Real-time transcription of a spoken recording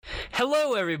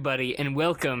Hello, everybody, and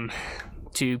welcome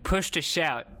to Push to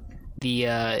Shout, the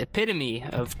epitome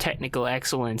of technical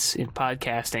excellence in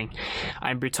podcasting.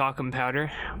 I'm Britalcum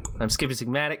Powder. I'm Skippy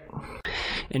Sigmatic.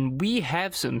 And we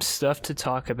have some stuff to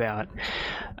talk about.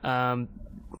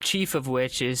 Chief of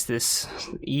which is this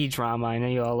E-drama. I know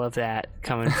you all love that,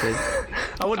 coming to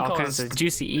I wouldn't all call kinds this of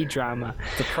juicy E-drama.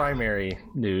 the primary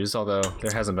news, although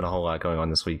there hasn't been a whole lot going on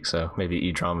this week, so maybe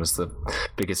E-drama is the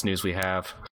biggest news we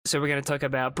have. So we're going to talk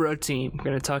about Bro Team. We're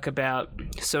going to talk about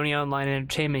Sony Online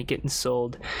Entertainment getting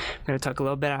sold. We're going to talk a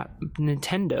little bit about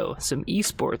Nintendo, some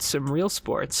esports, some real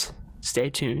sports. Stay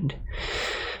tuned.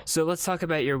 So let's talk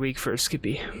about your week first,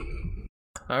 Skippy.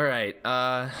 All right,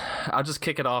 I'll just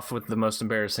kick it off with the most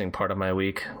embarrassing part of my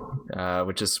week,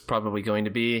 which is probably going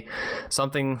to be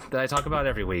something that I talk about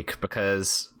every week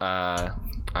because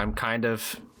I'm kind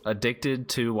of addicted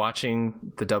to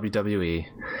watching the WWE.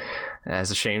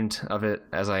 As ashamed of it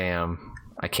as I am,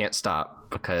 I can't stop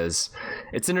because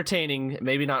it's entertaining,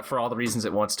 maybe not for all the reasons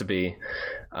it wants to be.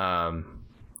 God,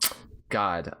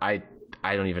 I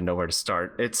don't even know where to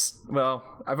start.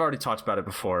 I've already talked about it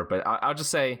before, but I'll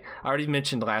just say, I already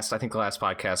mentioned the last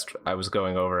podcast I was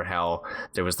going over how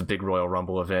there was the big Royal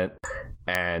Rumble event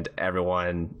and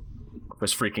everyone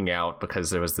was freaking out because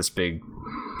there was this big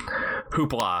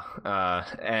hoopla,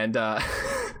 and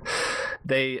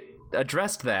they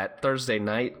addressed that Thursday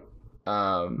night,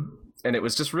 and it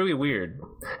was just really weird.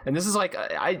 And this is like,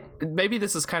 maybe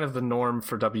this is kind of the norm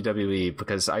for WWE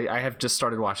because I have just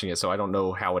started watching it, so I don't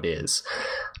know how it is.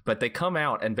 But they come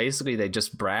out and basically they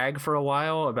just brag for a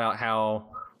while about how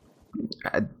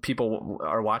people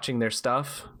are watching their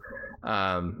stuff.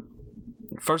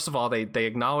 First of all, they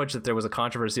acknowledge that there was a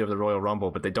controversy over the Royal Rumble,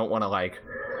 but they don't want to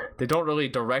they don't really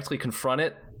directly confront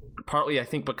it. Partly, I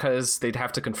think, because they'd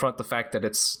have to confront the fact that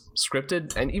it's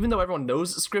scripted, and even though everyone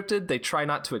knows it's scripted, they try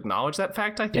not to acknowledge that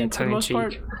fact. I think for the most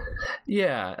part,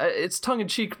 yeah, it's tongue in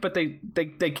cheek, but they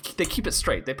keep it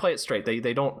straight. They play it straight.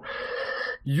 They don't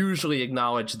usually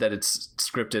acknowledge that it's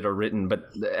scripted or written, but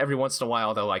every once in a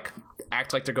while they'll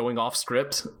act like they're going off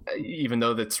script, even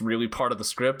though that's really part of the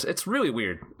script. It's really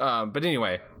weird. But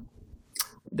anyway.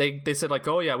 They said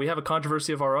oh yeah, we have a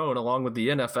controversy of our own along with the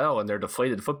NFL and their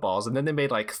deflated footballs, and then they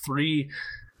made 3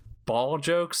 ball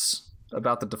jokes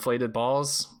about the deflated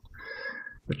balls,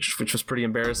 which was pretty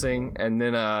embarrassing. And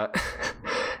then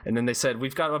and then they said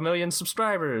we've got 1 million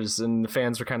subscribers, and the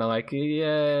fans were kind of like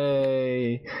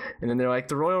yay. And then they're like,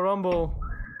 the Royal Rumble,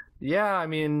 yeah, I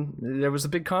mean there was a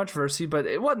big controversy, but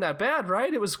it wasn't that bad,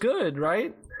 right? It was good,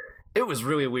 right? It was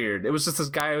really weird. It was just this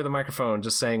guy with a microphone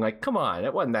just saying come on,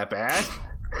 it wasn't that bad.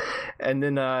 And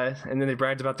then they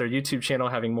bragged about their YouTube channel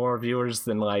having more viewers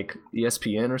than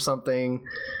ESPN or something,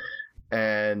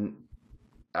 and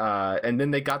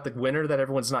then they got the winner that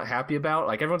everyone's not happy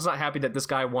about. Everyone's not happy that this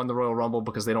guy won the Royal Rumble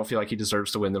because they don't feel like he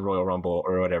deserves to win the Royal Rumble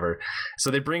or whatever. So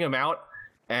they bring him out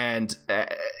and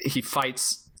he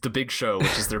fights the Big Show,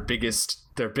 which is their biggest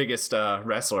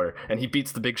wrestler, and he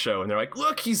beats the Big Show, and they're like,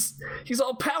 look, he's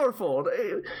all powerful.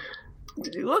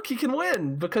 Look, he can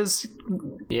win because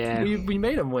we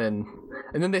made him win.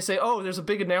 And then they say, oh, there's a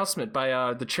big announcement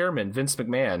by the chairman, Vince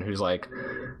McMahon, who's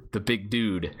the big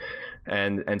dude.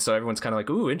 And so everyone's kind of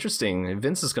ooh, interesting.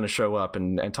 Vince is going to show up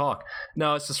and talk.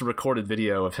 No, it's just a recorded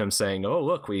video of him saying, oh,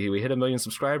 look, we hit 1 million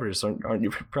subscribers. Aren't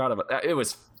you proud of it?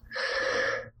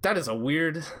 That is a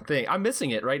weird thing. I'm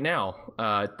missing it right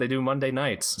now. They do Monday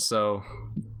nights. So,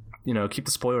 keep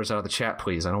the spoilers out of the chat,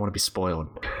 please. I don't want to be spoiled.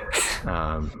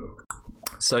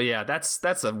 So yeah,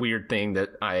 that's a weird thing that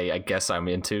I guess I'm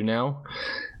into now.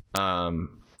 I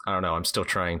don't know. I'm still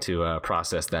trying to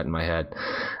process that in my head.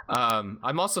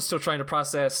 I'm also still trying to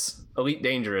process Elite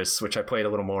Dangerous, which I played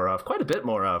quite a bit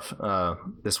more of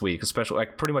this week, especially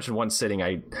pretty much in one sitting.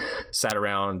 I sat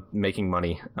around making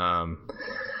money.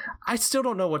 I still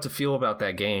don't know what to feel about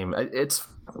that game. It's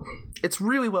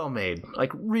really well made,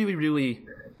 really, really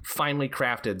finely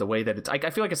crafted. The way that it's, I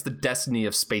feel like it's the destiny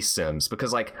of space sims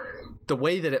because the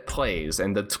way that it plays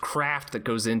and the craft that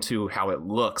goes into how it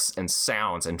looks and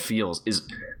sounds and feels is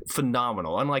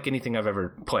phenomenal, unlike anything I've ever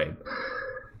played.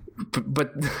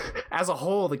 But as a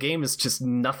whole, the game is just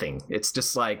nothing. It's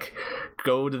just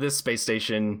go to this space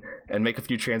station and make a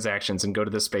few transactions and go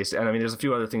to this space. And I mean, there's a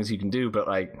few other things you can do, but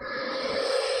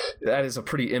that is a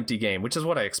pretty empty game, which is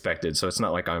what I expected. So it's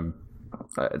not like I'm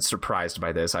surprised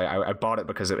by this. I bought it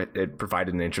because it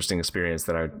provided an interesting experience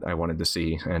that I wanted to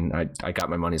see, and I got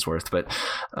my money's worth. But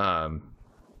I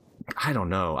don't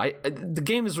know. The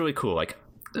game is really cool.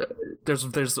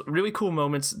 There's really cool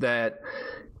moments that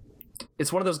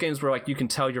it's one of those games where like you can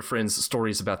tell your friends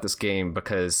stories about this game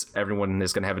because everyone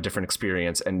is going to have a different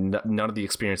experience, and none of the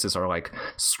experiences are like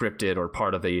scripted or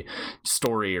part of the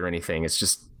story or anything.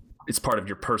 It's part of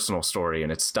your personal story,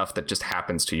 and it's stuff that just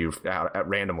happens to you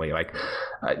randomly. Like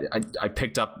I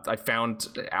found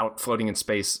out floating in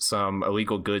space some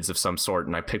illegal goods of some sort,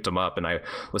 and I picked them up and I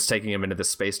was taking them into the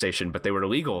space station, but they were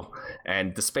illegal.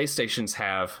 And the space stations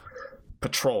have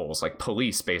patrols, like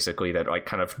police basically, that like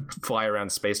kind of fly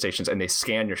around space stations, and they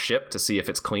scan your ship to see if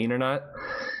it's clean or not.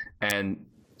 And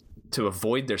to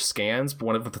avoid their scans,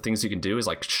 one of the things you can do is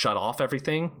like shut off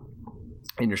everything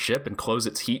in your ship and close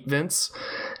its heat vents,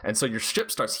 and so your ship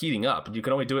starts heating up, and you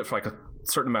can only do it for like a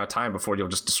certain amount of time before you'll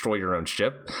just destroy your own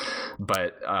ship.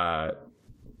 But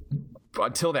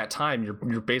until that time,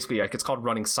 you're basically like, it's called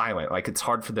running silent. Like, it's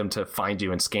hard for them to find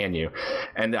you and scan you,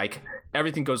 and like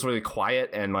everything goes really quiet,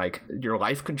 and like your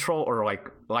life control or like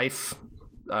life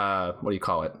what do you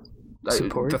call it,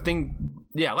 support? The thing,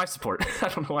 yeah, life support. I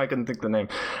don't know why I couldn't think of the name.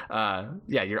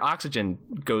 Yeah, your oxygen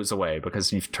goes away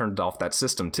because you've turned off that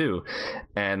system too.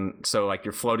 And so like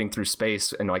you're floating through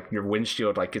space, and like your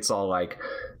windshield, like it's all like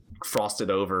frosted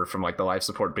over from like the life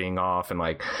support being off, and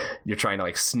like you're trying to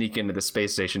like sneak into the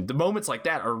space station. The moments like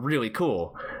that are really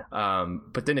cool.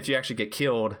 But then if you actually get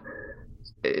killed,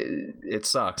 it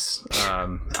sucks.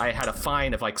 I had a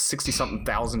fine of like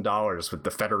 $60,000 with the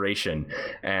Federation,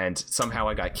 and somehow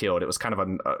I got killed. It was kind of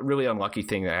a really unlucky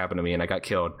thing that happened to me, and I got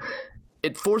killed.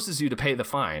 It forces you to pay the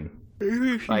fine.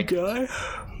 Like,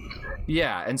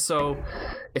 yeah, and so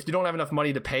if you don't have enough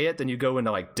money to pay it, then you go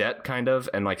into like debt, kind of,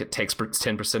 and like it takes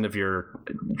 10% of your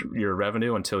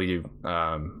revenue until you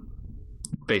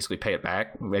basically pay it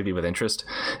back, maybe with interest.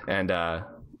 And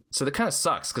so that kind of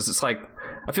sucks, because it's like,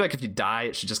 I feel like if you die,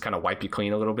 it should just kind of wipe you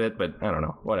clean a little bit, but I don't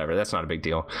know, whatever, that's not a big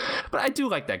deal. But I do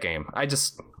like that game. I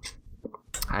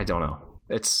don't know,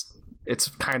 it's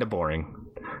kind of boring.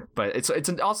 But it's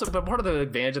also, but part of the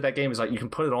advantage of that game is like you can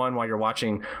put it on while you're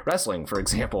watching wrestling, for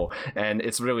example, and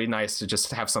it's really nice to just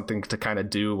have something to kind of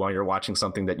do while you're watching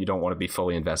something that you don't want to be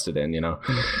fully invested in, you know.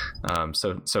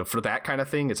 So for that kind of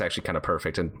thing, it's actually kind of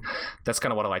perfect, and that's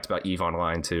kind of what I liked about EVE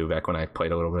Online too, back when I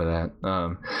played a little bit of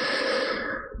that.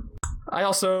 I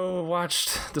also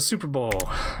watched the Super Bowl.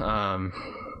 I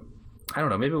don't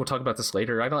know, maybe we'll talk about this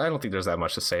later. I don't think there's that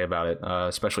much to say about it,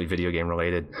 especially video game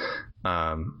related.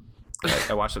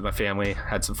 I watched it with my family,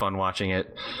 had some fun watching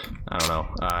it. I don't know.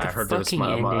 I heard there was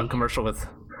a commercial with.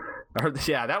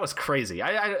 Yeah, that was crazy.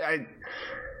 I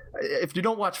if you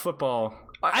don't watch football,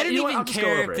 I don't even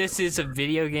care if this is a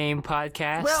video game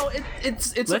podcast. Well,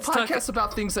 it's a podcast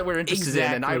about things that we're interested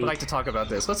in, and I would like to talk about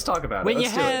this. Let's talk about it. When you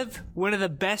have one of the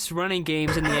best running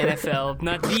games in the NFL, if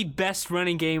not the best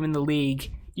running game in the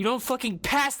league, you don't fucking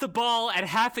pass the ball at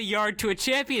half a yard to a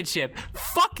championship.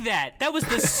 Fuck that. That was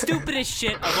the stupidest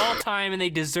shit of all time, and they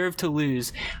deserve to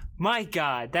lose. My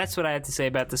God, that's what I have to say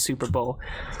about the Super Bowl.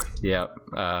 Yeah,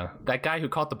 that guy who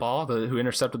caught the ball, who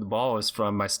intercepted the ball, is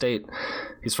from my state.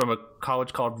 He's from a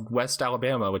college called West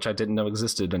Alabama, which I didn't know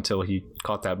existed until he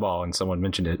caught that ball and someone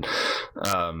mentioned it.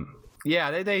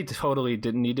 Yeah, they totally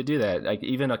didn't need to do that. Like,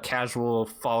 even a casual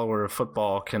follower of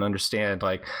football can understand,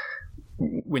 like,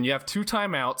 when you have 2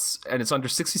 timeouts and it's under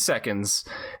 60 seconds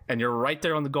and you're right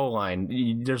there on the goal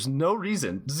line, there's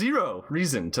zero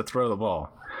reason to throw the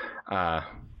ball.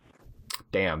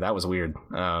 Damn, that was weird.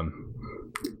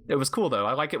 It was cool though.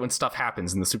 I like it when stuff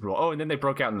happens in the Super Bowl. Oh, and then they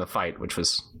broke out in the fight,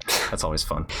 that's always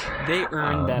fun. They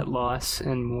earned that loss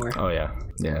and more. Oh yeah.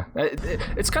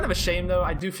 It's kind of a shame though.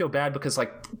 I do feel bad because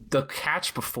like the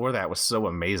catch before that was so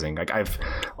amazing. Like I've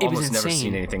almost never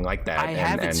seen anything like that. I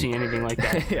haven't seen anything like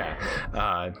that.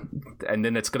 Yeah. And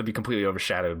then it's going to be completely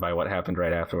overshadowed by what happened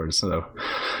right afterwards. So,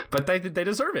 but they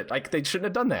deserve it. Like they shouldn't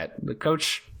have done that. The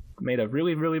coach made a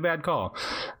really, really bad call.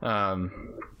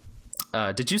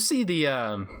 Did you see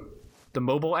the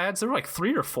mobile ads? There were like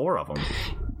 3 or 4 of them.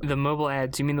 The mobile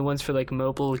ads? You mean the ones for like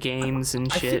mobile games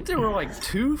and shit? I think there were like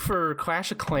 2 for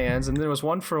Clash of Clans, and there was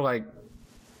one for like,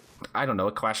 I don't know,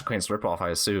 a Clash of Clans ripoff, I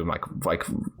assume, like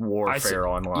Warfare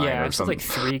Online. Yeah, or something. Like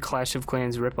 3 Clash of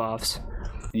Clans ripoffs.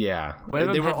 Yeah,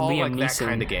 they were all Liam like Neeson? That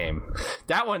kind of game.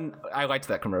 That one, I liked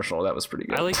that commercial. That was pretty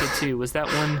good. I liked it too. Was that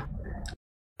one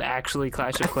actually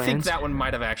Clash of Clans? I think that one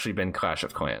might have actually been Clash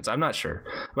of Clans. I'm not sure,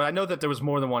 but I know that there was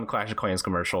more than one Clash of Clans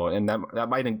commercial, and that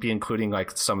might be including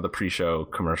like some of the pre-show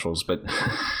commercials. But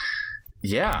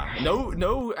yeah,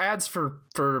 no ads for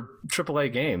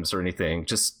AAA games or anything,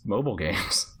 just mobile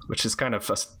games, which is kind of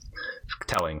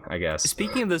telling, I guess.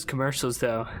 Speaking of those commercials,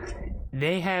 though,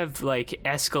 they have like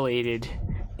escalated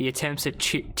the attempts at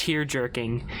tear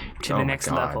jerking to Oh the my next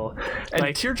God. level. And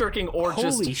Like, tear jerking or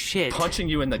holy just shit. punching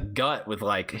you in the gut with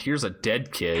like, here's a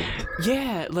dead kid.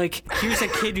 yeah, like here's a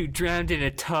kid who drowned in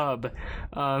a tub.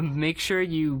 Make sure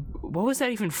you. What was that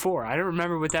even for? I don't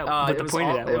remember what that. What the point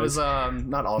of that was. It was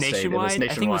not Allstate. Nationwide? It was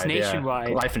I think it was Nationwide. Nationwide.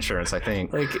 Yeah. Life insurance, I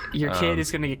think. Like your kid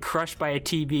is gonna get crushed by a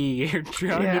TV or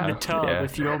drowned in a tub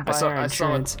if you don't buy our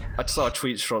insurance. I saw a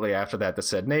tweet shortly after that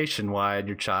said, "Nationwide,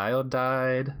 your child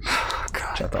died,"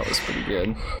 which I thought was pretty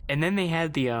good. And then they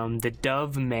had the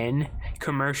Dove Men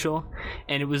commercial,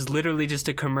 and it was literally just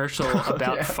a commercial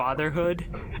about fatherhood.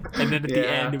 And then at the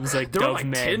end, it was like there Dove were like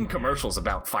Men. 10 commercials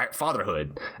about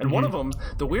fatherhood, and one of them,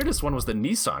 the weirdest one, was the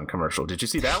Nissan commercial. Did you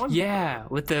see that one? Yeah,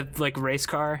 with the like race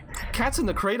car. Cat's in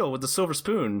the Cradle with the silver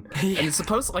spoon, and it's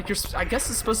supposed like I guess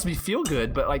it's supposed to be feel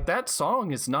good, but like that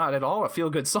song is not at all a feel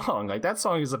good song. Like that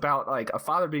song is about like a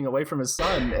father being away from his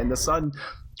son, and the son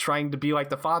trying to be like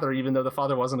the father, even though the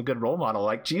father wasn't a good role model.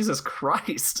 Like, Jesus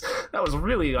Christ, that was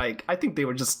really like, I think they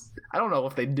were just, I don't know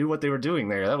if they knew what they were doing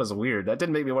there. That was weird. That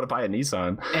didn't make me want to buy a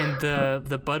Nissan. And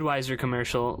the Budweiser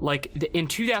commercial, like in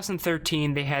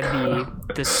 2013, they had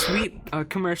the sweet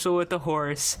commercial with the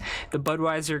horse, the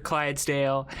Budweiser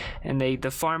Clydesdale, and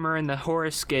the farmer and the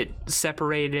horse get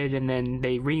separated, and then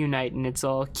they reunite, and it's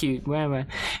all cute. And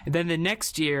then the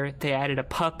next year, they added a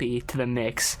puppy to the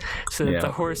mix, so that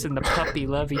the horse and the puppy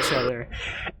love each other.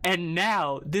 And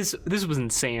now this was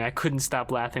insane. I couldn't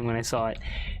stop laughing when I saw it.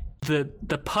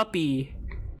 The puppy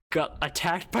got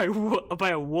attacked by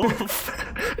a wolf.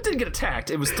 It didn't get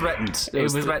attacked. It was threatened. It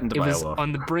was threatened by a wolf.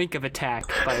 On the brink of attack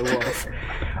by a wolf.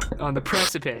 On the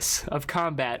precipice of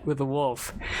combat with a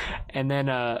wolf. And then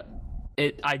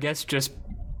it, I guess, just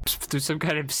through some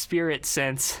kind of spirit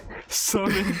sense,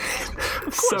 summoned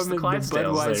the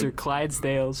Budweiser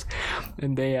Clydesdales,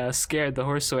 and they scared the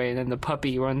horse away, and then the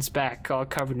puppy runs back all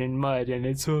covered in mud, and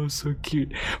it's so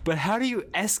cute. But how do you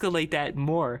escalate that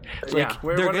more? Like,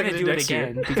 they're gonna do it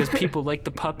again because people like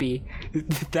the puppy.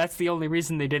 That's the only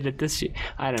reason they did it this year.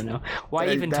 I don't know. Why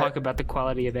even talk about the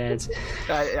quality of ads?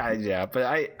 That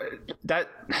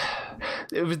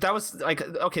was like,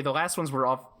 okay, the last ones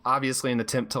were obviously an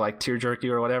attempt to like tear jerky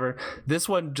or whatever. This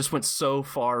one just went so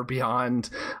far beyond,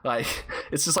 like,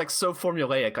 it's just like so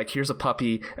formulaic. Like, here's a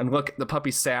puppy, and look, the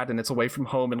puppy's sad and it's away from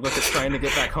home, and look, it's trying to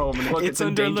get back home, and look, it's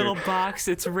under in danger. A little box,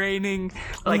 it's raining.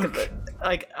 Like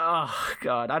oh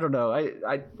god, I don't know.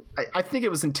 I think it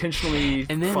was intentionally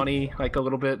funny, like a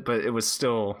little bit, but it was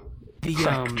still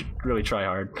really try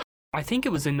hard. I think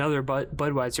it was another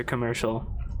Budweiser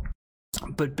commercial.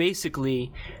 But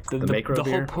basically, the macro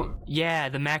beer? whole point,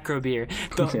 the macro beer,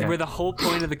 where the whole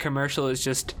point of the commercial is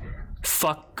just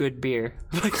fuck good beer.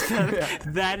 Like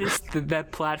that is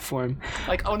that platform.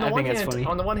 Like on the one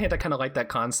hand, I kind of like that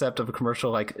concept of a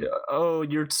commercial. Like, oh,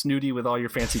 you're snooty with all your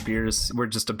fancy beers. We're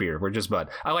just a beer. We're just Bud.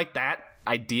 I like that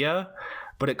idea.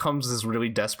 But it comes as really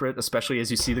desperate, especially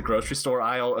as you see the grocery store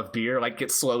aisle of beer like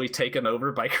get slowly taken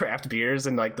over by craft beers,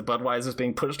 and like the Budweiser's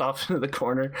being pushed off into the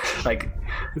corner. Like,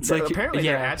 it's like apparently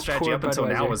their ad strategy up until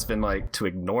now has been like to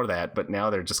ignore that, but now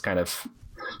they're just kind of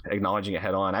acknowledging it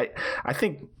head on. I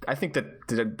think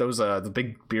that those the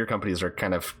big beer companies are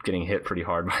kind of getting hit pretty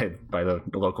hard by the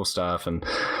local stuff and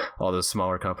all those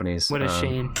smaller companies. What a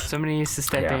shame. Somebody needs to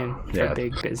step in for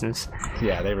big business.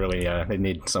 Yeah, they really they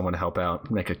need someone to help out,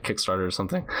 make a Kickstarter or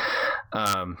something.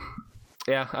 I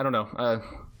don't know.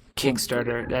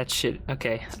 Kickstarter, that shit.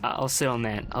 Okay, I'll sit on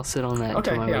that.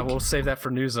 Okay, we'll save that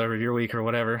for news review week or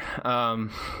whatever.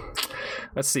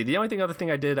 Let's see. The only other thing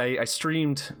I did, I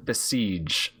streamed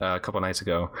Besiege a couple nights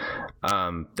ago.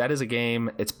 That is a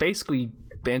game. It's basically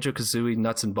Banjo-Kazooie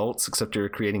nuts and bolts, except you're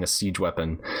creating a siege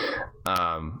weapon.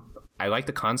 I like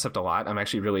the concept a lot. I'm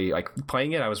actually really like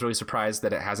playing it. I was really surprised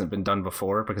that it hasn't been done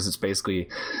before, because it's basically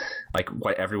like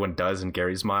what everyone does in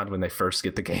Gary's mod when they first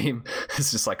get the game.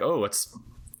 It's just like, oh, let's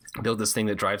build this thing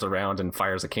that drives around and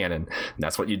fires a cannon. And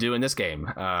that's what you do in this game.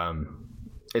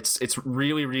 It's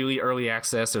really, really early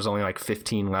access. There's only like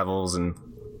 15 levels,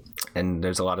 and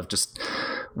there's a lot of just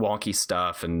wonky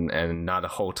stuff and not a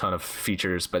whole ton of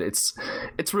features, but it's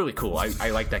really cool. I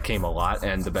like that game a lot,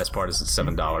 and the best part is it's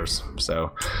 $7,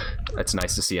 so it's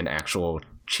nice to see an actual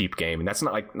cheap game, and that's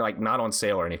not like not on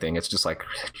sale or anything. It's just like,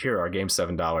 here, our game's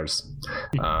 $7,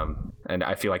 and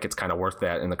I feel like it's kind of worth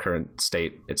that in the current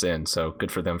state it's in. So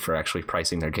good for them for actually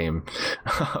pricing their game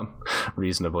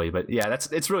reasonably. But yeah,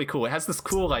 it's really cool. It has this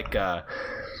cool like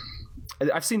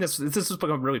I've seen this has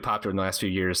become really popular in the last few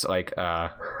years. Like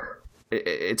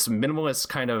it's minimalist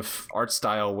kind of art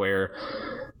style where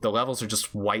the levels are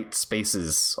just white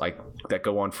spaces like that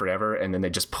go on forever, and then they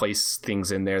just place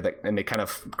things in there and they kind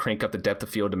of crank up the depth of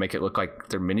field to make it look like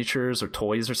they're miniatures or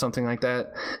toys or something like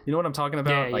that. You know what I'm talking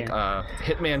about?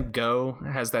 Hitman Go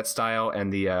has that style,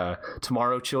 and the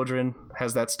Tomorrow Children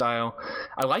has that style.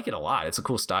 I like it a lot. It's a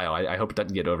cool style. I hope it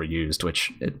doesn't get overused,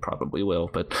 which it probably will,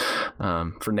 but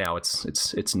for now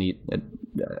it's neat.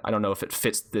 I don't know if it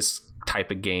fits this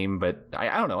type of game, but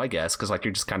I don't know, I guess, because like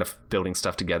you're just kind of building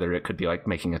stuff together. It could be like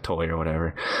making a toy or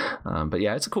whatever, but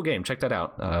yeah, it's a cool game. Check that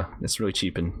out. It's really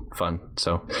cheap and fun.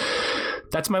 So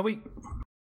that's my week.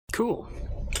 Cool.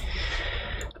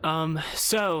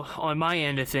 So on my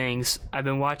end of things, I've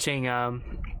been watching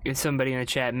somebody in the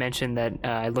chat mentioned that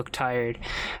I look tired.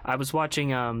 I was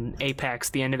watching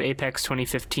Apex, the end of Apex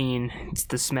 2015. It's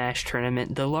the Smash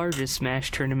tournament, the largest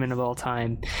Smash tournament of all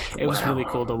time. It was really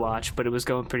cool to watch, but it was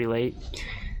going pretty late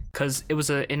because it was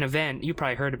an event. You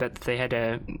probably heard about that they had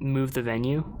to move the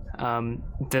venue.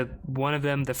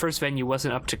 The first venue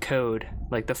wasn't up to code.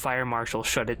 Like the fire marshal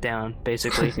shut it down,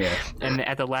 basically. Yeah. And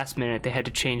at the last minute, they had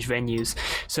to change venues.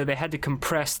 So they had to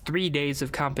compress 3 days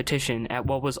of competition at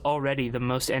what was already the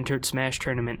most entered Smash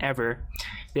tournament ever.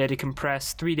 They had to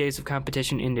compress 3 days of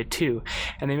competition into 2.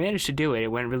 And they managed to do it. It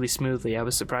went really smoothly. I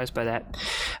was surprised by that.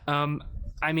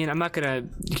 I mean, I'm not going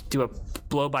to do a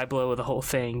blow-by-blow of the whole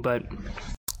thing, but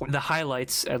the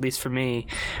highlights, at least for me,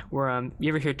 were you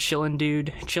ever hear Chillin'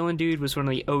 Dude? Chillin' Dude was one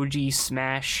of the OG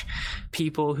Smash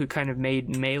people who kind of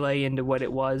made Melee into what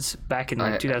it was back in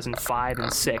 2005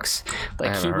 and 6. Like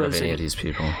I haven't heard of any of these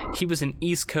people. He was an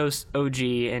East Coast OG,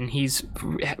 and he's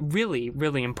really,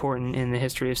 really important in the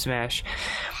history of Smash.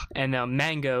 And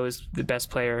Mango is the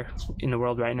best player in the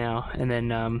world right now. And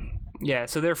then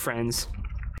so they're friends.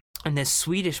 And this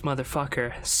Swedish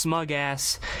motherfucker,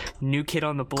 smug-ass, new kid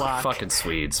on the block. Fucking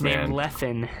Swedes, man. Named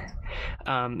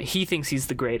Leffen. He thinks he's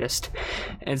the greatest.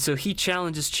 And so he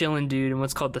challenges Chillin' Dude in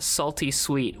what's called the Salty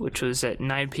Suite, which was at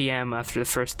 9 p.m. after the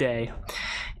first day.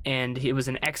 And it was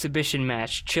an exhibition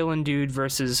match, Chillin' Dude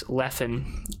versus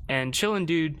Leffen. And Chillin'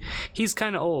 Dude, he's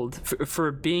kind of old.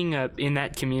 For being in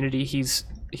that community, he's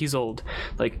old,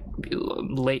 like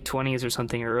late 20s or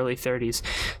something, or early 30s.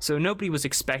 So nobody was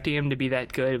expecting him to be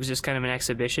that good. It was just kind of an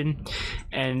exhibition.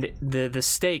 And the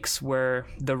stakes were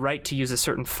the right to use a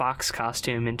certain fox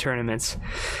costume in tournaments.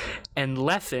 And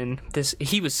Leffen,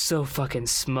 he was so fucking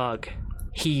smug.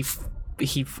 He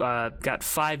got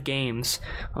 5 games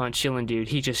on Chillin' Dude.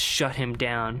 He just shut him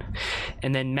down.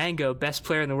 And then Mango, best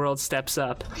player in the world, steps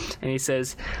up and he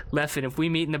says, Leffen, if we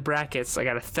meet in the brackets, I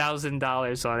got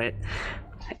 $1,000 on it.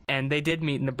 And they did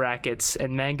meet in the brackets,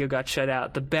 and Mango got shut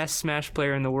out. The best Smash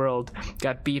player in the world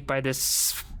got beat by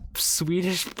this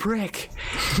Swedish prick.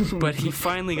 But he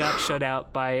finally got shut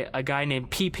out by a guy named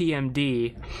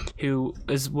PPMD, who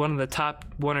is one of the top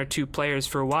 1 or 2 players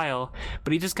for a while,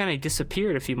 but he just kind of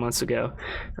disappeared a few months ago,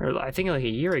 or I think like a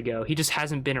year ago. He just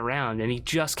hasn't been around, and he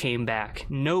just came back.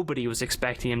 Nobody was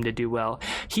expecting him to do well.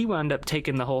 He wound up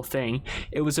taking the whole thing.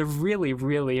 It was a really,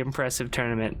 really impressive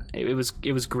tournament. It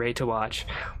was great to watch.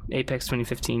 Apex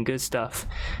 2015, good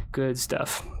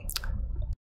stuff.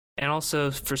 And also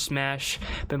for Smash,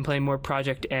 been playing more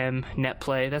Project M,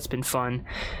 NetPlay. That's been fun.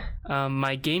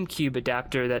 My GameCube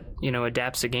adapter that,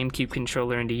 adapts a GameCube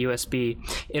controller into USB,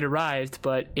 it arrived,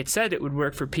 but it said it would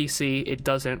work for PC. It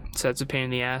doesn't, so it's a pain in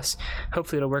the ass.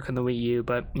 Hopefully it'll work on the Wii U,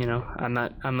 but, I'm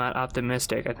not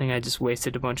optimistic. I think I just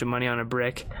wasted a bunch of money on a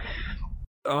brick.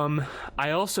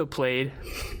 I also played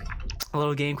a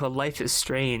little game called Life is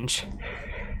Strange.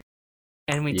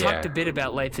 And we talked a bit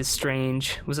about Life is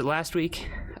Strange. Was it last week?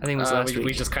 I think it was last week.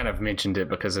 We just kind of mentioned it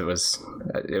because it was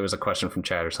a question from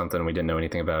chat or something, and we didn't know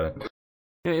anything about it.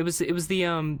 No, it was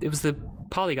the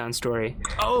Polygon story.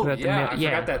 Oh yeah, I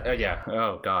forgot that. Yeah.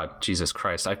 Oh God, Jesus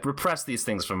Christ! I repressed these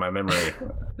things from my memory.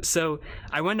 So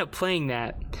I wound up playing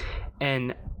that,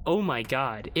 and oh my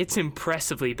God, it's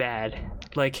impressively bad.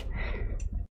 Like,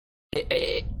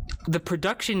 the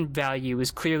production value is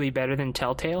clearly better than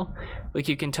Telltale. Like,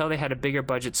 you can tell they had a bigger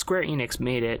budget. Square Enix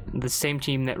made it, the same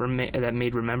team that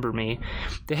made Remember Me.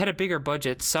 They had a bigger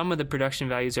budget. Some of the production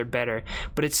values are better,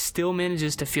 but it still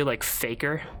manages to feel like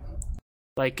faker.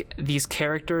 Like, these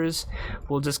characters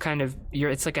will just kind of,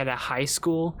 it's like at a high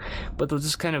school, but they'll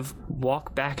just kind of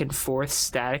walk back and forth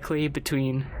statically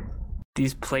between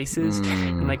these places.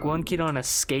 And like one kid on a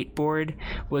skateboard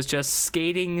was just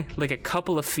skating like a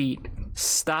couple of feet,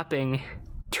 stopping,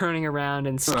 turning around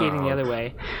and skating the other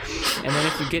way, and then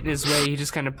if you get in his way, he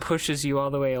just kind of pushes you all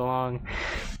the way along.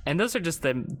 And those are just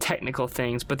the technical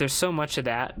things, but there's so much of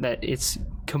that it's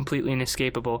completely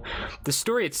inescapable. The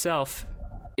story itself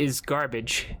is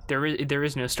garbage. There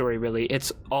is no story really.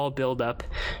 It's all build up.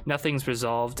 Nothing's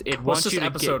resolved. It wants just you to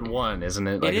episode 1, isn't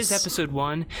it? It is episode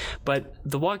 1, but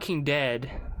The Walking Dead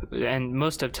and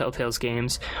most of Telltale's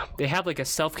games, they have like a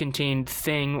self-contained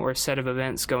thing or set of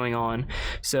events going on.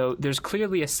 So there's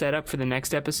clearly a setup for the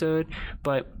next episode,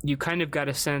 but you kind of got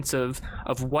a sense of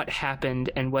what happened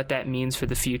and what that means for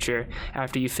the future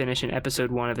after you finish an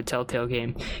episode 1 of a Telltale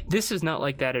game. This is not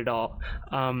like that at all.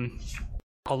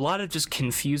 A lot of just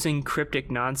confusing,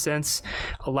 cryptic nonsense,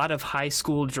 a lot of high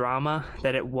school drama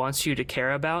that it wants you to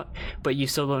care about, but you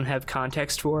still don't have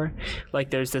context for. Like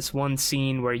there's this one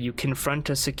scene where you confront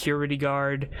a security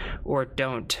guard or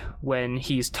don't when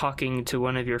he's talking to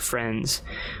one of your friends.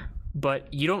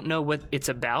 But you don't know what it's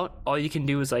about. All you can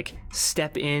do is like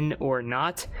step in or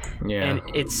not. Yeah.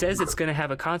 And it says it's going to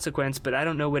have a consequence, but I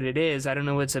don't know what it is. I don't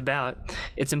know what it's about.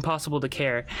 It's impossible to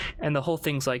care. And the whole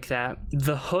thing's like that.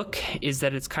 The hook is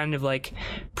that it's kind of like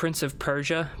Prince of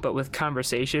Persia, but with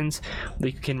conversations.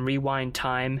 Like you can rewind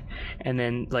time and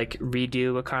then like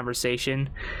redo a conversation.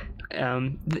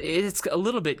 It's a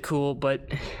little bit cool, but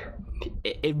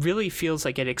it really feels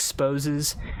like it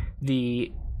exposes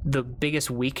the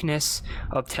biggest weakness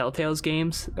of Telltale's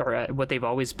games, or what they've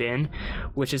always been,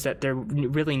 which is that there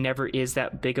really never is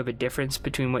that big of a difference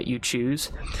between what you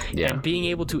choose. Yeah. And being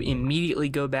able to immediately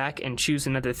go back and choose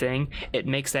another thing, it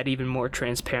makes that even more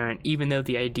transparent, even though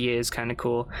the idea is kind of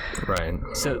cool. Right.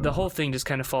 So the whole thing just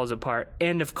kind of falls apart.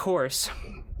 And of course,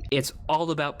 it's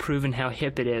all about proving how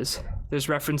hip it is. There's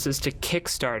references to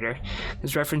Kickstarter.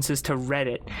 There's references to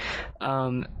Reddit.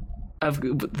 Of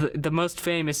the most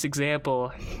famous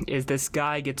example is this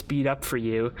guy gets beat up for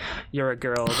you. You're a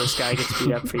girl. This guy gets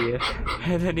beat up for you.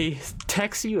 And then he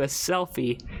texts you a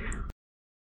selfie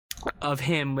of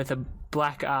him with a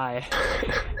black eye.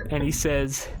 And he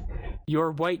says,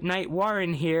 "Your White Knight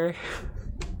Warren here."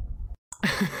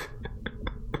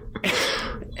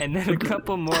 And then a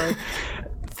couple more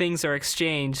things are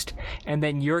exchanged. And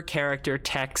then your character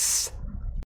texts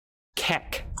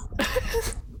Keck.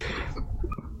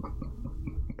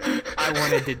 I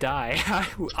wanted to die.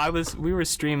 We were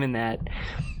streaming that.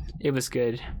 It was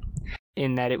good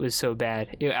in that it was so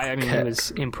bad. It was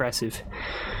impressive.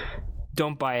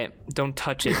 Don't buy it. Don't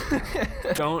touch it.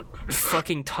 Don't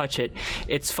fucking touch it.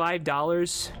 It's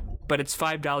 $5, but it's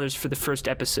 $5 for the first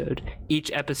episode. Each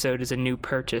episode is a new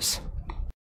purchase.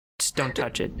 Just don't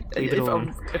touch it. Leave it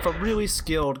alone. If a really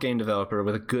skilled game developer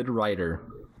with a good writer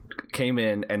came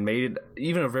in and made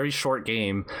even a very short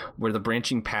game where the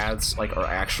branching paths are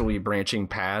actually branching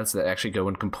paths that actually go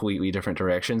in completely different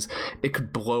directions, it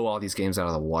could blow all these games out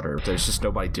of the water. There's just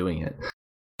nobody doing it.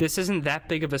 This isn't that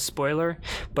big of a spoiler,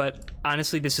 but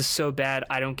honestly, this is so bad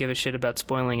I don't give a shit about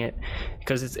spoiling it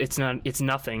because it's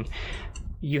nothing.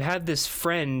 You have this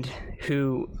friend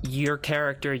who your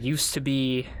character used to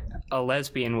be a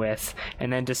lesbian with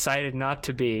and then decided not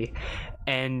to be.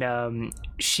 And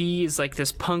she's like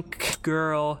this punk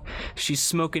girl. She's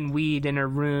smoking weed in her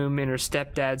room in her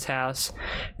stepdad's house.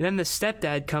 And then the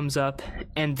stepdad comes up,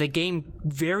 and the game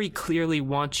very clearly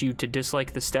wants you to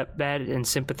dislike the stepdad and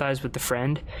sympathize with the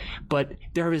friend. But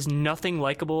there is nothing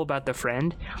likable about the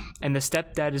friend, and the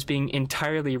stepdad is being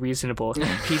entirely reasonable.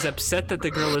 He's upset that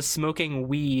the girl is smoking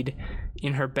weed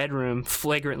in her bedroom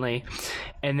flagrantly.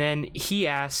 And then he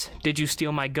asks, "Did you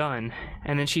steal my gun?"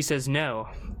 And then she says no.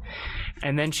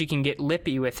 And then she can get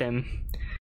lippy with him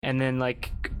and then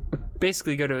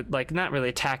basically go to not really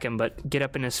attack him but get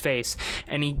up in his face,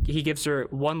 and he gives her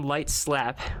one light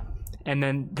slap, and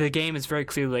then the game is very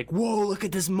clearly like, "Whoa, look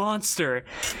at this monster,"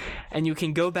 and you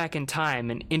can go back in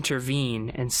time and intervene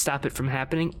and stop it from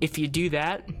happening. If you do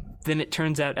that, then it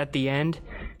turns out at the end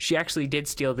she actually did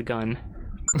steal the gun.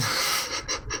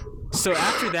 So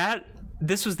after that,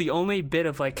 this was the only bit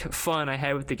of fun I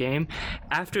had with the game.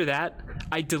 After that,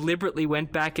 I deliberately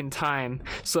went back in time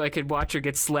so I could watch her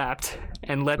get slapped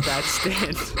and let that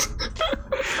stand.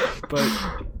 But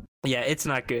yeah, it's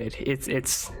not good. It's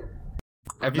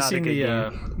Have you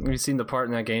seen the part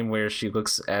in that game where she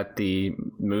looks at the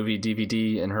movie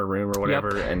DVD in her room or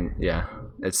whatever? Yep. And yeah,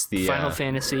 it's the Final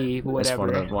Fantasy whatever.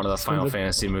 It's one of the Final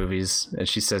Fantasy movies, and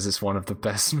she says it's one of the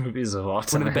best movies of all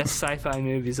time. One of the best sci-fi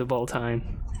movies of all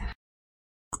time.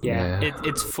 Yeah.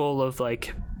 It's full of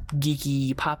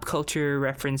geeky pop culture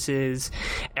references.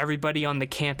 Everybody on the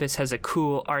campus has a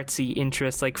cool artsy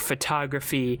interest like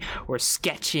photography or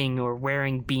sketching or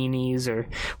wearing beanies or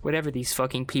whatever these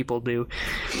fucking people do.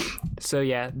 So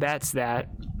yeah, that's that.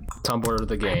 Tumblr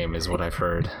the game is what I've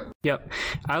heard. Yep.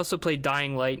 I also played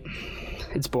Dying Light.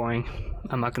 It's boring.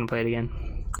 I'm not going to play it again.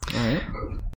 All right.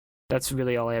 That's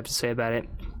really all I have to say about it.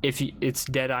 It's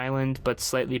Dead Island, but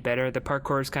slightly better. The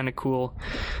parkour is kind of cool,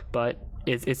 but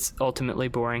it's ultimately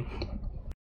boring.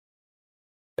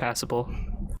 Passable.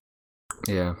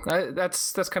 Yeah,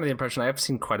 that's kind of the impression. I've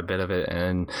seen quite a bit of it,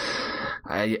 and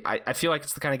I feel like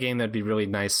it's the kind of game that'd be really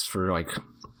nice for like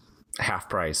half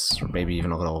price, or maybe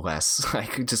even a little less.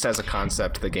 Like, just as a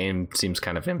concept, the game seems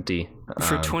kind of empty.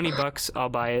 For $20, I'll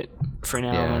buy it. For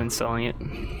now, Yeah. I'm installing it.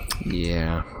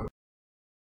 Yeah.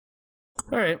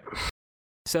 All right.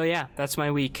 So yeah, that's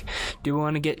my week. Do we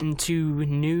want to get into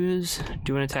news?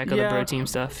 Do you want to tackle the Bro Team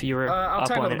stuff? You were I'll up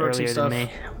tackle on the it Bro Team earlier stuff, than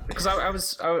me. because I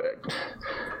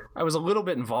was a little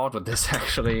bit involved with this,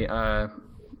 actually. I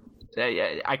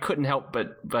couldn't help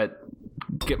but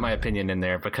get my opinion in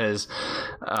there, because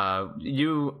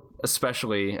you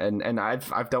especially, and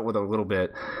I've dealt with it a little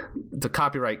bit. The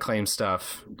copyright claim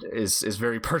stuff is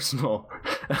very personal,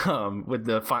 with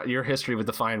your history with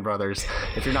the Fine Brothers.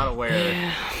 If you're not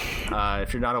aware,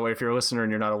 if you're a listener and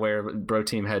you're not aware, Bro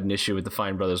Team had an issue with the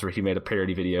Fine Brothers where he made a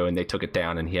parody video and they took it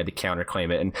down and he had to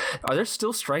counterclaim it. And are there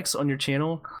still strikes on your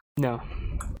channel? No.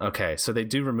 Okay, so they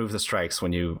do remove the strikes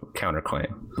when you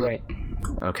counterclaim. Right.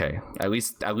 Okay, at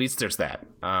least there's that.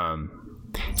 And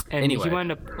Anyway. he wound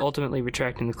up ultimately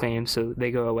retracting the claim, so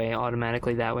they go away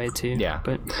automatically that way too. Yeah.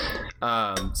 But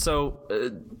So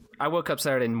I woke up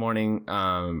Saturday morning,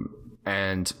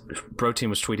 and Bro Team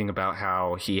was tweeting about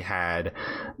how he had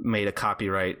made a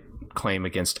copyright claim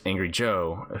against Angry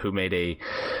Joe, who made a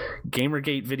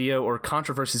Gamergate video, or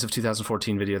Controversies of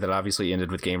 2014 video, that obviously ended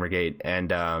with Gamergate.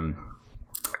 And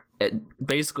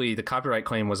basically the copyright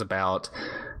claim was about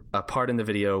a part in the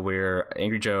video where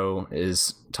Angry Joe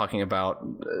is talking about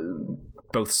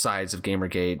both sides of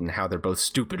Gamergate and how they're both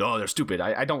stupid. Oh, they're stupid.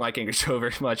 I don't like Angry Joe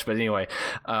very much, but anyway,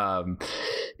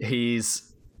 he's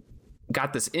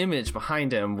got this image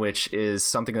behind him, which is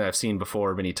something that I've seen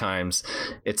before many times.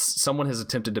 It's someone has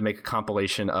attempted to make a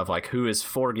compilation of like who is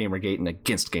for Gamergate and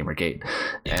against Gamergate,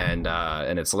 and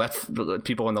it's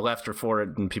people on the left are for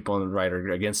it and people on the right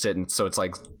are against it, and so it's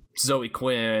like Zoe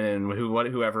Quinn and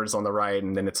whoever is on the right,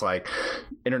 and then it's like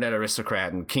Internet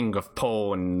Aristocrat and King of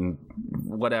Pole and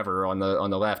whatever on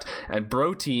the left, and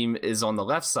Bro Team is on the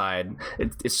left side.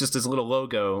 It's just his little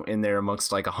logo in there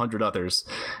amongst like 100 others,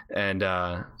 and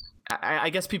I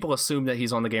guess people assume that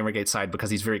he's on the Gamergate side because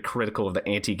he's very critical of the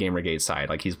anti-Gamergate side.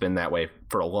 Like, he's been that way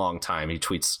for a long time. He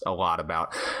tweets a lot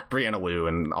about Brianna Wu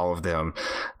and all of them,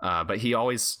 but he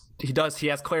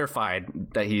has clarified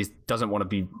that he doesn't want to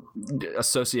be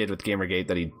associated with Gamergate,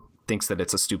 that he thinks that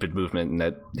it's a stupid movement and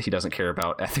that he doesn't care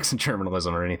about ethics and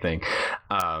journalism or anything.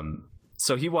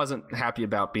 So he wasn't happy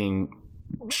about being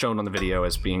shown on the video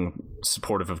as being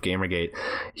supportive of Gamergate.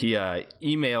 He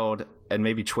emailed and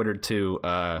maybe Twittered too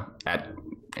at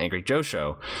Angry Joe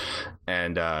Show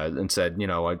and said,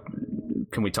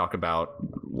 can we talk about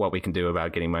what we can do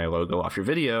about getting my logo off your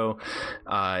video?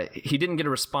 He didn't get a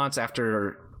response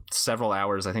after several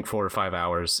hours, I think 4 or 5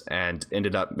 hours, and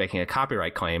ended up making a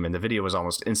copyright claim, and the video was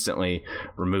almost instantly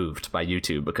removed by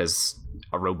YouTube because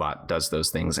a robot does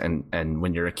those things, and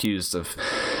when you're accused of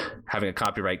having a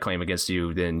copyright claim against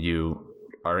you, then you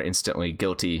are instantly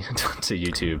guilty to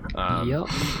YouTube. Yep.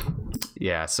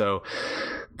 Yeah, so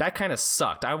that kind of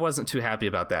sucked. I wasn't too happy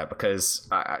about that because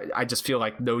I just feel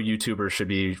like no YouTuber should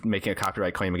be making a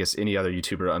copyright claim against any other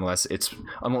YouTuber unless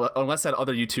that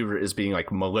other YouTuber is being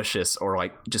like malicious or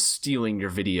like just stealing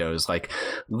your videos, like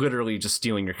literally just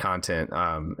stealing your content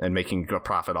and making a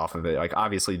profit off of it. Like,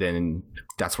 obviously then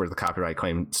that's where the copyright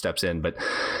claim steps in. But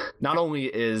not only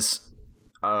is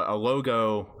a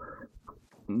logo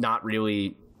not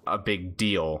really a big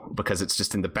deal because it's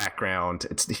just in the background.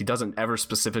 He doesn't ever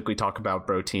specifically talk about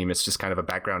Bro Team. It's just kind of a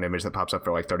background image that pops up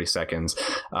for like 30 seconds.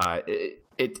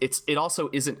 It also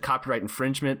isn't copyright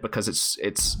infringement because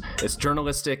it's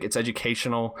journalistic, it's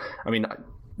educational. I mean,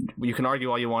 you can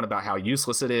argue all you want about how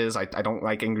useless it is. I don't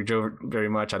like Angry Joe very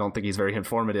much. I don't think he's very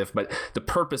informative, but the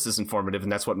purpose is informative,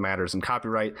 and that's what matters in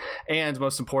copyright. And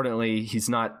most importantly, he's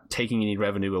not taking any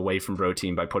revenue away from Bro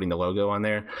Team by putting the logo on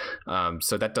there.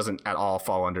 So that doesn't at all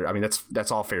fall under. I mean,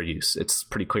 that's all fair use. It's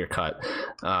pretty clear cut.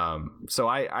 So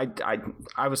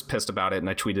I was pissed about it, and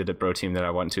I tweeted at Bro Team that I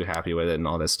wasn't too happy with it and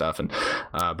all this stuff. And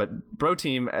but Bro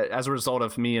Team, as a result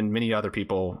of me and many other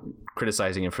people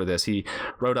criticizing him for this, he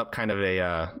wrote up kind of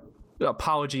a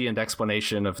apology and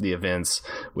explanation of the events,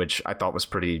 which I thought was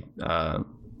pretty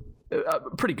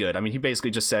good. I mean, he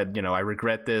basically just said, I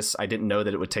regret this. I didn't know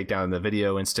that it would take down the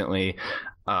video instantly.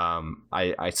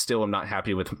 I still am not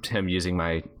happy with him using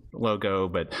my logo,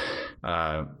 but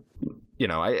I'm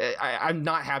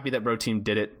not happy that Bro Team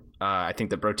did it I think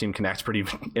that Bro Team can act pretty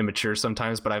immature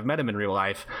sometimes, but I've met him in real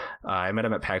life. I met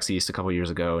him at PAX East a couple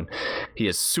years ago, and he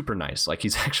is super nice. Like,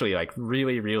 he's actually like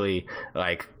really, really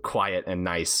like quiet and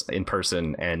nice in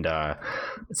person, and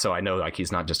so I know like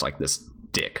he's not just like this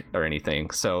dick or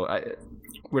anything. So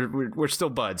we're still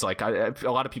buds. Like, a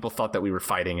lot of people thought that we were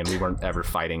fighting, and we weren't ever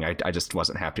fighting. I just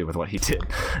wasn't happy with what he did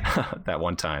that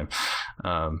one time.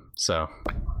 So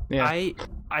yeah,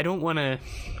 I don't want to.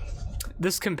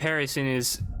 This comparison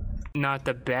is not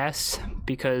the best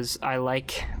because I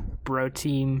like Bro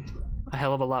Team a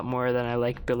hell of a lot more than I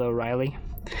like Bill O'Reilly.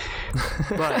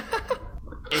 But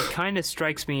it kind of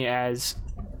strikes me as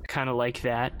kind of like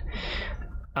that.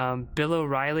 Bill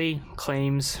O'Reilly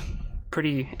claims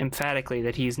pretty emphatically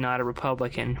that he's not a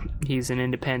Republican. He's an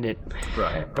independent.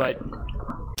 Right. But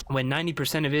when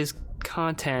 90% of his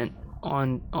content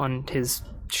on his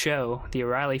show, The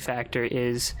O'Reilly Factor,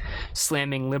 is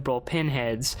slamming liberal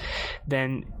pinheads,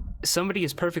 then somebody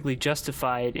is perfectly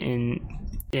justified in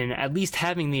at least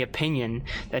having the opinion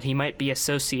that he might be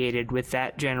associated with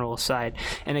that general side.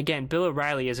 And again, Bill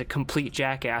O'Reilly is a complete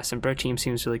jackass, and Bro Team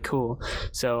seems really cool.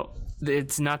 So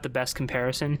it's not the best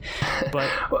comparison, but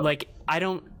like I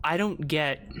don't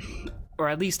get, or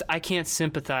at least I can't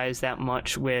sympathize that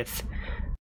much with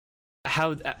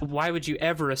why would you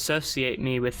ever associate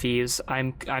me with these?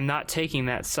 I'm not taking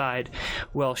that side.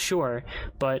 Well, sure,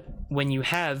 but when you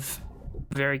have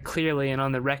very clearly and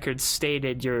on the record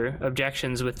stated your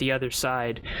objections with the other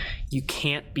side, you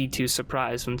can't be too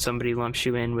surprised when somebody lumps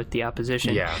you in with the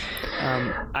opposition. Yeah.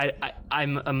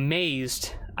 I'm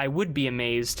amazed. I would be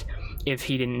amazed if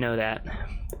he didn't know that.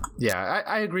 Yeah,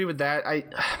 I agree with that. I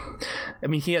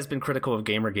mean, he has been critical of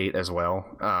Gamergate as well.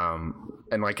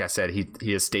 And like I said,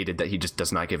 he has stated that he just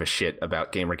does not give a shit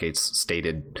about Gamergate's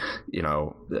stated,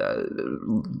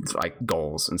 like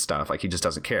goals and stuff. Like, he just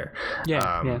doesn't care.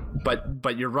 Yeah.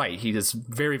 But you're right. He is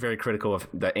very, very critical of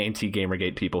the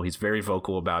anti-Gamergate people. He's very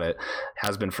vocal about it.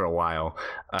 Has been for a while.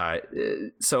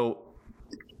 So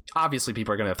obviously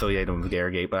people are going to affiliate him with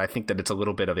Gamergate, but I think that it's a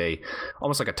little bit of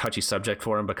almost like a touchy subject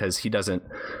for him because he doesn't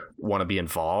want to be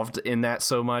involved in that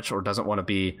so much, or doesn't want to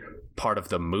be part of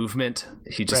the movement.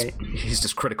 He's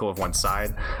just critical of one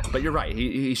side. But you're right.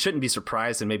 He shouldn't be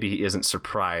surprised, and maybe he isn't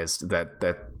surprised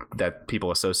that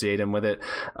people associate him with it.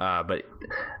 But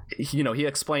he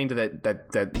explained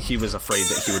that he was afraid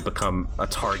that he would become a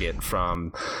target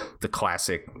from the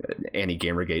classic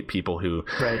anti-Gamergate people who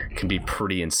can be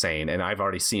pretty insane. And I've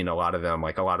already seen a lot of them.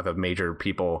 Like, a lot of the major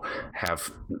people have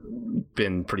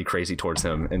been pretty crazy towards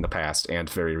him in the past and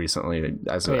very recently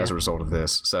as a result of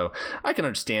this. So I can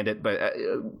understand it, but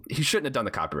he shouldn't have done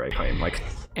the copyright claim. Like,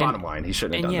 bottom line, he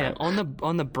shouldn't have done that.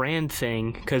 On the brand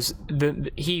thing, because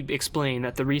he explained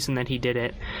that the reason that he did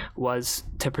it was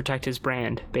to protect his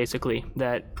brand, basically,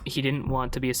 that he didn't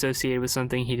want to be associated with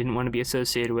something he didn't want to be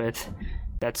associated with.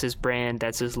 That's his brand,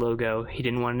 that's his logo. He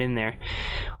didn't want it in there.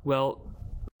 Well,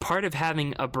 part of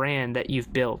having a brand that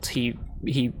you've built, he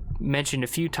mentioned a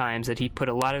few times that he put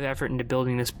a lot of effort into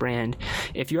building this brand.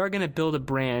 If you are going to build a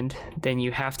brand, then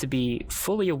you have to be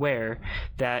fully aware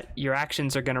that your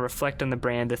actions are going to reflect on the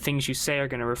brand, the things you say are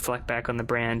going to reflect back on the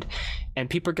brand, and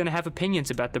people are going to have opinions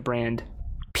about the brand.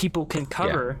 People can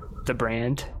cover the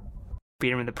brand, beat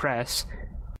them in the press,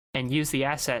 and use the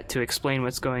asset to explain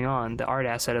what's going on, the art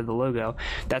asset of the logo.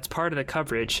 That's part of the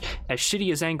coverage. As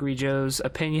shitty as Angry Joe's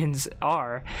opinions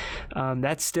are,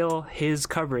 that's still his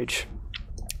coverage.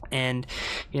 And,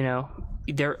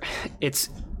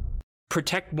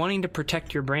 wanting to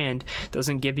protect your brand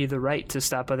doesn't give you the right to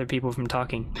stop other people from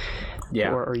talking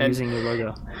or using your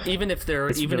logo. Even if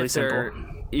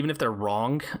they're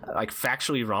wrong, like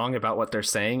factually wrong about what they're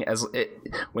saying,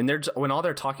 when all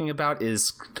they're talking about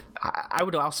is, I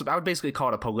would basically call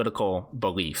it a political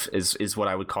belief is what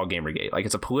I would call Gamergate. Like,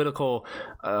 it's a political,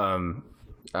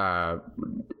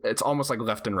 it's almost like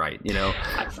left and right,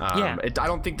 I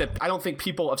don't think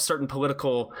people of certain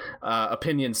political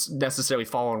opinions necessarily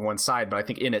fall on one side, but I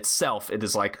think in itself it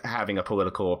is like having a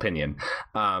political opinion,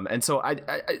 and so I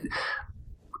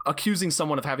accusing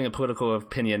someone of having a political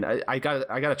opinion, I got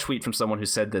a tweet from someone who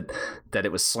said that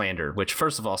it was slander, which,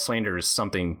 first of all, slander is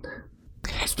something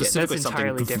specifically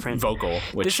something different. Vocal,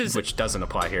 which doesn't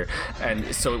apply here,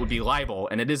 and so it would be libel,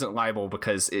 and it isn't libel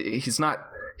because he's not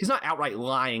outright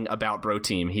lying about Bro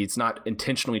Team. He's not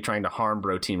intentionally trying to harm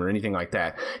Bro Team or anything like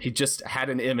that. He just had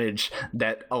an image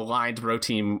that aligned Bro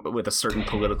Team with a certain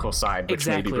political side, which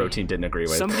maybe Bro Team didn't agree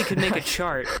with. Somebody could make a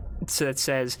chart that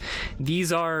says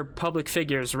these are public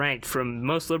figures ranked from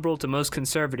most liberal to most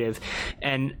conservative,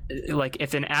 and like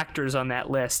if an actor's on that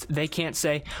list, they can't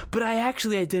say, but I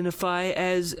actually identify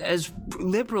as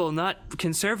liberal, not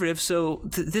conservative, so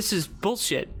this is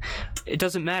bullshit. It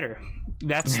doesn't matter.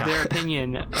 That's their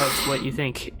opinion of what you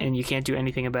think, and you can't do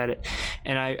anything about it.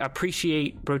 And I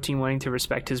appreciate Protein wanting to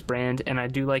respect his brand, and I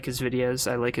do like his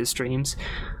videos. I like his streams,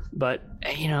 but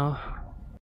you know,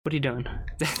 what are you doing?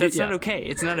 That's not okay.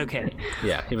 It's not okay.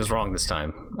 Yeah, he was wrong this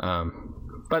time.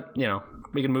 But you know,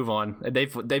 we can move on. They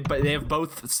have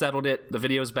both settled it. The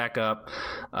video's back up.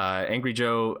 Angry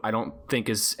Joe, I don't think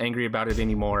is angry about it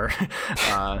anymore.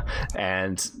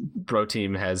 And Bro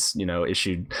Team has, you know,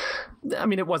 issued. I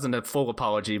mean, it wasn't a full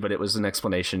apology, but it was an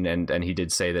explanation, and he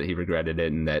did say that he regretted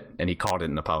it and he called it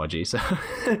an apology. So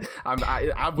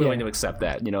I'm willing to accept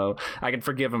that. You know, I can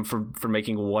forgive him for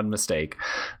making one mistake.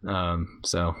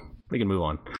 So we can move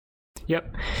on.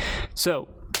 Yep. So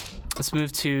let's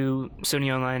move to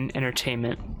Sony Online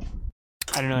Entertainment.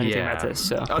 I don't know anything about this,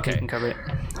 so okay. You can cover it.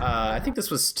 I think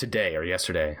this was today or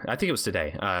yesterday. I think it was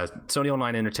today. Sony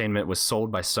Online Entertainment was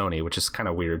sold by Sony, which is kind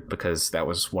of weird because that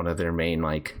was one of their main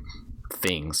like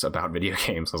things about video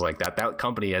games. I was like, that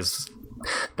company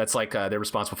that's like they're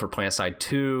responsible for PlanetSide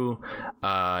 2,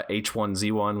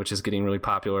 H1Z1, which is getting really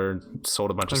popular,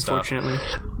 sold a bunch of stuff. Unfortunately.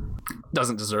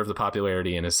 Doesn't deserve the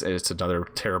popularity, and it's another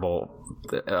terrible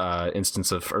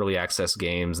instance of early access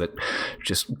games that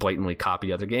just blatantly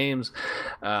copy other games.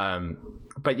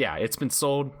 But yeah, it's been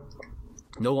sold,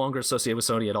 no longer associated with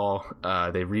Sony at all.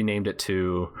 They renamed it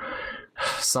to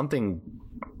something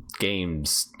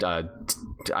games.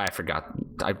 I forgot.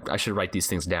 I should write these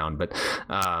things down, but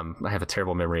I have a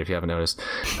terrible memory if you haven't noticed.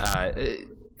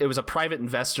 It was a private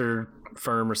investor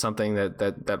firm or something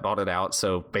that bought it out,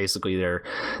 so basically they're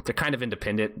kind of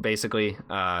independent basically,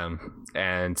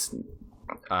 and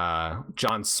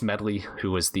John Smedley,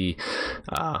 who was the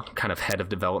kind of head of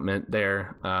development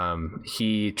there,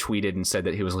 he tweeted and said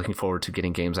that he was looking forward to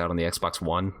getting games out on the Xbox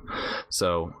One.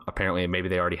 So apparently maybe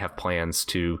they already have plans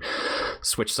to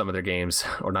switch some of their games,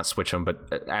 or not switch them,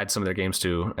 but add some of their games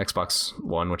to Xbox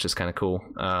One, which is kind of cool,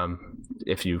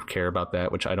 if you care about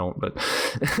that, which I don't. But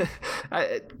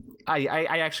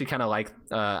I actually kind of like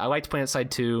I liked PlanetSide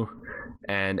 2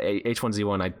 and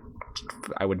H1Z1.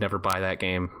 I would never buy that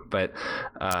game, but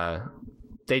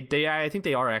they I think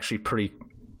they are actually pretty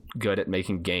good at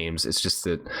making games. It's just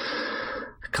that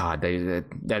God, that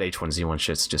H1Z1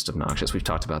 shit's just obnoxious. We've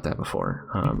talked about that before.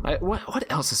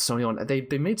 What else is Sony on?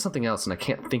 They made something else and I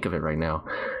can't think of it right now.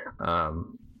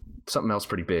 Something else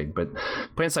pretty big, but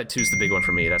PlanetSide 2 is the big one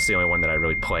for me. That's the only one that I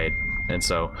really played, and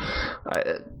so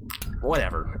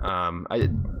whatever.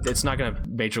 It's not going to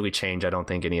majorly change, I don't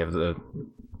think, any of their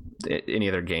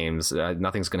games.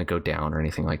 Nothing's going to go down or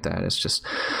anything like that. It's just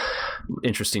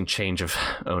interesting change of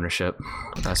ownership,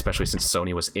 especially since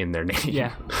Sony was in their name.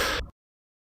 Yeah.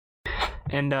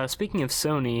 And speaking of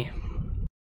Sony,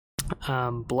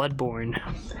 Bloodborne,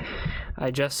 I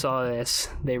just saw this.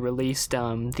 They released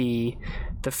the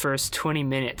first 20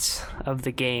 minutes of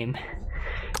the game.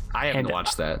 I haven't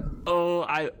watched that. Oh,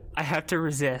 I have to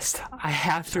resist. I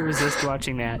have to resist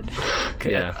watching that.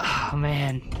 Yeah. Oh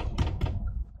man.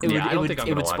 I don't think I'm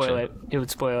gonna watch it. It would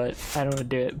spoil it. I don't want to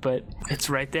do it, but it's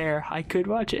right there. I could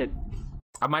watch it.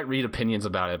 I might read opinions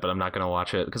about it, but I'm not going to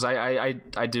watch it because I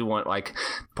do want, like,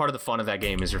 part of the fun of that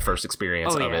game is your first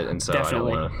experience of it, and so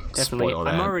definitely. I don't want to spoil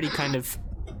that. I'm already kind of,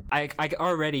 I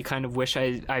already kind of wish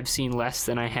I've seen less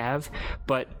than I have,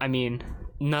 but I mean,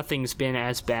 nothing's been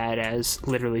as bad as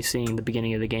literally seeing the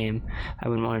beginning of the game. I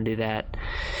wouldn't want to do that.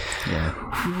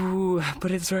 Yeah. Ooh, but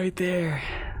it's right there.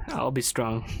 I'll be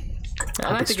strong.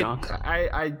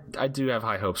 I do have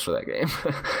high hopes for that game.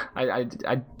 I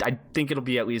think it'll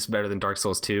be at least better than Dark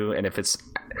Souls 2, and if it's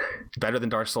better than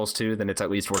Dark Souls 2, then it's at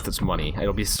least worth its money.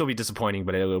 It'll still be disappointing,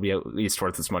 but it'll be at least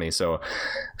worth its money. So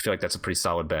I feel like that's a pretty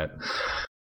solid bet.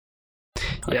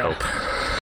 I hope.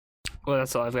 Well,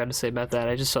 that's all I've got to say about that.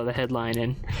 I just saw the headline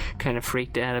and kind of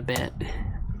freaked out a bit.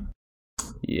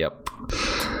 Yep.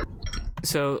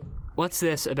 So, what's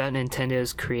this about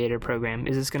Nintendo's creator program?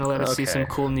 Is this going to let us see some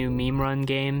cool new meme run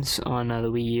games on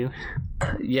the Wii U?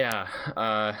 Yeah.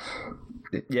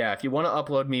 If you want to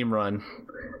upload meme run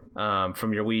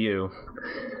from your Wii U,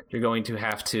 you're going to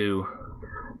have to,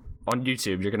 on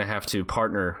YouTube, you're going to have to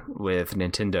partner with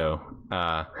Nintendo.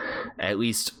 At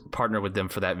least partner with them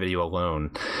for that video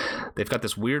alone. They've got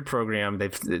this weird program.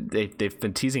 They've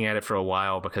been teasing at it for a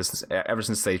while because ever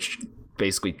since they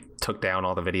basically took down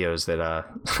all the videos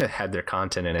that had their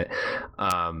content in it,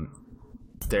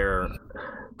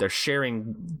 they're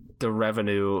sharing the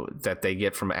revenue that they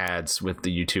get from ads with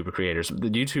the YouTuber creators. The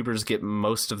YouTubers get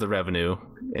most of the revenue,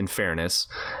 in fairness.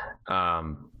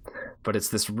 But it's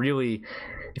this really,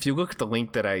 if you look at the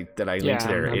link that I linked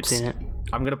there,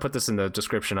 I'm gonna put this in the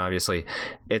description. Obviously,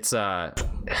 it's the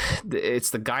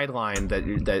guideline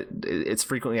that it's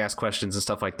frequently asked questions and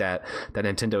stuff like that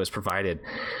Nintendo has provided.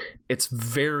 It's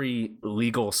very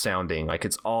legal sounding, like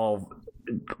it's all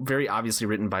very obviously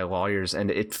written by lawyers, and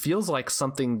it feels like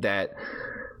something that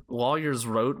lawyers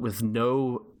wrote with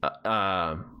no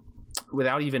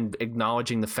without even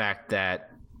acknowledging the fact that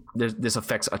this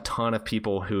affects a ton of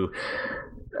people who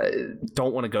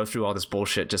don't want to go through all this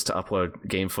bullshit just to upload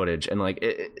game footage. And like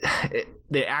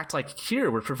they act like, here,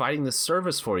 we're providing this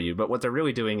service for you, but what they're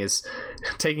really doing is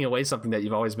taking away something that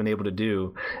you've always been able to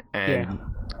do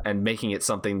and making it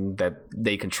something that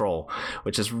they control,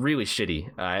 which is really shitty.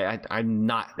 I'm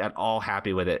not at all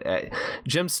happy with it.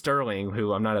 Jim Sterling,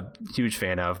 who I'm not a huge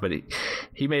fan of, but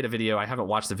he made a video. I haven't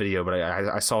watched the video, but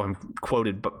I saw him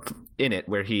quoted in it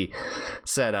where he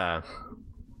said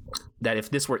that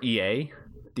if this were EA,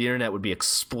 the internet would be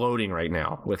exploding right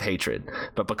now with hatred.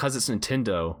 But because it's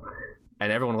Nintendo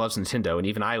and everyone loves Nintendo, and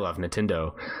even I love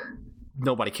Nintendo,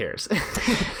 nobody cares.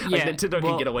 Nintendo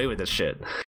can get away with this shit.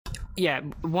 Yeah,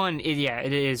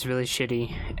 it is really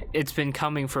shitty. It's been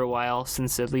coming for a while,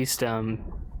 since at least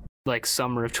like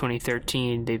summer of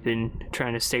 2013. They've been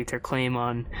trying to stake their claim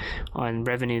on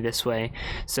revenue this way.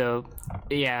 So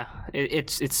yeah,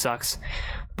 it sucks.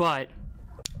 But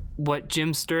what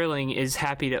Jim Sterling is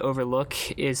happy to overlook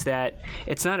is that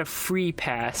it's not a free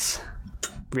pass,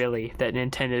 really, that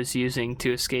Nintendo's using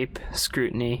to escape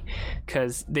scrutiny,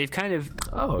 because they've kind of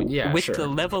the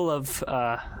level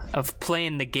of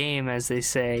playing the game, as they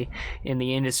say in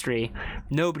the industry,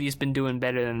 nobody's been doing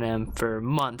better than them for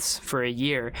months, for a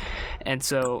year. And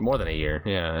so more than a year,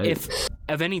 yeah. If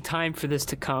of any time for this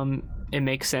to come, it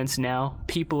makes sense now.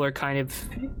 People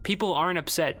aren't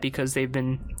upset because they've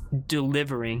been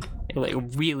delivering, like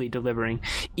really delivering.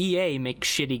 EA makes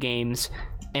shitty games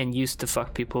and used to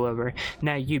fuck people over.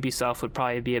 Now Ubisoft would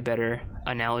probably be a better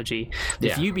analogy.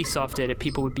 If Ubisoft did it,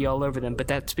 people would be all over them, but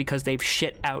that's because they've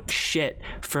shit out shit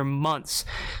for months.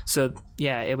 So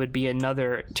yeah, it would be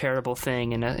another terrible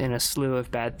thing in a slew of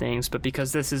bad things. But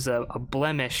because this is a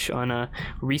blemish on a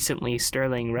recently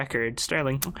Sterling record,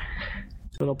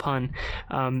 little pun,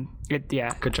 good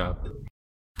job.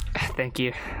 Thank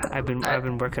you. I've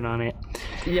been working on it.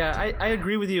 Yeah, I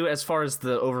agree with you as far as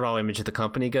the overall image of the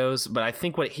company goes, but I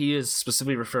think what he is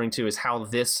specifically referring to is how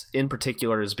this in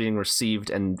particular is being received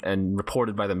and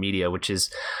reported by the media, which is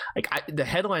like the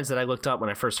headlines that I looked up when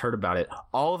I first heard about it.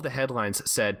 All of the headlines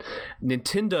said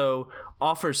Nintendo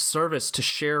offers service to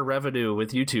share revenue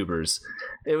with YouTubers.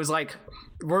 It was like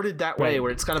worded that way,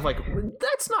 where it's kind of like,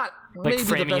 that's not like maybe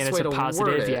framing the best it as way a to positive.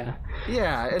 word it.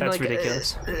 Yeah, and that's like,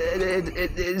 ridiculous.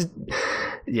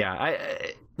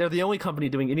 They're the only company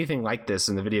doing anything like this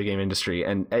in the video game industry,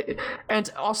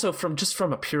 and also from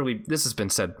a purely, this has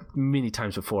been said many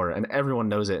times before, and everyone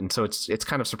knows it, and so it's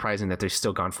kind of surprising that they've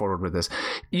still gone forward with this,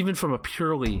 even from a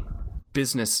purely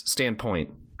business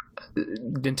standpoint.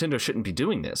 Nintendo shouldn't be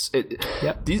doing this.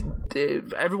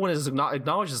 Everyone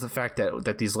acknowledges the fact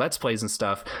that these Let's Plays and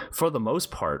stuff, for the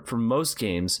most part, for most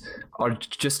games, are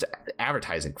just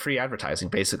advertising, free advertising,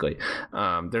 basically.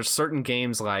 There's certain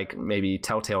games like maybe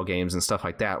Telltale games and stuff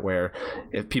like that where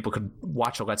if people could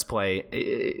watch a Let's Play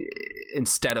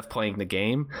instead of playing the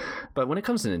game. But when it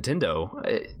comes to Nintendo,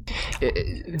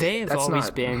 they have always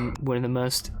been one of the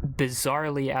most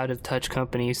bizarrely out of touch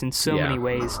companies in so many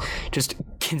ways. Just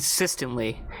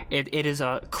consistently, it is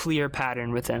a clear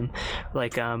pattern with them,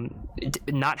 like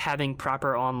not having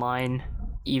proper online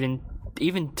even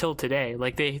till today.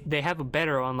 Like they have a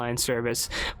better online service,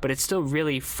 but it's still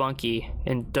really funky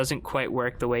and doesn't quite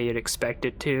work the way you'd expect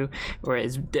it to, or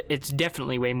it's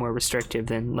definitely way more restrictive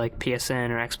than like PSN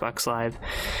or Xbox Live.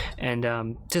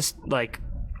 And just like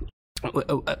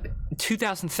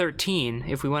 2013,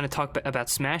 if we want to talk about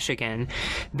Smash again,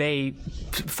 they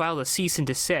filed a cease and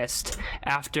desist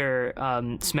after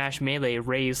Smash Melee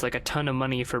raised like a ton of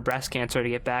money for breast cancer to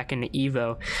get back into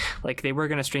Evo. Like they were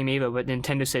going to stream Evo, but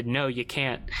Nintendo said, no, you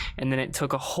can't. And then it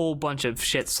took a whole bunch of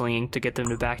shit slinging to get them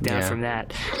to back down from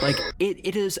that. Like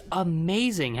it is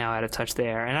amazing how out of touch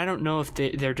they are. And I don't know if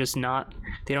they're just not,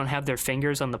 they don't have their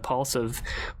fingers on the pulse of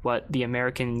what the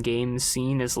American games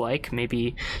scene is like.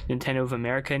 Maybe Nintendo of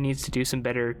America needs to do some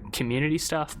better community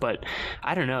stuff, but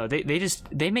I don't know.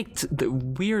 They make the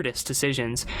weirdest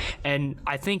decisions, and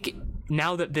I think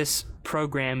now that this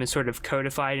program is sort of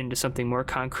codified into something more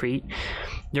concrete,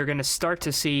 you're going to start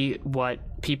to see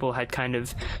what people had kind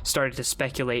of started to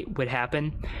speculate would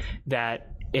happen, that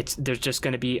there's just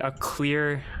going to be a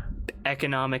clear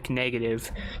economic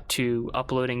negative to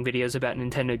uploading videos about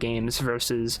Nintendo games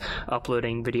versus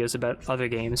uploading videos about other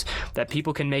games, that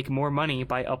people can make more money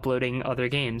by uploading other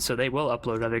games, so they will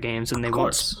upload other games and they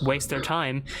won't waste their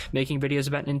time making videos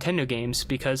about Nintendo games,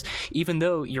 because even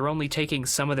though you're only taking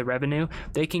some of the revenue,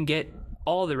 they can get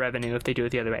all the revenue if they do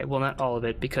it the other way. Well, not all of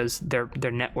it, because their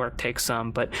network takes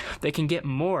some, but they can get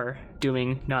more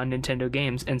doing non-Nintendo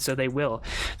games, and so they will.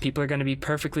 People are going to be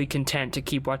perfectly content to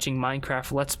keep watching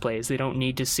Minecraft Let's Plays. They don't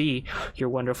need to see your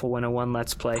Wonderful 101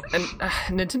 Let's Play. And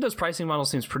Nintendo's pricing model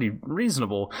seems pretty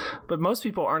reasonable, but most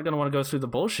people aren't going to want to go through the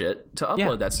bullshit to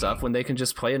upload that stuff when they can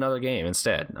just play another game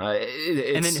instead.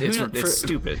 It's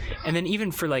stupid. And then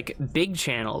even for like big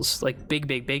channels, like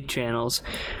big channels,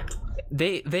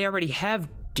 they already have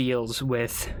deals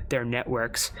with their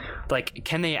networks. Like,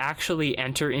 can they actually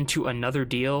enter into another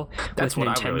deal That's with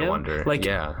what Nintendo? I really wonder. Like,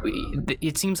 yeah.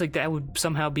 It seems like that would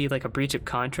somehow be like a breach of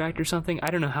contract or something. I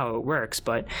don't know how it works,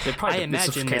 but I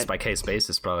imagine case by case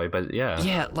basis probably, but yeah.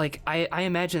 Yeah, like I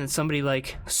imagine that somebody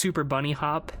like Super Bunny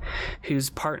Hop, who's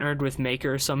partnered with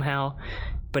Maker somehow,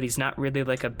 but he's not really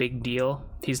like a big deal.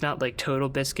 He's not like Total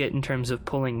Biscuit in terms of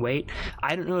pulling weight.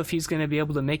 I don't know if he's going to be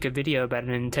able to make a video about a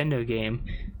Nintendo game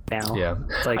now. Yeah,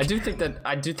 like, I do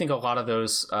think a lot of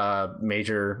those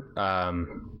major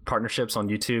partnerships on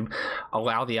YouTube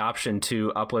allow the option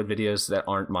to upload videos that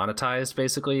aren't monetized,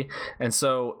 basically. And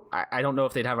so I don't know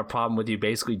if they'd have a problem with you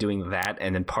basically doing that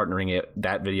and then partnering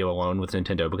that video alone with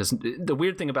Nintendo, because the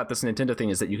weird thing about this Nintendo thing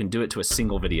is that you can do it to a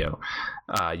single video.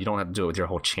 You don't have to do it with your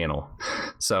whole channel.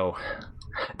 So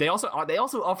they also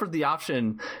offered the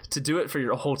option to do it for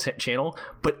your whole channel,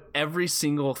 but every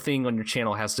single thing on your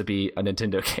channel has to be a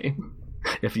Nintendo game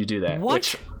if you do that.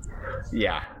 What?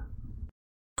 Yeah.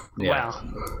 Wow.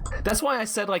 That's why I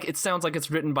said, like, it sounds like it's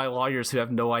written by lawyers who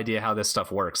have no idea how this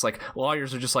stuff works. Like,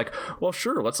 lawyers are just like, well,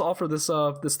 sure, let's offer this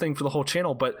thing for the whole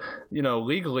channel, but, you know,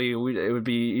 legally it would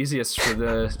be easiest for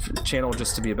the channel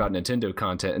just to be about Nintendo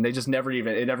content. And they just never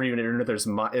even enters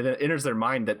their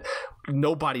mind that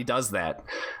nobody does that.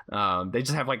 They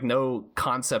just have like no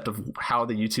concept of how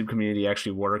the YouTube community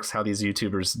actually works, how these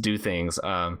YouTubers do things.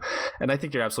 And I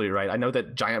think you're absolutely right. I know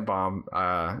that Giant Bomb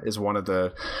is one of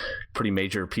the pretty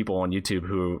major people on YouTube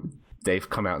who they've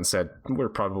come out and said, we're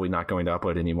probably not going to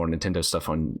upload any more Nintendo stuff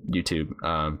on YouTube,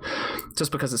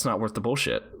 just because it's not worth the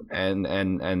bullshit.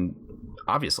 And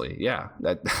obviously, yeah,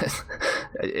 that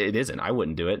it isn't. I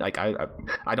wouldn't do it. Like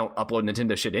I don't upload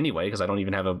Nintendo shit anyway because I don't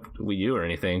even have a Wii U or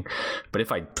anything. But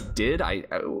if I did,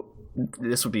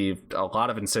 this would be a lot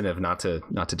of incentive not to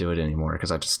do it anymore,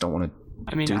 because I just don't want to.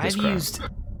 I mean, do this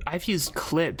I've used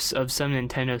clips of some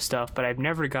Nintendo stuff, but I've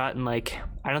never gotten like,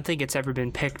 I don't think it's ever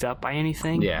been picked up by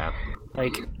anything. Yeah.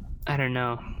 Like, I don't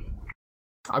know.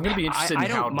 I'm going to be interested in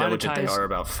how diligent they are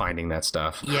about finding that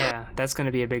stuff. Yeah, that's going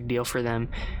to be a big deal for them.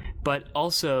 But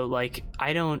also, like,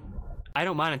 I don't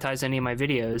monetize any of my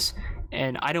videos,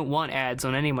 and I don't want ads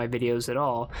on any of my videos at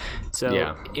all.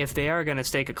 So if they are going to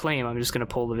stake a claim, I'm just going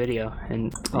to pull the video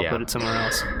and upload it somewhere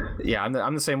else. Yeah,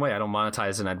 I'm the same way. I don't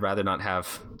monetize, and I'd rather not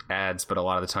have ads, but a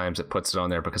lot of the times it puts it on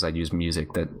there because I use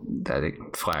music that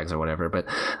it flags or whatever. But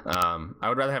I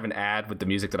would rather have an ad with the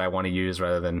music that I want to use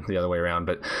rather than the other way around.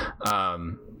 But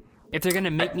if they're going to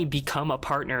make me become a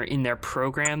partner in their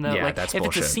program, though, like that's if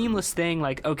bullshit. It's a seamless thing,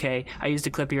 like, okay, I used a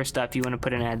clip of your stuff, you want to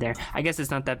put an ad there, I guess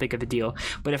it's not that big of a deal.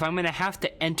 But if I'm going to have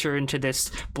to enter into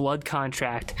this blood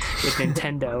contract with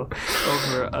Nintendo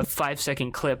over a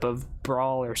 5-second clip of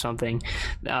Brawl or something,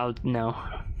 no.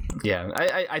 Yeah,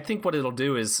 I think what it'll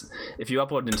do is, if you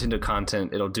upload Nintendo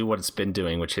content, it'll do what it's been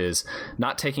doing, which is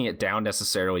not taking it down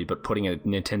necessarily, but putting a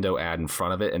Nintendo ad in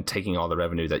front of it and taking all the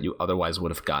revenue that you otherwise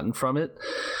would have gotten from it.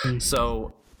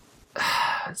 So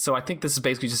I think this is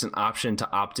basically just an option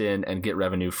to opt in and get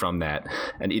revenue from that.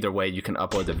 And either way, you can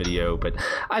upload the video, but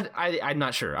I'm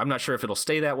not sure. I'm not sure if it'll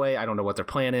stay that way. I don't know what their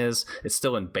plan is. It's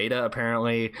still in beta,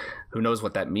 apparently. Who knows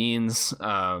what that means?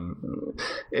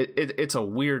 It's a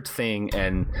weird thing.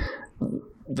 And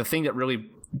the thing that really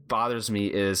bothers me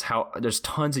is how there's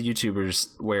tons of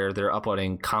YouTubers where they're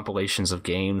uploading compilations of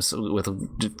games with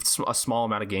a small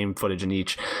amount of game footage in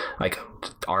each, like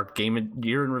our game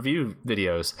year in review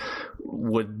videos.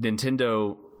 Would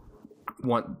Nintendo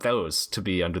want those to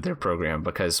be under their program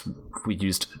because we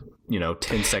used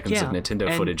 10 seconds of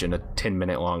Nintendo footage in a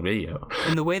 10-minute long video?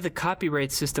 And the way the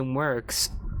copyright system works,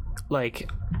 like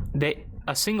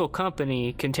a single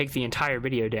company can take the entire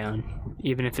video down,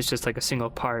 even if it's just like a single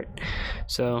part.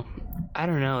 So I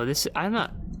don't know.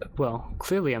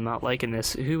 Clearly I'm not liking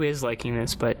this. Who is liking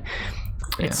this? But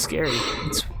it's scary.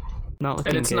 Not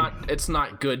looking And it's good. it's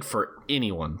not good for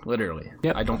anyone, literally.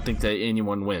 Yep. I don't think that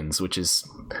anyone wins, which is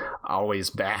always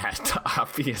bad,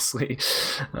 obviously.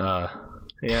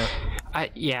 Yeah.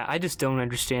 I just don't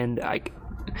understand.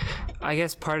 I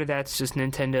guess part of that's just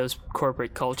Nintendo's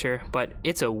corporate culture, but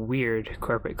it's a weird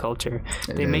corporate culture.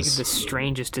 They make the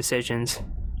strangest decisions.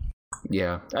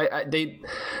 Yeah,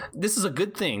 this is a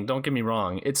good thing. Don't get me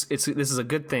wrong. This is a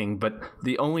good thing, but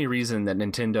the only reason that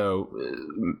Nintendo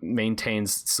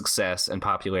maintains success and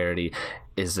popularity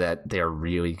is that they are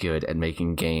really good at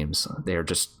making games. They are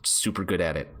just super good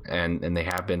at it, and they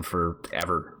have been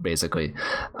forever, basically.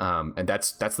 And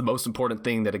that's the most important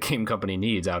thing that a game company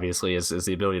needs, obviously, is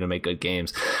the ability to make good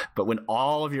games. But when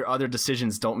all of your other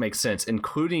decisions don't make sense,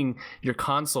 including your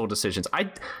console decisions,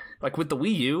 like with the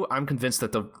Wii U, I'm convinced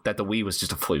that the Wii was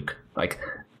just a fluke. Like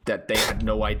that they had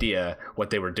no idea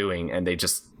what they were doing, and they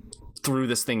just threw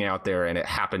this thing out there, and it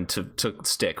happened to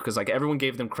stick because like everyone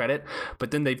gave them credit,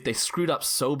 but then they screwed up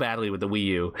so badly with the Wii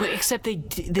U. But except they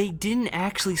didn't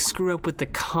actually screw up with the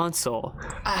console.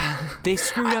 They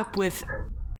screwed up with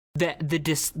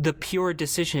the pure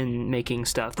decision making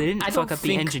stuff. They didn't fuck up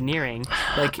the engineering.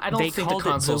 Like I don't they think called the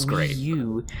console's it the great. Wii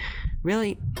U.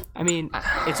 Really? I mean,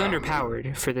 it's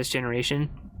underpowered for this generation,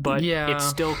 but Yeah. it's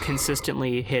still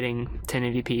consistently hitting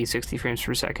 1080p 60 frames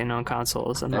per second on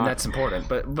consoles. And that's important.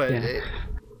 But Yeah.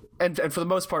 and for the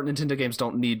most part, Nintendo games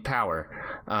don't need power.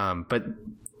 But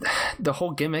the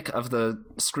whole gimmick of the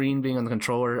screen being on the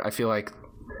controller, I feel like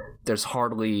there's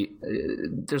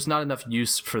not enough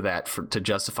use for that to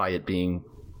justify it being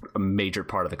a major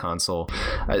part of the console.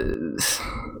 I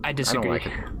disagree. I don't like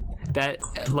it. That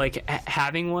like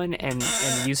having one and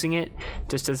using it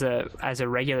just as a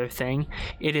regular thing,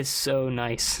 it is so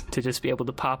nice to just be able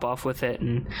to pop off with it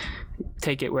and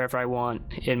take it wherever I want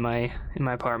in my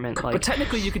apartment. Like, But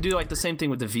technically, you could do like the same thing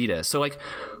with the Vita. So like,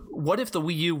 what if the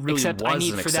Wii U really except was I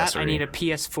need an for accessory? that I need a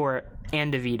PS4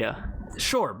 and a Vita.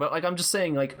 Sure, but like I'm just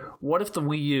saying, like, what if the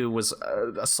Wii U was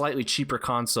a slightly cheaper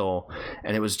console,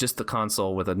 and it was just the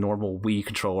console with a normal Wii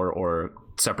controller or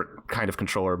separate kind of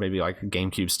controller, maybe like a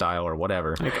GameCube style or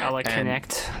whatever. Like I like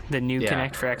Kinect, the new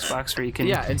Kinect for Xbox, where you can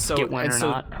get one or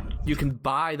not. You can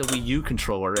buy the Wii U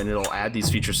controller, and it'll add these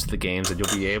features to the games, and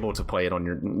you'll be able to play it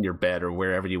on your bed or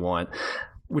wherever you want.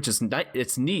 Which is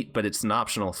it's neat, but it's an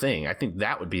optional thing. I think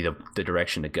that would be the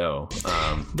direction to go.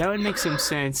 That would make some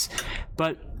sense,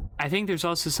 but I think there's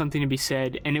also something to be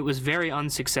said, and it was very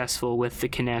unsuccessful with the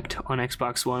Kinect on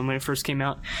Xbox One when it first came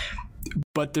out.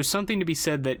 But there's something to be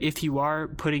said that if you are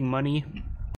putting money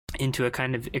into a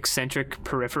kind of eccentric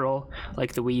peripheral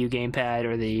like the Wii U gamepad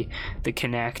or the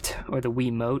Kinect or the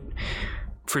Wiimote,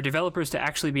 for developers to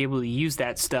actually be able to use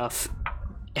that stuff,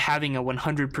 having a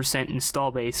 100% install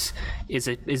base is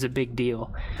a big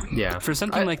deal. Yeah. For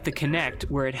something like the Kinect,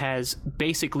 where it has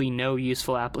basically no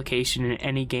useful application in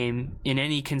any game, in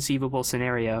any conceivable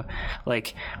scenario,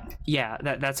 like, yeah,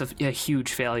 that's a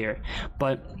huge failure.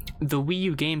 But the Wii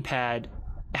U gamepad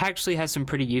actually has some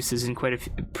pretty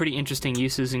interesting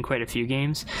uses in quite a few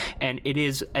games, and it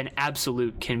is an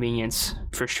absolute convenience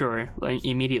for sure, like,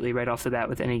 immediately right off the bat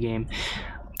with any game.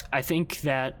 I think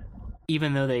that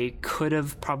even though they could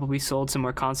have probably sold some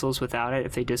more consoles without it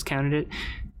if they discounted it,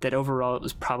 that overall it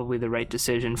was probably the right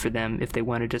decision for them if they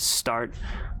wanted to start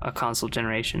a console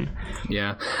generation.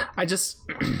 Yeah. I just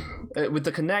with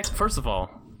the Kinect, first of all,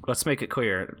 let's make it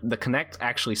clear, the Kinect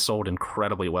actually sold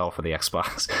incredibly well for the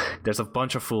Xbox. There's a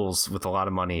bunch of fools with a lot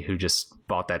of money who just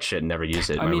bought that shit and never used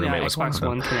it. I mean, roommate was Xbox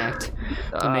One Connect,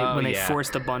 when they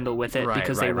forced a bundle with it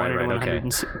because they wanted a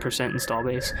 100% install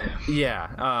base.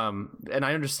 Yeah, and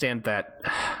I understand that.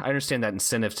 I understand that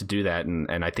incentive to do that,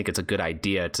 and I think it's a good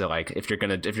idea to, like, if you're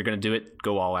gonna do it,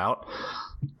 go all out.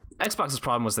 Xbox's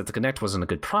problem was that the Kinect wasn't a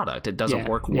good product. It doesn't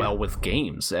work well with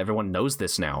games. Everyone knows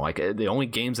this now. Like, the only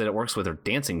games that it works with are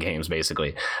dancing games,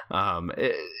 basically.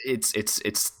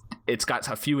 It's got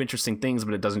a few interesting things,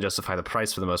 but it doesn't justify the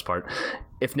price for the most part.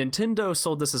 If Nintendo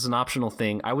sold this as an optional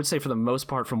thing, I would say for the most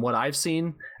part, from what I've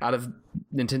seen out of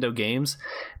Nintendo games,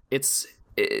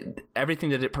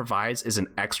 everything that it provides is an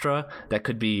extra that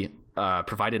could be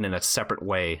provided in a separate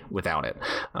way without it.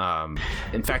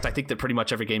 In fact, I think that pretty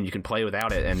much every game you can play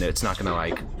without it, and it's not going to,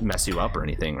 like, mess you up or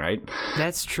anything, right?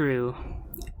 That's true.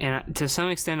 And to some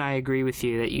extent, I agree with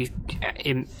you that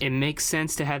it makes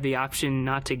sense to have the option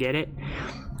not to get it.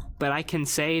 But I can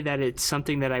say that it's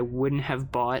something that I wouldn't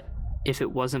have bought if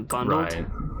it wasn't bundled. Right.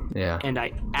 Yeah. And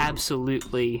I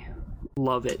absolutely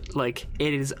love it. Like,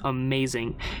 it is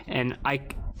amazing. And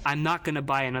I'm not going to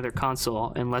buy another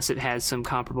console unless it has some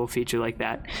comparable feature like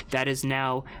that. That is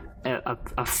now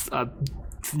a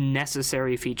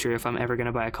necessary feature if I'm ever going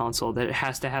to buy a console, that it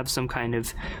has to have some kind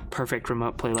of perfect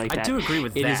remote play like that. I do agree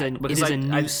with that. It is a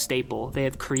new staple. They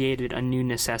have created a new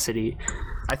necessity.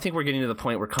 I think we're getting to the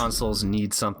point where consoles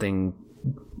need something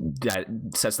that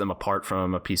sets them apart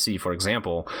from a PC, for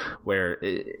example, where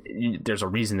there's a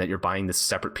reason that you're buying this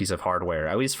separate piece of hardware,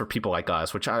 at least for people like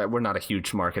us, which we're not a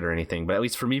huge market or anything, but at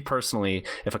least for me personally,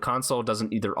 if a console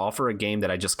doesn't either offer a game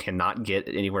that I just cannot get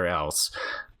anywhere else,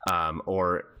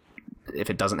 or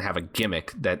if it doesn't have a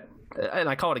gimmick that, and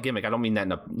I call it a gimmick, I don't mean that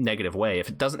in a negative way, if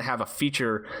it doesn't have a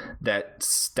feature that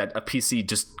a PC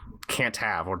just can't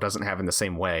have or doesn't have in the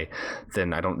same way,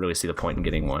 then I don't really see the point in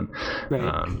getting one.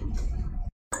 Right.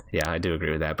 Yeah, I do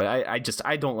agree with that, but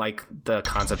I don't like the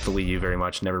concept of the Wii U very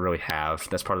much. Never really have.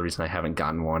 That's part of the reason I haven't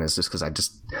gotten one, is just because it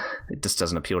just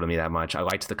doesn't appeal to me that much. I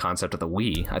liked the concept of the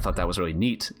Wii. I thought that was really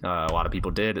neat. A lot of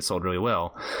people did. It sold really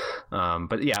well.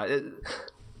 But yeah,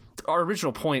 our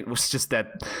original point was just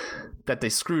that they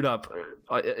screwed up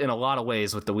in a lot of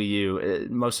ways with the Wii U.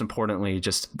 Most importantly,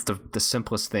 just the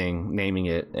simplest thing, naming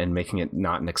it and making it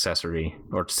not an accessory,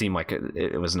 or seem like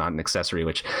it was not an accessory,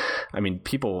 which, I mean,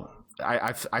 people...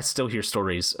 I still hear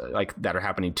stories like that are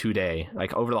happening today,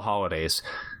 like over the holidays.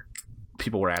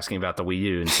 People were asking about the Wii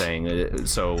U and saying,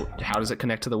 so how does it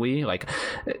connect to the Wii? Like,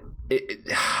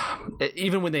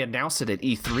 even when they announced it at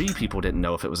E3, people didn't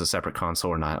know if it was a separate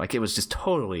console or not. Like, it was just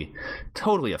totally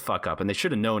a fuck up, and they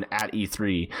should have known at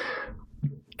E3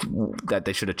 that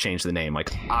they should have changed the name.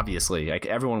 Like, obviously, like,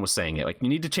 everyone was saying it, like, you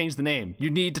need to change the name,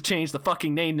 you need to change the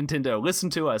fucking name, Nintendo,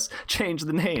 listen to us, change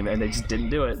the name, and they just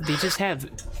didn't do it. They just have,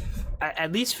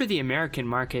 at least for the American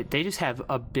market, they just have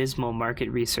abysmal market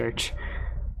research.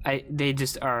 They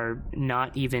just are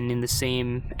not even in the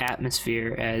same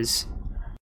atmosphere as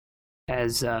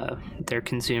their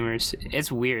consumers.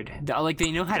 It's weird. Like,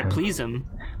 they know how to please them,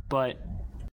 but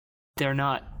they're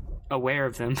not aware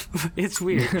of them. It's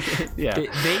weird. Yeah,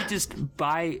 they just,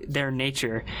 by their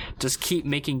nature, just keep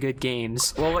making good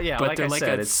games. Well, yeah, but like they're I like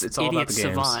said, a it's all about the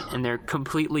games. savant, and they're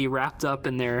completely wrapped up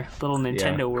in their little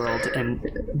Nintendo world.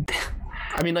 And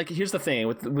I mean, like, here's the thing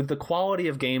with the quality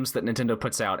of games that Nintendo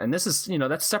puts out, and this is,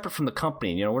 that's separate from the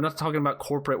company. We're not talking about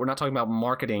corporate, we're not talking about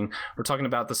marketing, we're talking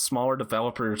about the smaller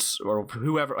developers or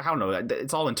whoever. I don't know,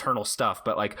 it's all internal stuff,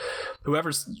 but like,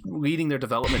 whoever's leading their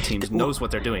development teams knows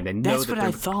what they're doing. They know that's that what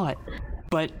I thought,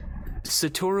 but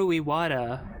Satoru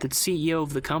Iwata, the CEO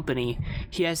of the company,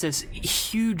 he has this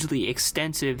hugely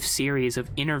extensive series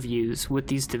of interviews with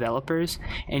these developers,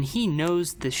 and he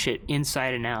knows the shit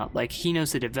inside and out. Like, he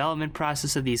knows the development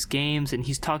process of these games, and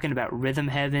he's talking about Rhythm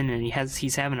Heaven, and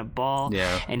he's having a ball.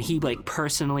 Yeah. And he, like,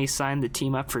 personally signed the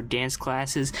team up for dance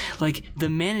classes. Like, the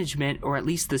management, or at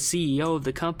least the CEO of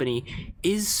the company,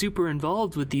 is super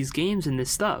involved with these games and this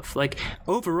stuff. Like,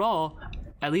 overall,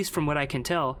 at least from what I can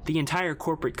tell, the entire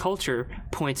corporate culture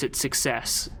points at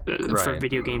success for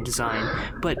video game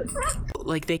design. But,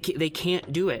 like, they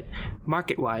can't do it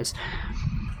market-wise.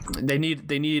 They need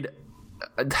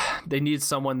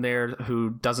someone there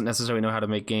who doesn't necessarily know how to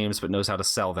make games but knows how to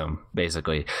sell them,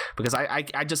 basically. Because I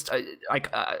just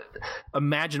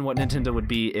imagine what Nintendo would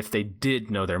be if they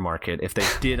did know their market, if they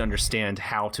did understand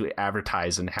how to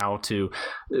advertise and how to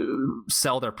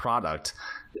sell their product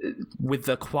with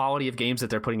the quality of games that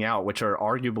they're putting out, which are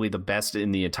arguably the best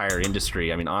in the entire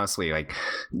industry. I mean, honestly, like,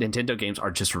 Nintendo games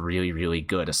are just really, really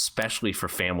good, especially for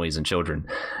families and children.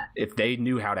 If they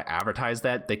knew how to advertise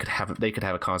that, they could have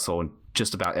a console in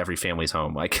just about every family's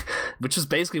home, like, which is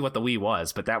basically what the Wii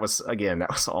was. But that was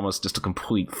almost just a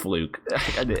complete fluke.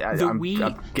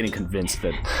 I'm getting convinced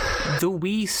that the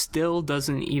Wii still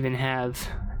doesn't even have,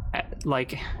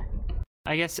 like,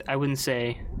 I guess I wouldn't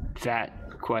say that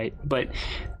quite, but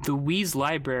the Wii's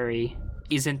library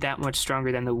isn't that much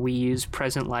stronger than the Wii U's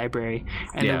present library,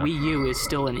 and the Wii U is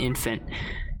still an infant,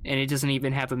 and it doesn't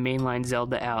even have a mainline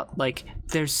Zelda out. Like,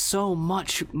 there's so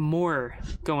much more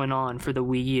going on for the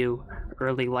Wii U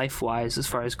early life-wise as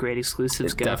far as great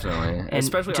exclusives go. Definitely. And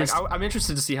especially, like, I'm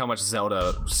interested to see how much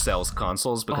Zelda sells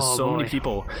consoles, because many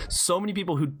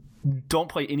people who don't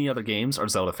play any other games are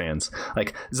Zelda fans.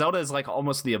 Like, Zelda is like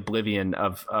almost the Oblivion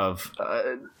of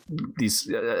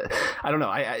these. I don't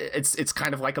know. It's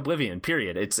kind of like Oblivion.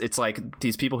 Period. It's like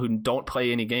these people who don't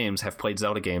play any games have played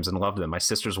Zelda games and loved them. My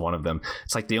sister's one of them.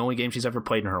 It's like the only game she's ever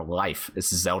played in her life is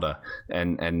Zelda,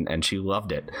 and she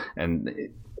loved it. And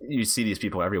you see these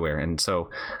people everywhere, and so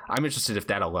I'm interested if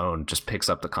that alone just picks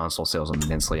up the console sales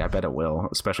immensely. I bet it will,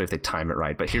 especially if they time it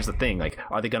right. But here's the thing, like,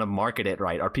 are they going to market it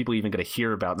right? Are people even going to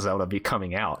hear about Zelda be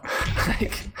coming out?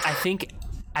 I think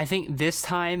I think this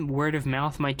time word of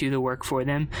mouth might do the work for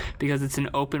them because it's an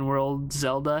open world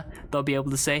Zelda. They'll be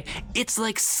able to say it's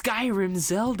like Skyrim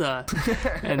Zelda,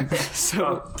 and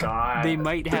so they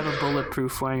might have a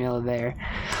bulletproof formula there.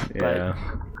 Yeah. But,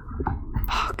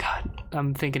 oh god,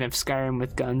 I'm thinking of Skyrim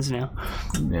with guns now.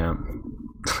 Yeah.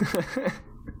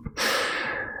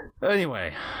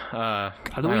 Anyway, the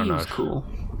Wii was cool.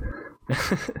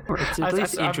 Or it's at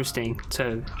least interesting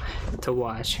to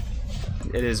watch.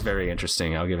 It is very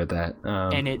interesting. I'll give it that.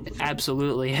 And it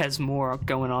absolutely has more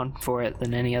going on for it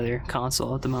than any other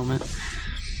console at the moment.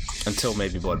 Until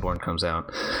maybe Bloodborne comes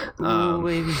out. Ooh,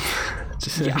 baby.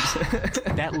 Yeah.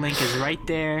 That link is right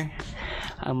there.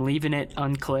 I'm leaving it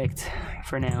unclicked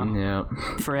for now. Yeah.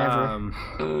 Forever.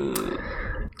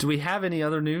 Do we have any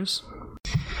other news?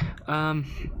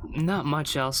 Not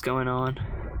much else going on.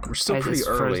 We're still pretty as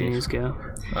far as early. news go.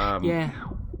 Yeah,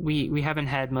 we haven't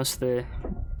had most of the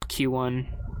Q1,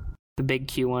 the big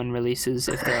Q1 releases,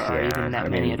 if there are even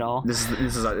that many at all. This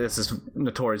is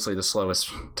notoriously the slowest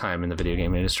time in the video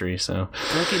game industry. So,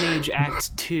 Broken Age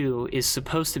Act 2 is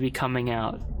supposed to be coming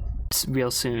out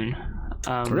real soon.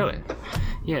 Really?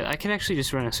 Yeah, I can actually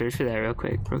just run a search for that real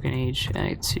quick. Broken Age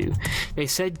Act 2. They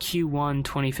said Q1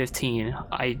 2015.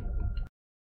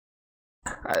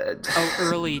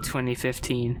 Early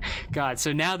 2015. God,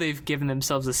 so now they've given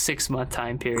themselves a 6-month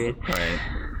time period. Right.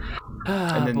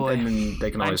 And then they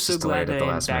can always I'm so just delay glad it at that the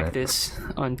I last backed minute. this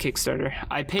on Kickstarter.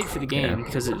 I paid for the game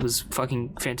because it was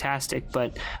fucking fantastic,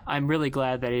 but I'm really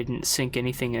glad that I didn't sink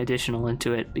anything additional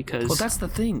into it because Well, that's the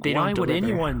thing. they Why don't would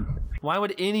deliver. Why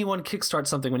would anyone kickstart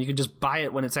something when you could just buy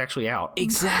it when it's actually out?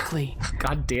 Exactly.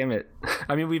 God damn it.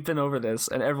 I mean, we've been over this,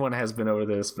 and everyone has been over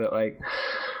this, but like,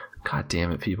 God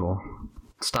damn it, people.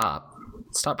 Stop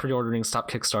pre-ordering,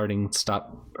 stop kickstarting,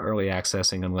 stop early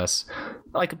accessing unless...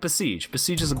 Like Besiege.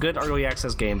 Besiege is a good early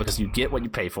access game because you get what you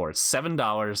pay for. It's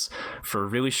 $7 for a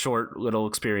really short little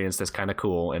experience that's kind of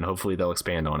cool, and hopefully they'll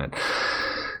expand on it.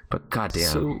 But goddamn.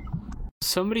 So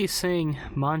somebody's saying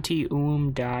Monty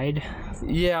died.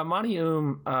 Yeah, Monty I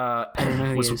don't know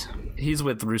who he is. He's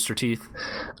with Rooster Teeth.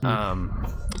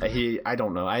 I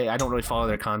don't know. I don't really follow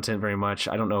their content very much.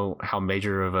 I don't know how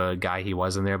major of a guy he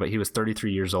was in there, but he was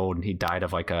 33 years old and he died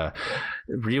of like a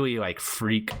really like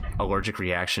freak allergic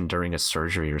reaction during a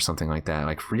surgery or something like that.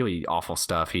 Like really awful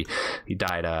stuff. He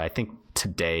died I think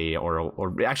today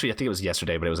or actually I think it was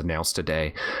yesterday, but it was announced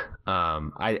today.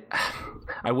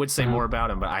 I would say more about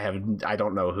him, but I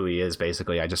don't know who he is.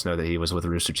 Basically, I just know that he was with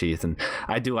Rooster Teeth, and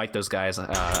I do like those guys.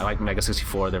 I like Mega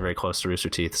 64. They're very close to Rooster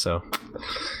Teeth, so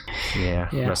yeah.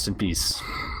 Rest in peace.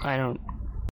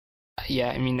 Yeah,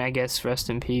 I mean, I guess rest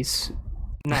in peace.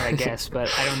 Not I guess, but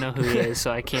I don't know who he is,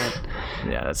 so I can't.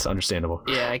 Yeah, that's understandable.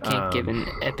 Yeah, I can't give an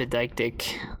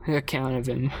epidictic account of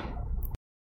him.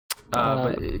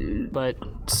 But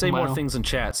say more things in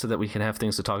chat so that we can have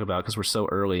things to talk about because we're so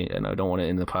early and I don't want to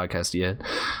end the podcast yet.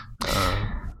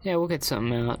 Yeah, we'll get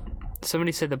something out.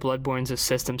 Somebody said that Bloodborne's a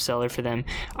system seller for them.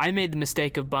 I made the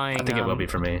mistake of buying... I think it will be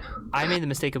for me. I made the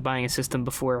mistake of buying a system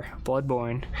before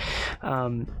Bloodborne.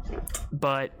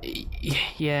 But,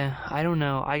 yeah, I don't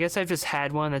know. I guess I've just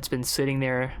had one that's been sitting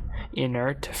there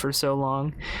inert for so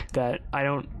long that I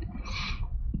don't...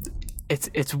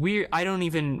 It's weird. I don't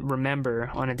even remember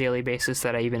on a daily basis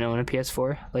that I even own a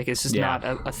PS4. Like, it's just not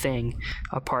a thing,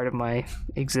 a part of my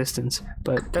existence.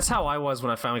 But that's how I was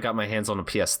when I finally got my hands on a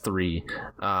PS3.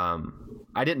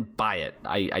 I didn't buy it.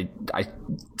 I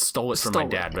stole it from my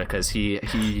dad because he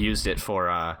used it for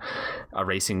a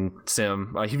racing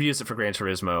sim. He used it for Gran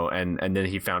Turismo, and then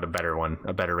he found a better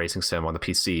racing sim on the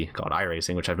PC called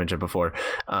iRacing, which I've mentioned before.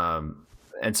 And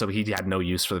so he had no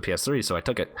use for the PS3, so I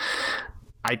took it.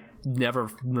 I never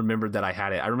remembered that I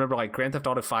had it. I remember like Grand Theft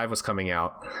Auto 5 was coming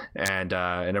out, and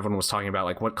everyone was talking about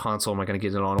like what console am I going to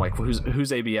get it on? Like who's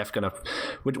ABF gonna,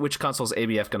 which console is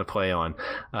ABF going to play on?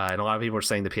 And a lot of people were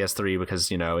saying the PS3 because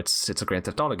it's a Grand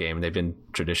Theft Auto game. They've been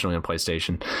traditionally on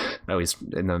PlayStation, at least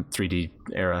in the 3D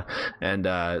era, and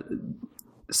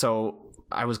so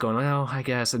I was going, well, I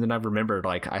guess, and then I remembered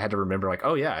I had to remember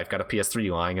oh yeah, I've got a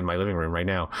PS3 lying in my living room right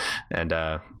now, and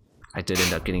I did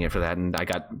end up getting it for that, and I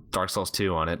got Dark Souls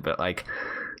 2 on it, but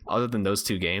other than those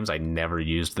two games, I never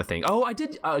used the thing. Oh, I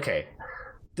did. Okay.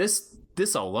 This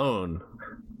alone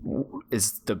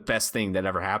is the best thing that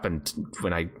ever happened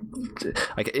when I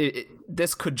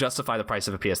this could justify the price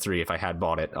of a PS3 if I had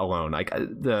bought it alone.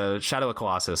 The Shadow of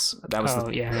Colossus, that was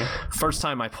first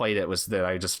time I played it was that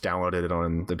I just downloaded it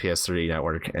on the PS3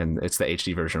 network, and it's the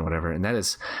HD version or whatever, and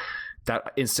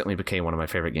that instantly became one of my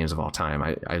favorite games of all time.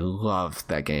 I love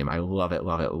that game. I love it,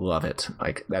 love it, love it.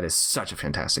 That is such a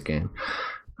fantastic game.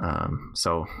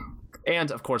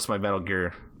 And of course my Metal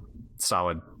Gear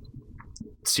solid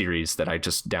series that I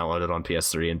just downloaded on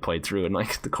PS3 and played through in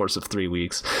like the course of 3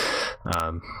 weeks.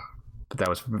 But that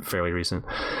was fairly recent.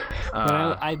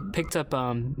 I picked up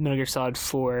Metal Gear Solid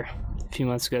 4 a few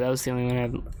months ago. That was the only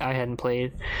one I hadn't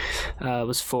played.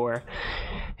 Was 4,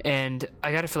 and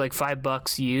I got it for like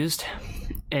 $5 used,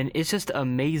 and it's just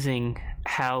amazing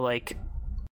how like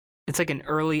it's like an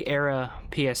early era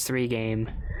PS3 game.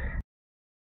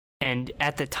 And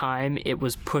at the time, it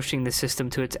was pushing the system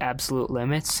to its absolute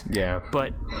limits. Yeah.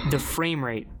 But the frame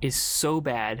rate is so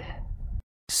bad.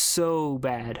 So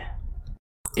bad.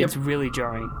 It's really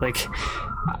jarring. Like,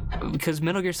 because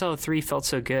Metal Gear Solid 3 felt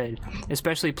so good.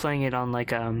 Especially playing it on,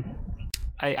 like, I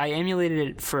emulated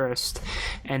it first,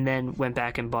 and then went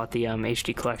back and bought the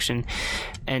HD collection.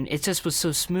 And it just was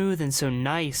so smooth and so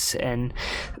nice. And,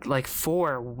 like,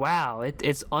 4, wow.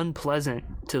 It's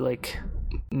unpleasant to, like,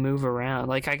 move around.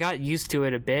 Like, I got used to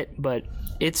it a bit, but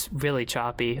it's really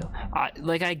choppy.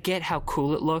 I get how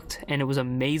cool it looked, and it was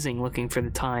amazing looking for the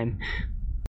time,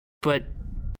 but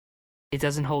it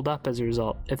doesn't hold up as a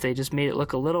result. If they just made it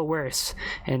look a little worse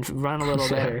and run a little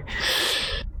better.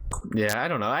 Yeah, I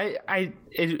don't know.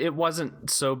 It wasn't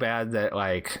so bad that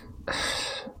like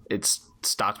it's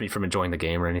stopped me from enjoying the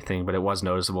game or anything, but it was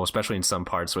noticeable, especially in some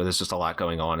parts where there's just a lot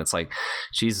going on. It's like,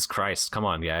 Jesus Christ, come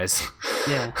on, guys.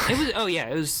 Yeah,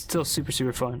 it was still super,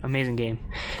 super fun. Amazing game.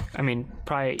 I mean,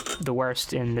 probably the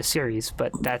worst in the series,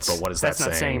 but that's what is that's that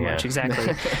not saying yeah. much,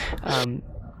 exactly.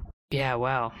 Yeah,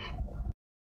 wow.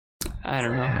 I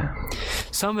don't know.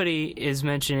 Somebody is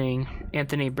mentioning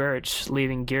Anthony Birch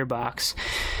leaving Gearbox.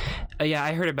 Yeah,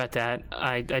 I heard about that.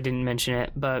 I didn't mention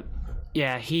it, but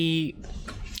yeah,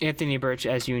 Anthony Birch,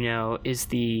 as you know, is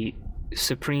the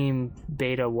supreme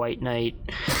beta white knight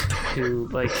who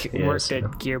worked at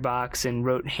Gearbox and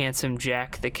wrote Handsome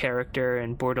Jack the character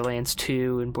and Borderlands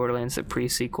 2 and Borderlands the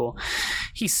pre-sequel.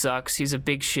 He sucks. He's a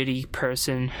big shitty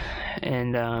person,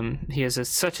 and he has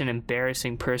such an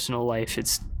embarrassing personal life.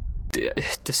 It's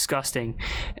disgusting.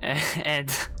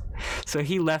 And so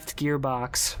he left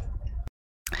Gearbox,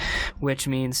 which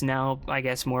means now I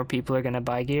guess more people are going to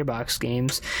buy Gearbox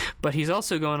games. But he's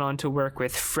also going on to work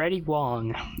with Freddie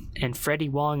Wong, and Freddie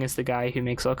Wong is the guy who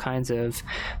makes all kinds of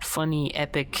funny,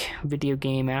 epic video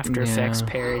game After Effects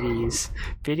parodies.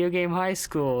 Video Game High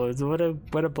School, what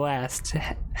a blast.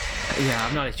 Yeah,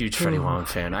 I'm not a huge Freddie Wong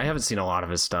fan. I haven't seen a lot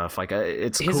of his stuff. Like,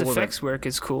 it's his cool effects work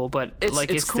is cool, but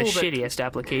it's cool the shittiest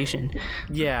application.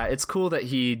 Yeah, it's cool that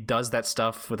he does that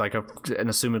stuff with like an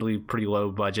assumedly pretty low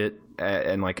budget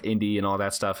and like indie and all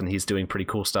that stuff, and he's doing pretty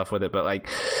cool stuff with it. But like,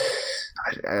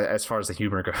 as far as the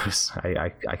humor goes,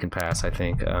 I can pass, I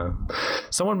think.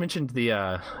 Someone mentioned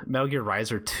the Metal Gear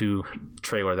Rising 2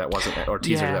 trailer that wasn't, or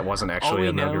teaser that wasn't actually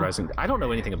a Metal Gear Rising. I don't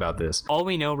know anything about this. All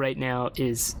we know right now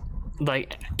is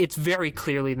like it's very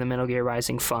clearly the Metal Gear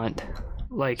Rising font.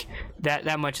 Like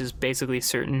that much is basically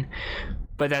certain,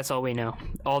 but that's all we know.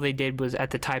 All they did was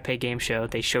at the Taipei Game Show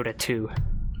they showed a 2.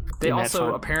 They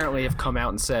also apparently have come out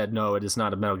and said, no, it is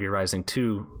not a Metal Gear Rising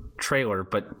 2 trailer,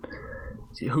 but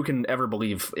who can ever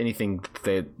believe anything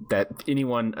that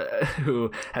anyone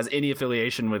who has any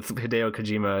affiliation with Hideo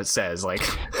Kojima says? Like,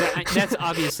 that's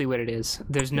obviously what it is.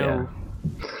 There's no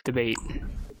debate.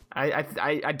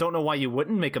 I don't know why you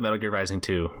wouldn't make a Metal Gear Rising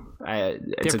 2.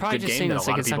 It's They're probably just saying it's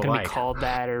not going to be called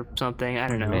that or something. I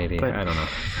don't know. Maybe. But I don't know.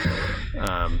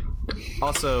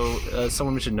 Also,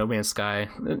 someone mentioned No Man's Sky.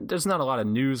 There's not a lot of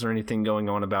news or anything going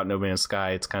on about No Man's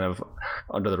Sky. It's kind of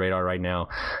under the radar right now.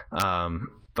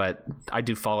 But I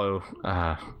do follow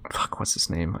what's his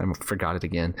name? I forgot it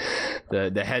again.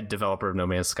 The head developer of No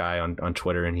Man's Sky on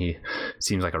Twitter, and he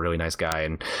seems like a really nice guy.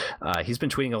 And he's been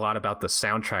tweeting a lot about the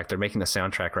soundtrack. They're making the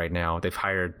soundtrack right now. They've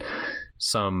hired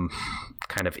some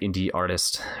kind of indie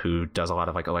artist who does a lot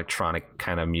of like electronic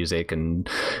kind of music and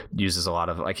uses a lot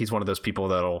of like, he's one of those people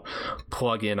that'll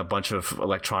plug in a bunch of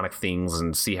electronic things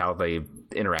and see how they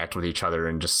interact with each other,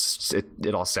 and just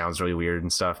it all sounds really weird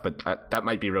and stuff, but that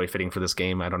might be really fitting for this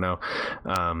game. I don't know.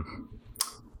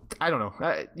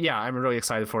 Yeah, I'm really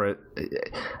excited for it.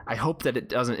 I hope that it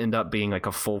doesn't end up being like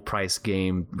a full price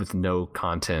game with no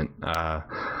content.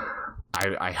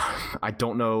 I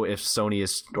don't know if Sony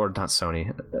is, or not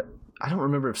Sony. I don't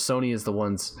remember if Sony is the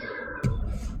ones.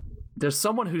 There's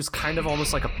someone who's kind of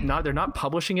almost like they're not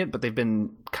publishing it, but they've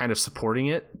been kind of supporting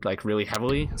it like really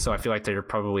heavily. So I feel like they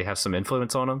probably have some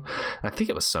influence on them. And I think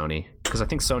it was Sony, because I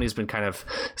think Sony's been kind of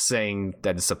saying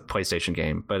that it's a PlayStation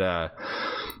game, but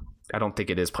I don't think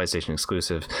it is PlayStation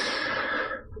exclusive.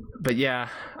 But yeah,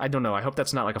 I don't know. I hope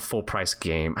that's not like a full price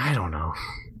game. I don't know.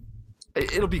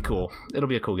 It'll be cool. It'll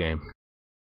be a cool game.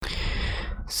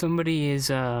 Somebody is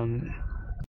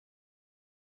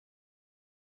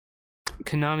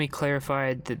Konami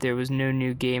clarified that there was no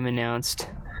new game announced.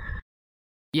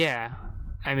 Yeah,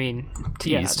 I mean,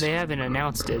 Teased. yeah, they haven't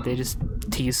announced it. They just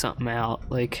teased something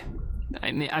out. Like,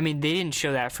 I mean, they didn't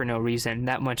show that for no reason.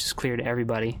 That much is clear to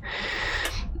everybody.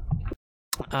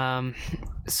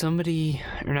 Somebody,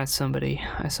 or not somebody,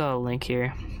 I saw a link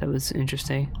here that was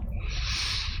interesting.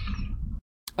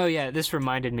 Oh yeah, this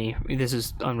reminded me, this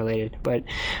is unrelated, but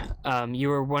you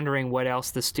were wondering what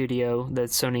else the studio that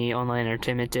Sony Online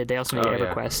Entertainment did. They also made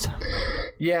EverQuest.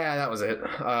 Yeah, that was it.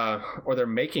 Or they're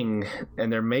making,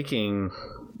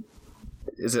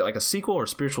 is it like a sequel or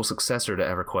spiritual successor to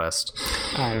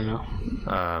EverQuest? I don't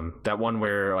know. That one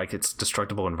where like it's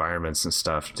destructible environments and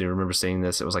stuff. Do you remember seeing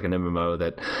this? It was like an MMO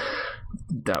that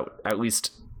at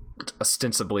least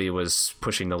ostensibly was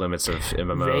pushing the limits of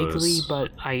MMOs. Vaguely,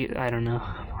 but I don't know.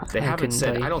 They haven't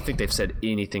said. I don't think they've said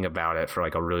anything about it for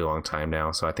like a really long time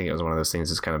now. So I think it was one of those things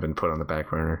that's kind of been put on the back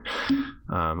burner.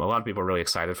 A lot of people are really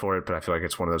excited for it, but I feel like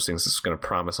it's one of those things that's going to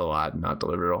promise a lot and not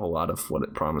deliver a whole lot of what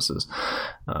it promises.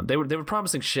 They were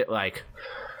promising shit like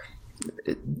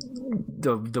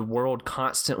the world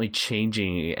constantly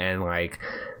changing and like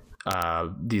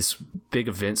these big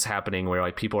events happening where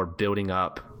like people are building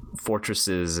up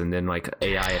fortresses and then like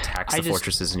AI attacks the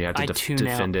fortresses and you have to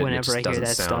defend it. Whenever I hear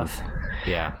that stuff.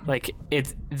 Yeah, like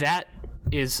that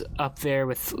is up there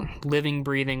with living,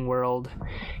 breathing world.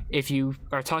 If you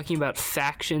are talking about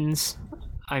factions,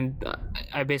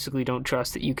 I basically don't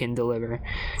trust that you can deliver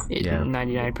in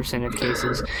 99% of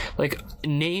cases.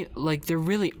 Like there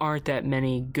really aren't that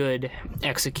many good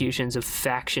executions of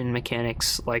faction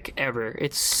mechanics like ever.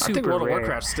 It's super I think World rare. of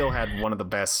Warcraft still had one of the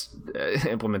best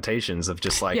implementations of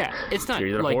just like it's not you're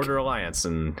either like, Horde or Alliance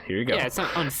and here you go. Yeah, it's not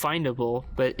unfindable,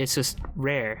 but it's just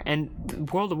rare. And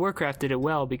World of Warcraft did it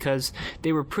well because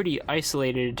they were pretty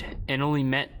isolated and only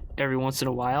met every once in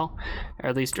a while, or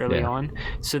at least early on,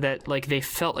 so that like they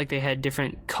felt like they had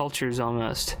different cultures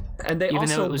almost. And they even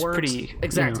also though it was weren't pretty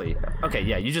exactly okay.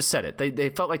 Yeah, you just said it. They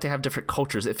felt like they have different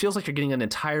cultures. It feels like you're getting an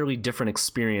entirely different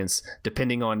experience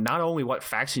depending on not only what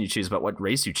faction you choose, but what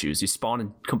race you choose. You spawn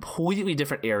in completely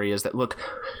different areas that look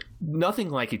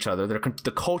nothing like each other.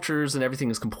 The cultures and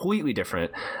everything is completely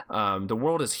different. The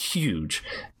world is huge,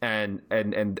 and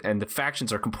the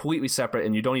factions are completely separate,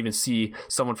 and you don't even see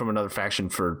someone from another faction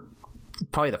for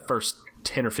probably the first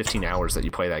 10 or 15 hours that you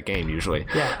play that game usually.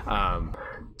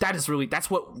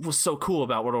 That's what was so cool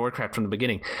about World of Warcraft from the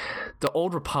beginning. The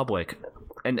Old Republic,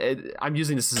 and I'm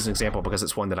using this as an example because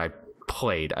it's one that I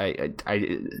played. I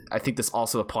think this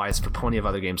also applies for plenty of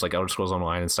other games like Elder Scrolls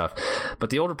Online and stuff.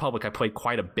 But the Old Republic I played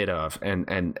quite a bit of, and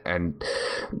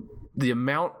the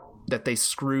amount that they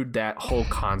screwed that whole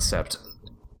concept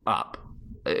up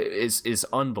is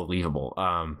unbelievable.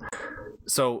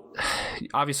 So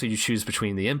obviously you choose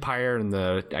between the Empire and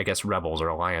the, I guess, Rebels or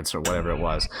Alliance or whatever it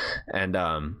was. And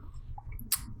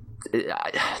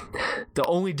the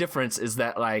only difference is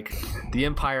that like the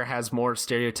Empire has more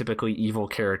stereotypically evil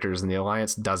characters and the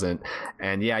Alliance doesn't.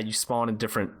 And yeah, you spawn in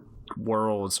different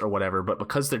worlds or whatever, but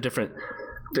because they're different,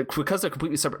 because they're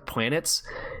completely separate planets,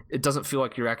 it doesn't feel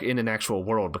like you're in an actual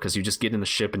world because you just get in the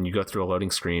ship and you go through a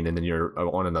loading screen and then you're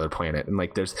on another planet. And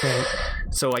like there's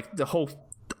so like the whole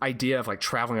idea of like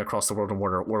traveling across the world in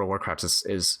World of Warcraft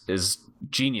is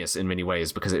genius in many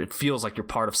ways because it feels like you're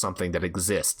part of something that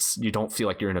exists. You don't feel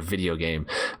like you're in a video game.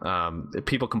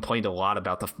 People complained a lot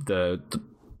about the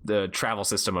travel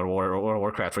system of World of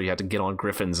Warcraft where you had to get on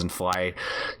griffins and fly,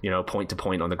 point to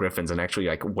point on the griffins and actually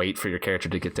like wait for your character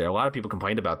to get there. A lot of people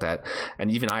complained about that,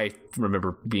 and even I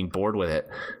remember being bored with it.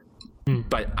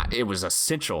 But it was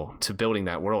essential to building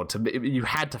that world. You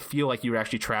had to feel like you were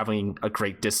actually traveling a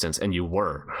great distance, and you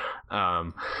were.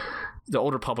 The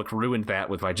Old Republic ruined that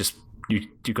with by just you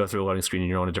go through a loading screen and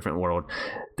you're on a different world.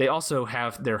 They also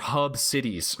have their hub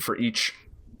cities for each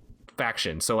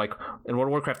faction. So like in World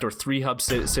of Warcraft, there were 3 hub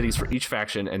cities for each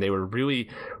faction, and they were really,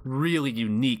 really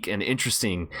unique and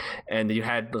interesting. And you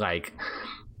had like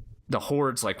the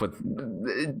hordes, like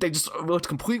they just looked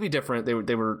completely different.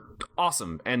 They were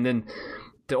awesome. And then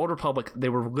the Old Republic, they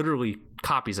were literally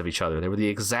copies of each other. They were the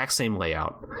exact same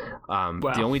layout.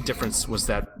 The only difference was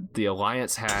that the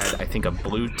Alliance had, I think, a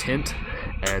blue tint,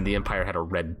 and the Empire had a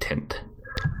red tint.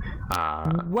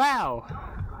 Wow,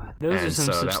 those are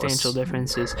some substantial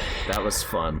differences. That was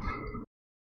fun.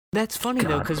 That's funny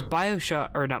though, because BioWare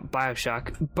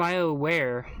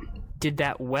did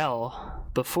that well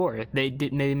before. They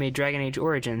made Dragon Age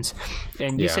Origins,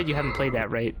 and you said you haven't played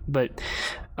that, right? But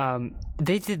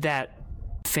they did that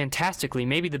fantastically,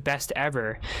 maybe the best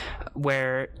ever,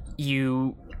 where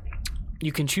you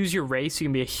can choose your race. You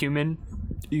can be a human,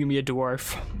 you can be a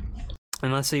dwarf,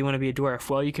 And let's say you want to be a dwarf.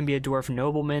 Well, you can be a dwarf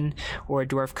nobleman or a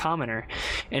dwarf commoner.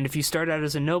 And if you start out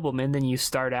as a nobleman, then you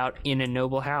start out in a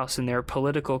noble house, and there are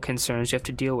political concerns you have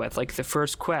to deal with. Like, the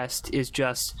first quest is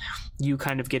just you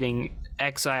kind of getting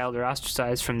exiled or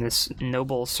ostracized from this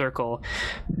noble circle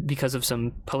because of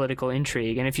some political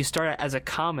intrigue. And if you start out as a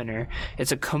commoner,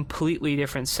 it's a completely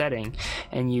different setting,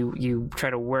 and you try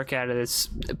to work out of this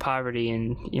poverty,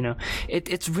 and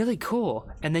it's really cool.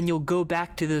 And then you'll go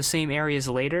back to those same areas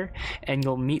later, and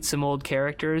you'll meet some old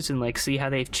characters and like see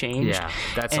how they've changed. Yeah,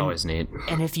 that's always neat.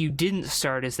 And if you didn't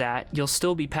start as that, you'll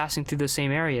still be passing through those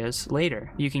same areas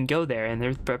later. You can go there, and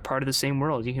they're part of the same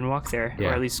world. You can walk there, or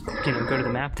at least go to the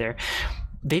map there.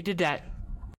 They did that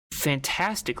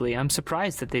fantastically. I'm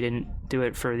surprised that they didn't do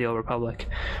it for the Old Republic.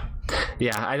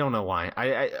 Yeah, I don't know why.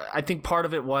 I think part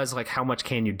of it was like, how much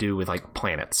can you do with like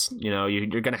planets?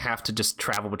 You're gonna have to just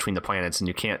travel between the planets, and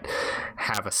you can't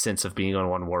have a sense of being on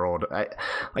one world.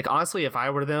 Honestly, if I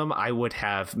were them, I would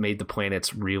have made the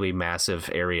planets really massive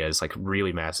areas, like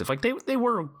really massive. Like they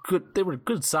were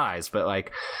good size, but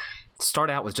like,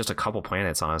 start out with just a couple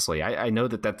planets. Honestly, I know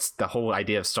that's the whole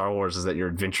idea of Star Wars, is that you're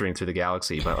adventuring through the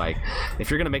galaxy, but like,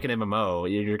 if you're gonna make an MMO,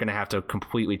 you're gonna have to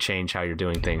completely change how you're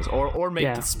doing things, or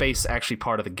make the space actually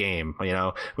part of the game,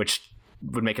 which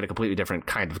would make it a completely different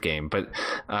kind of game. But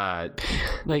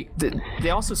they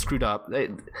also screwed up.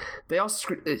 They also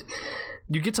screwed.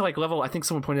 You get to like level, I think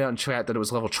someone pointed out in chat that it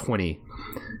was level 20,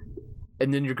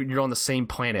 and then you're on the same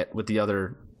planet with the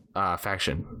other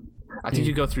faction. I think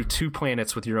you go through 2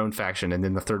 planets with your own faction, and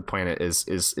then the third planet is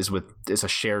a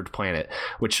shared planet,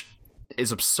 which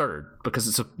is absurd because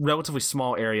it's a relatively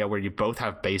small area where you both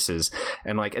have bases.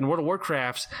 And like in World of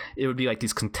Warcraft, it would be like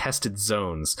these contested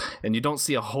zones, and you don't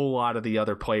see a whole lot of the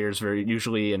other players very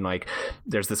usually, and like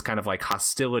there's this kind of like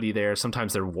hostility there.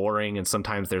 Sometimes they're warring, and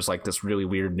sometimes there's like this really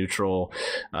weird neutral,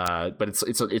 but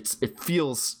it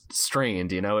feels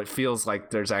strained, it feels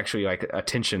like there's actually like a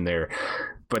tension there.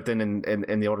 But then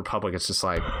in the Old Republic, it's just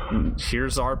like,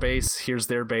 here's our base, here's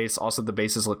their base. Also, the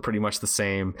bases look pretty much the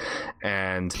same,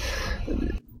 and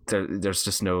there's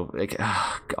just no like,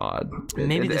 oh god.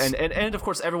 Maybe and of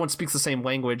course everyone speaks the same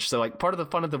language. So like, part of the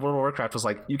fun of the World of Warcraft was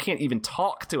like, you can't even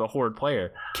talk to a Horde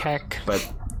player. Keck.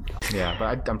 But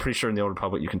I'm pretty sure in the Old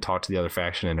Republic you can talk to the other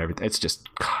faction and everything. It's just,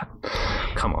 God,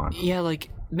 come on. Yeah, like,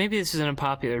 maybe this is an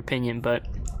unpopular opinion, but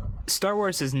Star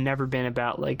Wars has never been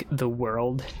about like the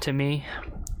world to me.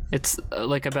 It's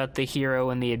like about the hero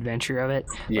and the adventure of it.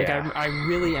 Yeah. Like I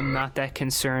really am not that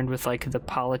concerned with like the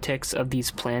politics of these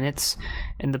planets,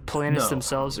 and the planets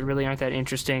themselves really aren't that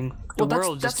interesting. The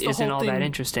world just isn't all that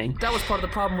interesting. That was part of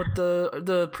the problem with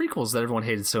the prequels that everyone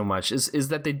hated so much, is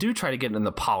that they do try to get into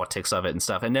the politics of it and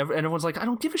stuff, and everyone's like, I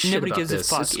don't give a shit about this. Nobody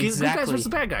gives a fuck. Exactly. Good guys versus the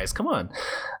bad guys. Come on.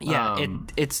 Yeah,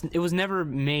 it was never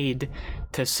made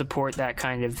to support that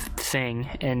kind of thing,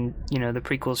 and the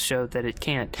prequels showed that it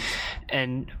can't.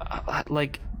 And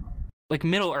like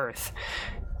Middle Earth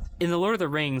in the Lord of the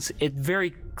Rings, it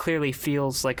very clearly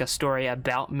feels like a story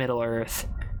about Middle Earth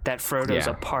that Frodo's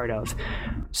a part of.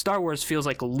 Star Wars feels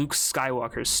like Luke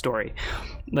Skywalker's story.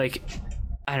 Like,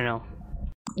 I don't know.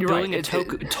 You're Building right.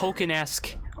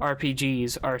 Tolkien-esque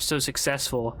RPGs are so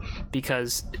successful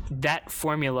because that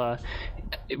formula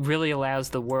really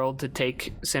allows the world to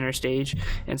take center stage.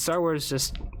 And Star Wars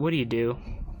just, what do you do?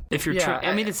 If you're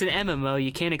I mean, it's an MMO,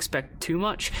 you can't expect too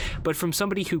much, but from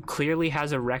somebody who clearly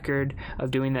has a record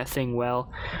of doing that thing well,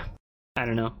 I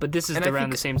don't know. But this is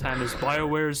around the same time as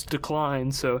BioWare's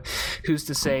decline, so who's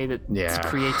to say that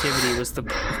creativity was the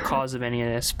cause of any of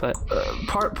this? But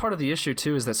part of the issue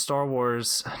too is that Star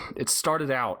Wars, it started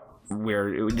out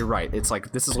where you're right. It's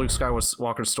like, this is Luke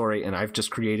Skywalker's story, and I've just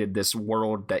created this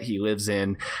world that he lives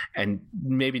in, and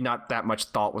maybe not that much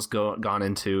thought was gone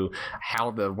into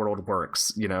how the world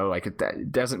works. Like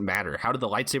it doesn't matter. How do the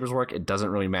lightsabers work? It doesn't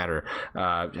really matter.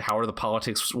 How are the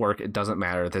politics work? It doesn't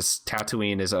matter. This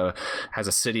Tatooine has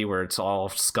a city where it's all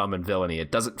scum and villainy.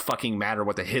 It doesn't fucking matter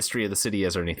what the history of the city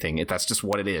is or anything. That's just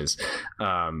what it is.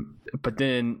 But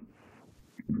then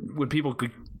when people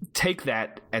take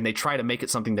that and they try to make it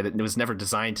something that it was never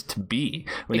designed to be,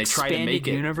 when they try to make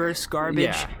it universe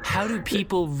garbage, how do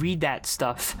people read that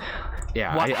stuff?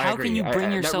 How can you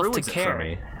bring yourself to care?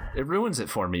 It ruins it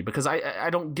for me because I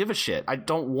don't give a shit. I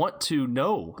don't want to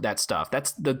know that stuff.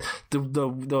 That's the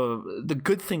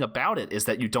good thing about it, is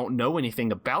that you don't know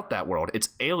anything about that world. It's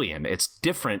alien, it's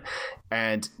different,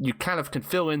 and you kind of can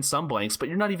fill in some blanks, but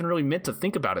you're not even really meant to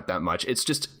think about it that much. It's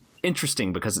just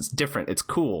interesting because it's different. It's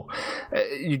cool.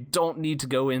 You don't need to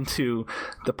go into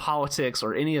the politics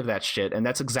or any of that shit, and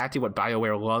that's exactly what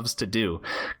BioWare loves to do.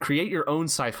 Create your own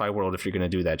sci-fi world if you're going to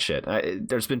do that shit.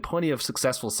 There's been plenty of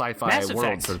successful sci-fi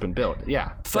worlds that have been built.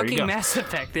 Yeah, fucking Mass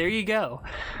Effect. There you go.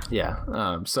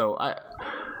 Yeah. So I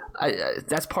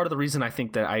that's part of the reason I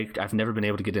think that I've never been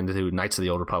able to get into Knights of the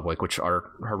Old Republic, which are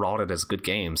heralded as good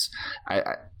games.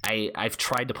 I've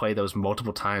tried to play those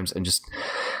multiple times, and just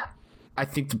I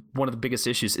think one of the biggest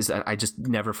issues is that I just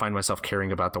never find myself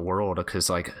caring about the world, because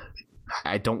like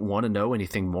I don't want to know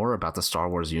anything more about the Star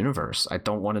Wars universe. I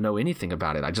don't want to know anything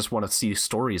about it. I just want to see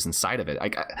stories inside of it.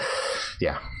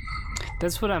 Yeah.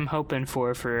 That's what I'm hoping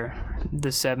for the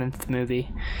 7th movie,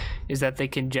 is that they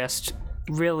can just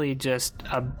really just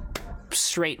a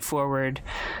straightforward,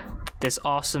 this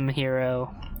awesome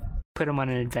hero, put him on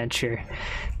an adventure,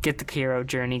 get the hero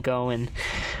journey going.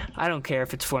 I don't care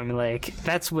if it's formulaic.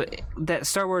 That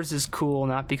Star Wars is cool,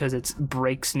 not because it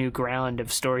breaks new ground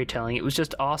of storytelling. It was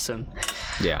just awesome.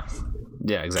 Yeah,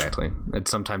 exactly. And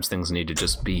sometimes things need to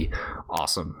just be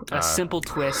awesome. A simple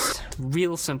twist,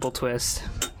 real simple twist.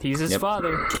 He's his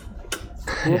father.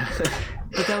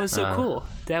 But that was so cool.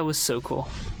 That was so cool.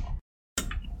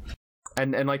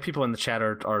 And like people in the chat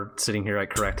are sitting here like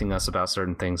correcting us about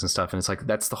certain things and stuff, and it's like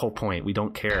that's the whole point. We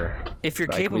don't care. If you're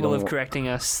capable of correcting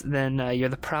us, then you're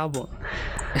the problem.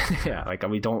 Yeah, like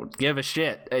we don't give a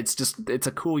shit. It's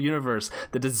a cool universe.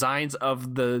 The designs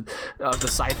of the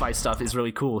sci-fi stuff is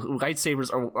really cool.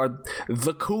 Lightsabers are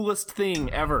the coolest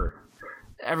thing ever.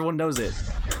 Everyone knows it.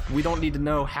 We don't need to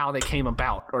know how they came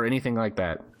about or anything like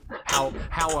that.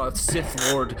 How a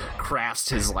Sith Lord crafts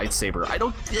his lightsaber.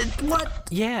 What?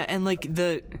 Yeah, and like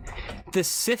the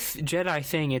Sith Jedi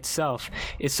thing itself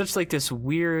is such like this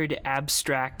weird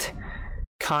abstract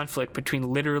conflict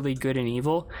between literally good and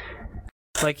evil.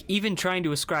 Like even trying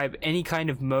to ascribe any kind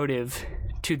of motive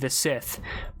to the Sith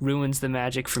ruins the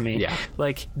magic for me. Yeah.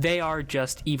 Like they are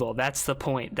just evil. That's the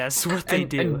point. That's what they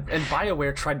do. And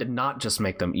BioWare tried to not just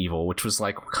make them evil, which was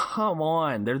like, come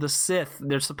on, they're the Sith.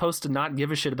 They're supposed to not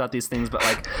give a shit about these things, but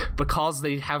like because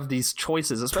they have these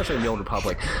choices, especially in the Old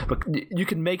Republic, but you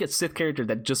can make a Sith character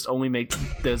that just only makes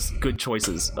those good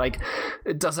choices. Like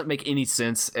it doesn't make any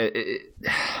sense.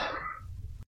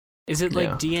 Is it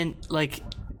like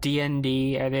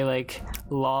D&D? Are they like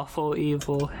lawful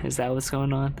evil? Is that what's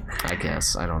going on? I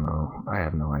guess. I don't know. I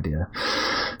have no idea.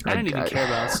 I don't even care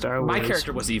about Star Wars. My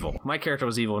character was evil. My character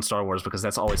was evil in Star Wars because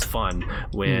that's always fun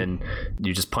when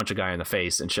you just punch a guy in the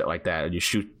face and shit like that, and you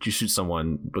shoot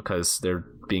someone because they're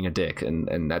being a dick,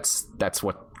 and that's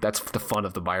the fun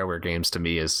of the BioWare games to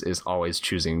me is always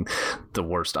choosing the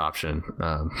worst option.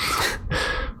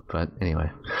 But anyway.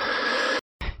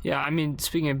 Yeah, I mean,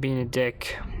 speaking of being a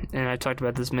dick, and I talked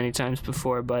about this many times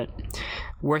before, but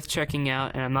worth checking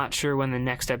out, and I'm not sure when the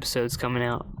next episode's coming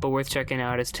out, but worth checking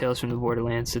out is Tales from the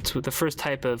Borderlands. It's the first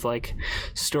type of, like,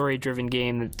 story-driven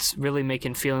game that's really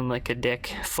making feeling like a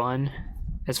dick fun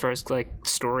as far as, like,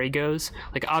 story goes.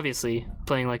 Like, obviously,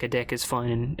 playing like a dick is fun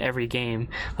in every game,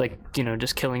 like, you know,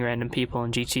 just killing random people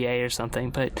in GTA or something,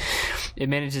 but it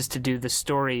manages to do the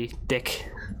story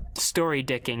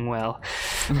dicking well.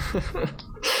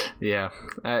 Yeah,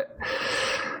 I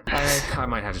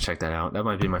might have to check that out. That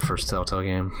might be my first Telltale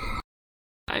game.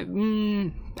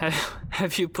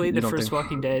 Have you played the first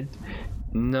Walking Dead?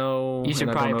 No, you should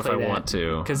and probably I don't know play if I want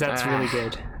to, because that's really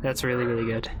good. That's really, really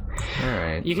good. All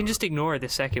right. You can just ignore the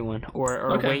second one,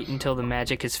 or wait until the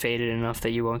magic has faded enough that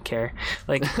you won't care.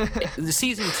 Like the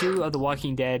season 2 of The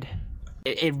Walking Dead.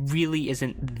 It really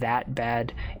isn't that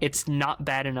bad. It's not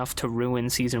bad enough to ruin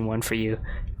season 1 for you.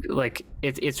 Like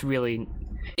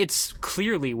it's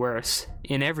clearly worse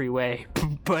in every way,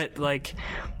 but like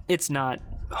it's not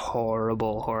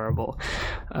horrible.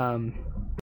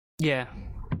 Yeah.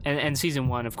 And season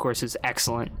 1, of course, is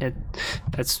excellent.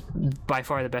 That's by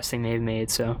far the best thing they've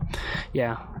made. So,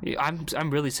 yeah,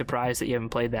 I'm really surprised that you haven't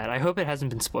played that. I hope it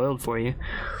hasn't been spoiled for you.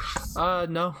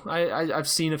 No, I've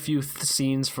seen a few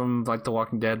scenes from like The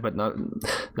Walking Dead, but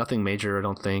nothing major. I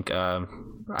don't think. I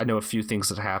know a few things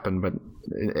that happen, but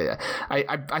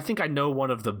I think I know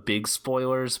one of the big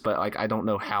spoilers, but like I don't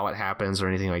know how it happens or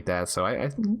anything like that. So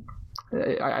I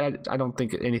don't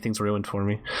think anything's ruined for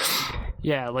me.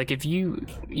 Yeah, like if you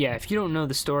don't know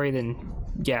the story, then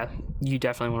yeah, you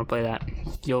definitely want to play that.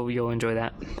 You'll enjoy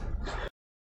that.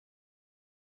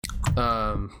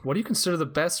 What do you consider the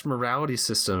best morality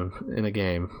system in a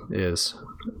game is?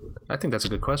 I think that's a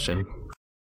good question.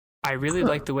 I really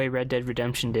like the way Red Dead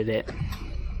Redemption did it.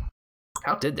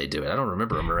 How did they do it? I don't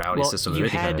remember a morality system.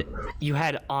 You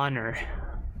had honor.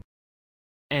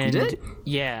 And you did?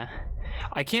 Yeah.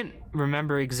 I can't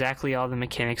remember exactly all the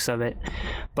mechanics of it,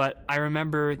 but I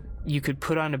remember you could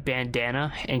put on a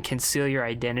bandana and conceal your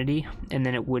identity, and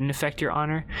then it wouldn't affect your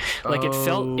honor. Like it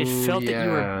felt that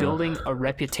you were building a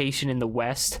reputation in the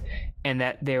West, and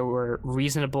that there were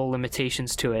reasonable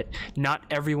limitations to it. Not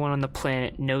everyone on the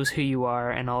planet knows who you are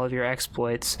and all of your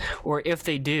exploits, or if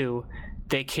they do,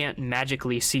 they can't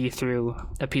magically see through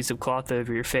a piece of cloth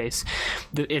over your face.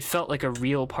 It felt like a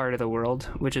real part of the world,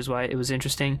 which is why it was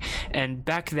interesting. And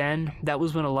back then, that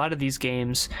was when a lot of these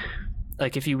games,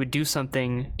 like if you would do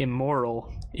something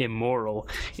immoral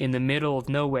in the middle of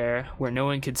nowhere where no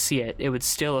one could see it, it would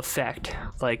still affect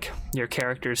like your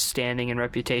character's standing and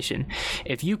reputation.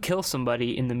 If you kill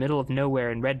somebody in the middle of nowhere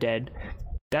in Red Dead,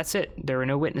 that's it. There are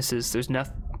no witnesses. There's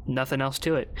nothing else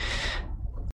to it.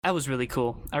 That was really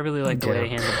cool. I really like the way they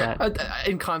handled that.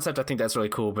 In concept, I think that's really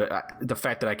cool, but the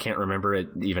fact that I can't remember it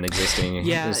even existing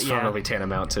is probably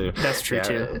tantamount to. That's true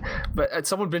too. But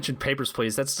someone mentioned Papers,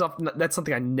 Please. That's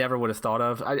something I never would have thought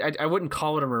of. I wouldn't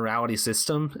call it a morality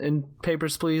system in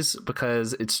Papers, Please,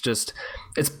 because it's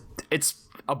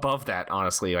above that,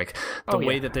 honestly. Like the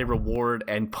way that they reward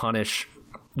and punish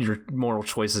your moral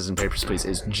choices in Papers, Please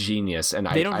is genius, and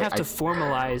they don't have to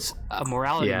formalize a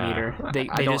morality meter. They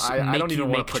just I don't even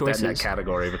want to put choices. that in that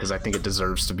category because I think it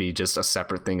deserves to be just a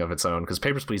separate thing of its own. Because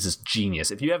Papers, Please is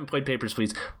genius. If you haven't played Papers,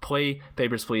 Please, play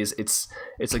Papers, Please. It's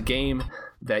a game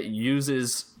that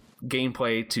uses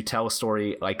gameplay to tell a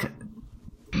story like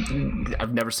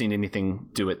I've never seen anything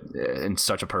do it in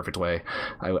such a perfect way.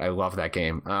 I love that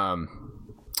game.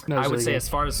 I would say, as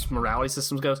far as morality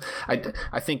systems goes,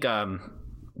 I think.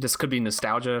 This could be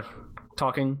nostalgia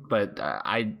talking, but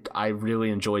I really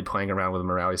enjoyed playing around with the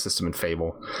morality system in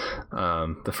Fable,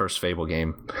 the first Fable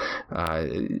game.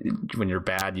 When you're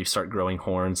bad, you start growing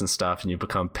horns and stuff, and you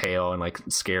become pale and like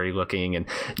scary looking, and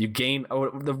you gain.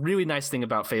 The really nice thing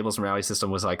about Fable's morality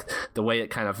system was like the way it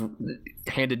kind of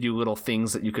handed you little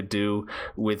things that you could do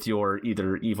with your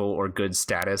either evil or good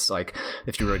status. Like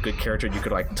if you were a good character, you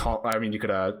could like talk. I mean, you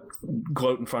could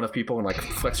gloat in front of people and like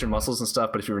flex your muscles and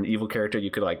stuff. But if you were an evil character, you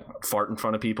could like fart in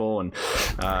front of people, and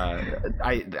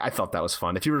I thought that was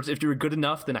fun. If you were good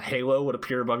enough, then a halo would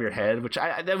appear above your head, which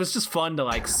that was just fun to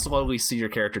like slowly see your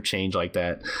character change like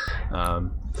that.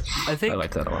 I think I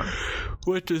like that a lot.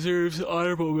 What deserves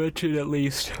honorable mention, at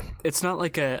least, it's not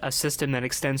like a system that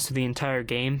extends to the entire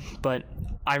game, but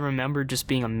I remember just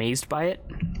being amazed by it,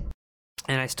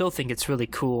 and I still think it's really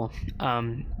cool.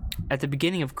 At the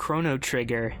beginning of Chrono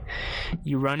Trigger,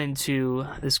 you run into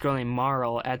this girl named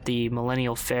Marl at the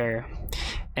Millennial Fair,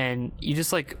 and you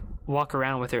just like walk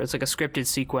around with her. It's like a scripted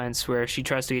sequence where she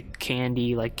tries to get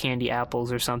candy, like candy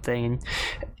apples or something, and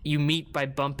you meet by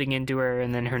bumping into her,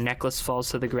 and then her necklace falls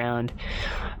to the ground.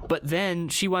 But then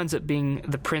she winds up being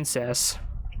the princess,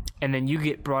 and then you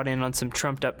get brought in on some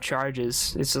trumped up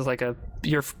charges. It's just like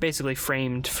you're basically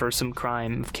framed for some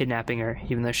crime of kidnapping her,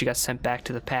 even though she got sent back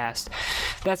to the past.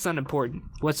 That's not important.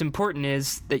 What's important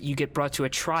is that you get brought to a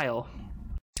trial,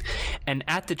 and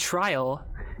at the trial,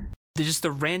 just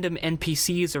the random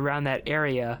NPCs around that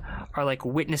area are like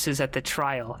witnesses at the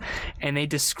trial, and they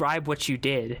describe what you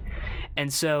did.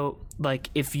 And so, like,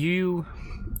 if you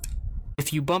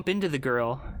bump into the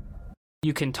girl,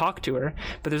 you can talk to her,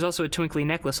 but there's also a twinkly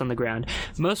necklace on the ground.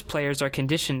 Most players are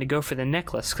conditioned to go for the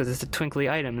necklace because it's a twinkly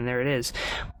item, and there it is.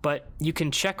 But you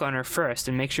can check on her first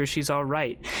and make sure she's all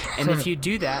right. And if you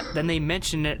do that, then they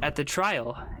mention it at the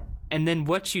trial. And then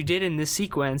what you did in this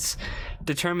sequence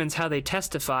determines how they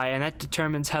testify, and that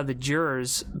determines how the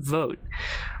jurors vote.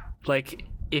 Like,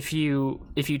 if you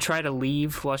try to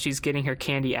leave while she's getting her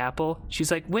candy apple,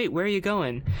 she's like, wait, where are you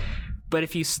going? But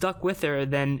if you stuck with her,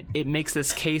 then it makes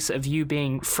this case of you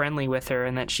being friendly with her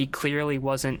and that she clearly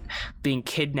wasn't being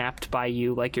kidnapped by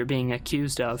you like you're being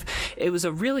accused of. It was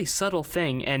a really subtle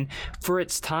thing, and for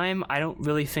its time, I don't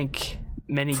really think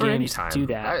many games do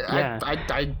that.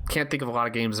 I can't think of a lot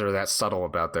of games that are that subtle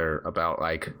about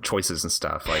like choices and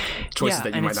stuff, like choices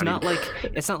that you might not even...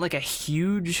 it's not like a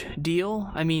huge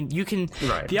deal. I mean, you can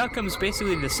the outcome's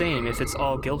basically the same if it's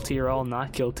all guilty or all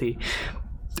not guilty.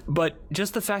 But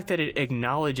just the fact that it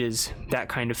acknowledges that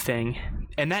kind of thing,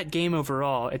 and that game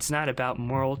overall, it's not about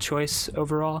moral choice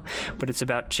overall, but it's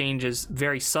about changes,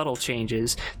 very subtle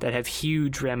changes that have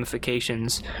huge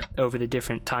ramifications over the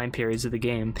different time periods of the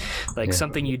game. Like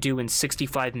something you do in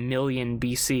 65 million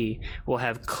BC will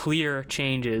have clear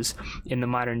changes in the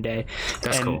modern day.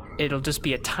 That's cool. It'll just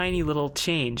be a tiny little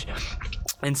change.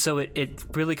 And so it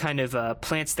really kind of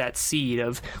plants that seed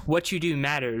of what you do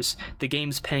matters. The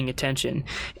game's paying attention.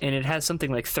 And it has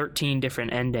something like 13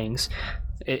 different endings.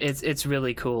 It's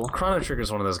really cool. Chrono Trigger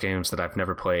is one of those games that I've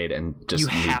never played and just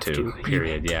need to.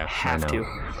 Period. You yeah, have to.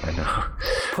 I know.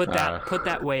 Put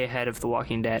that way ahead of The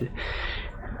Walking Dead.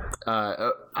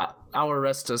 Our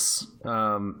Restus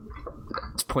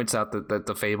points out that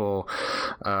the Fable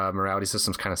morality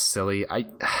system is kind of silly. I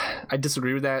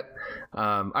disagree with that.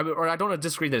 I don't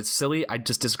disagree that it's silly. I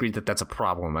just disagree that that's a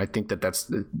problem. I think that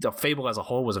the Fable as a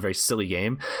whole was a very silly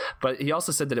game, but he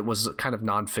also said that it was kind of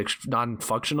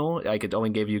non-functional. Like it only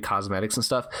gave you cosmetics and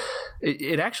stuff.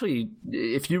 It actually,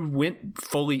 if you went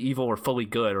fully evil or fully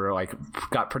good or like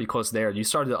got pretty close there, you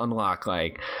started to unlock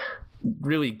like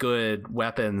really good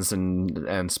weapons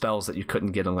and spells that you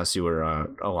couldn't get unless you were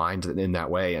aligned in that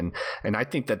way. And I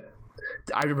think that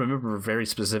I remember very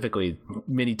specifically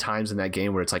many times in that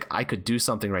game where it's like I could do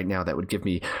something right now that would give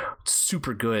me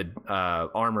super good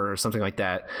armor or something like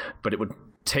that, but it would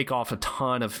take off a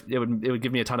ton of it would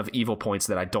give me a ton of evil points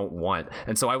that I don't want.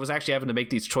 And so I was actually having to make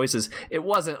these choices. It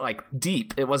wasn't like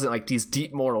deep. It wasn't like these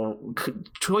deep moral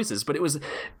choices, but it was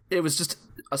just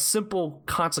a simple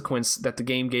consequence that the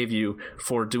game gave you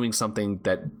for doing something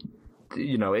that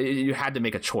you had to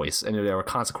make a choice, and there were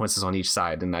consequences on each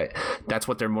side. And that's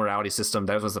what their morality system,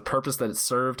 that was the purpose that it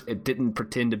served. It didn't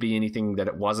pretend to be anything that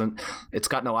it wasn't. It's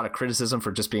gotten a lot of criticism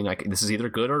for just being like, this is either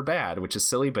good or bad, which is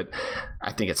silly, but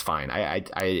I think it's fine. I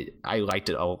liked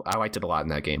it. I liked it a lot in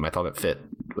that game. I thought it fit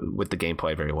with the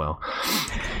gameplay very well.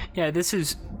 Yeah,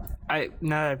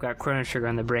 now that I've got Chrono Trigger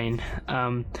on the brain,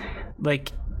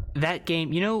 like that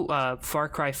game, Far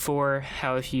Cry 4,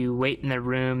 how if you wait in the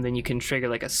room, then you can trigger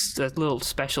like a little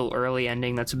special early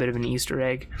ending that's a bit of an Easter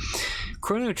egg.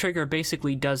 Chrono Trigger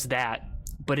basically does that,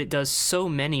 but it does so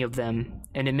many of them,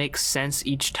 and it makes sense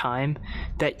each time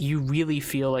that you really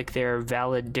feel like they're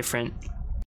valid different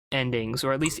endings,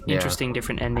 or at least interesting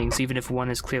different endings, even if one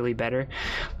is clearly better.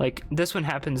 Like this one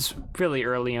happens really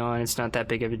early on. It's not that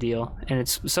big of a deal, and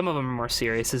some of them are more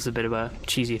serious. This is a bit of a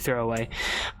cheesy throwaway,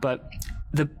 but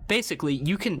basically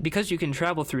because you can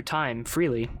travel through time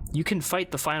freely, you can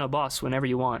fight the final boss whenever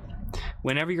you want.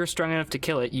 Whenever you're strong enough to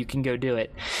kill it, you can go do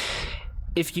it.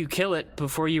 If you kill it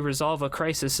before you resolve a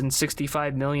crisis in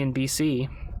 65 million BC,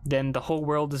 then the whole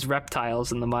world is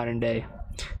reptiles in the modern day.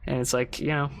 And it's like,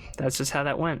 that's just how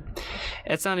that went.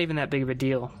 It's not even that big of a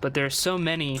deal, but there's so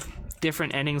many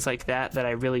different endings like that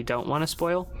I really don't want to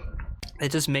spoil. They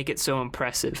just make it so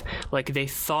impressive. Like they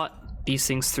thought these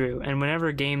things through, and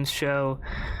whenever games show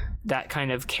that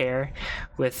kind of care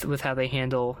with how they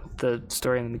handle the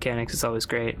story and the mechanics, it's always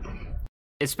great,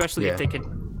 especially if they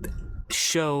could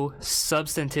show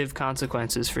substantive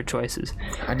consequences for choices.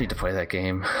 I need to play that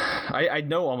game. I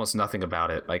know almost nothing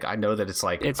about it. Like I know that it's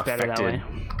better that way.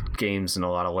 Games in a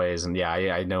lot of ways, and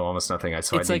I know almost nothing.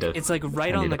 It's like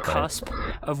right on the cusp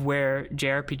of where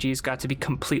JRPGs got to be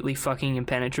completely fucking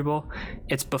impenetrable.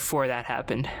 It's before that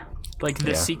happened. Like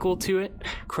the sequel to it,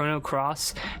 Chrono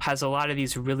Cross, has a lot of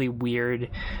these really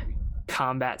weird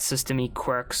combat system-y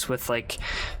quirks with like,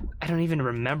 I don't even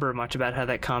remember much about how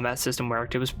that combat system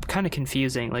worked. It was kind of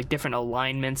confusing, like different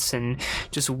alignments and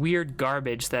just weird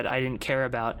garbage that I didn't care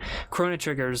about. Chrono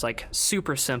Trigger is like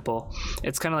super simple.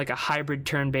 It's kind of like a hybrid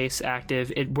turn-based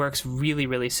active. It works really,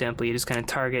 really simply. You just kind of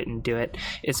target and do it.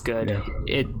 It's good. Yeah.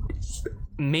 It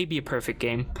may be a perfect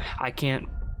game. I can't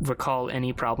recall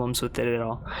any problems with it at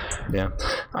all. Yeah,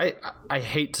 I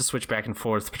hate to switch back and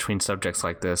forth between subjects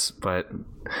like this, but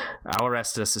Our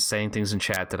Restus is saying things in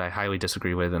chat that I highly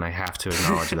disagree with, and I have to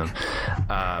acknowledge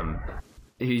them.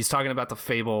 He's talking about the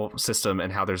Fable system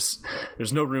and how there's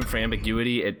no room for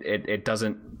ambiguity. It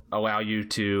doesn't allow you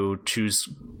to choose.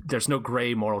 There's no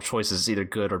gray moral choices, either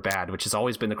good or bad, which has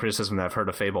always been the criticism that I've heard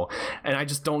of Fable. And I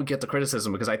just don't get the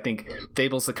criticism, because I think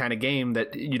Fable's the kind of game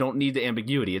that you don't need the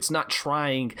ambiguity. It's not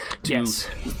trying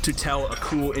to tell a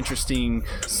cool, interesting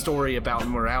story about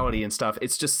morality and stuff.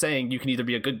 It's just saying you can either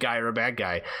be a good guy or a bad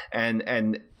guy.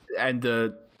 And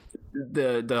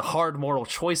the hard moral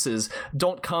choices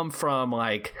don't come from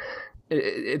like,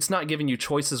 it's not giving you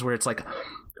choices where it's like,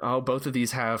 oh, both of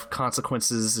these have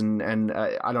consequences, and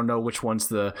I don't know which one's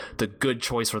the good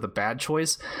choice or the bad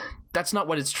choice. That's not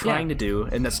what it's trying to do,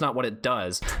 and that's not what it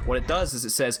does. What it does is it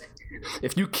says,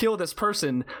 if you kill this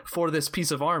person for this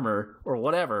piece of armor or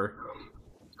whatever,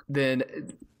 then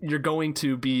you're going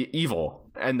to be evil,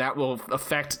 and that will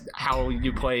affect how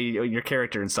you play your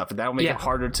character and stuff, and that will make it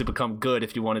harder to become good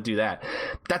if you want to do that.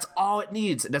 That's all it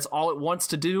needs. That's all it wants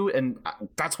to do, and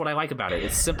that's what I like about it.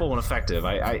 It's simple and effective.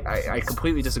 I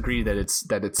completely disagree that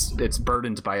it's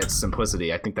burdened by its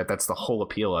simplicity. I think that's the whole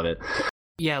appeal of it.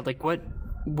 Yeah, like what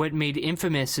made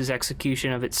Infamous's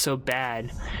execution of it so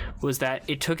bad was that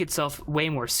it took itself way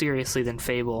more seriously than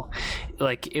Fable.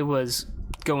 Like, it was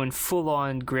going full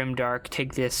on grimdark,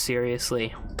 take this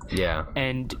seriously. Yeah.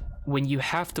 And when you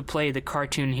have to play the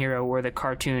cartoon hero or the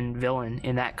cartoon villain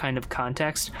in that kind of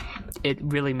context, it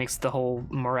really makes the whole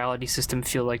morality system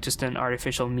feel like just an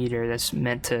artificial meter that's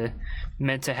meant to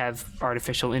have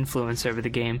artificial influence over the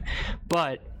game.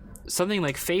 But something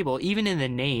like Fable, even in the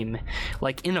name,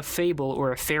 like in a fable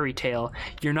or a fairy tale,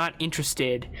 you're not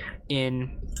interested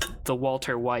in the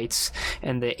Walter Whites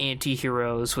and the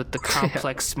anti-heroes with the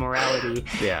complex morality.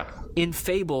 Yeah. In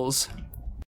fables,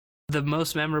 the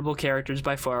most memorable characters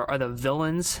by far are the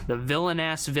villains, the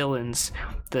villain-ass villains,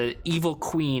 the evil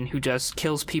queen who just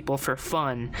kills people for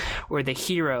fun, or the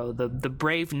hero, the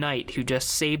brave knight who just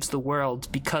saves the world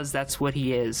because that's what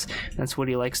he is. That's what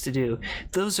he likes to do.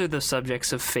 Those are the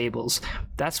subjects of fables.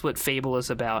 That's what Fable is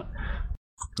about.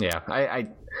 Yeah,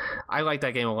 I like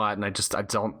that game a lot, and I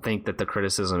don't think that the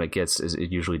criticism it gets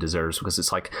it usually deserves, because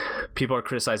it's like people are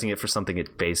criticizing it for something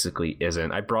it basically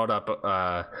isn't. I brought up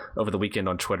over the weekend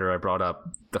on Twitter, I brought up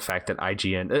the fact that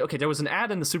IGN... Okay, there was an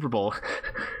ad in the Super Bowl.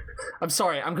 I'm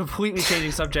sorry, I'm completely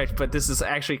changing subject, but this is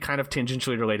actually kind of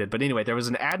tangentially related. But anyway, there was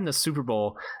an ad in the Super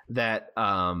Bowl that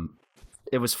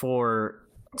it was for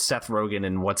Seth Rogen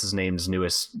and what's his name's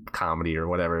newest comedy or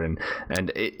whatever, and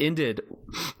it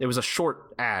was a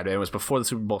short ad, and it was before the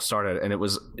Super Bowl started, and it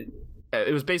was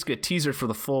basically a teaser for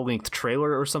the full-length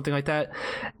trailer or something like that,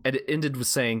 and it ended with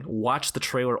saying, watch the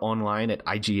trailer online at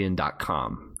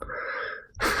IGN.com.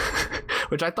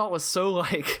 Which I thought was so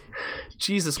like,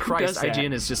 Jesus Christ,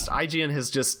 IGN has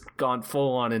just gone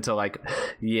full on into like,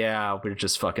 yeah, we're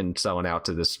just fucking selling out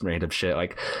to this random shit.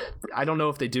 Like, I don't know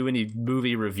if they do any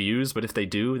movie reviews, but if they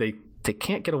do, they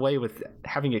can't get away with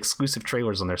having exclusive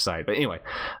trailers on their site. But anyway,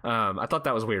 I thought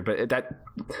that was weird, but that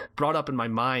brought up in my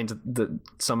mind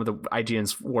some of the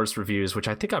IGN's worst reviews, which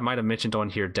I think I might have mentioned on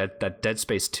here, that Dead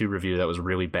Space 2 review that was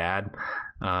really bad.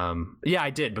 Yeah, I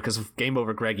did, because of Game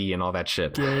Over Greggy and all that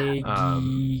shit. Greggy.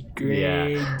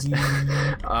 Yeah.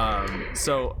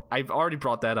 So I've already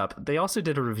brought that up. They also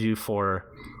did a review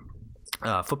for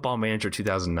Football Manager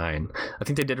 2009. I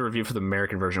think they did a review for the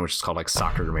American version, which is called like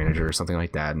Soccer Manager or something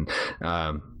like that. And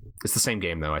it's the same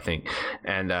game though, I think.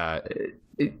 And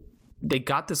they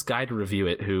got this guy to review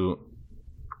it who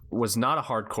was not a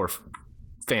hardcore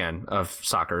fan of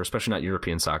soccer, especially not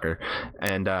European soccer,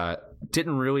 and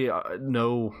didn't really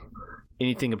know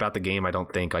anything about the game. I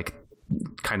don't think, like,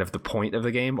 kind of the point of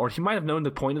the game, or he might have known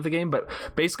the point of the game, but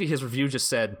basically his review just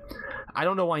said, I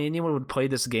don't know why anyone would play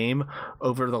this game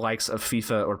over the likes of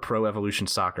FIFA or Pro Evolution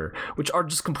Soccer, which are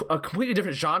just a completely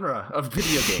different genre of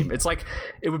video game. It's like,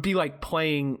 it would be like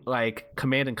playing like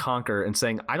Command and Conquer and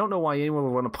saying, I don't know why anyone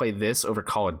would want to play this over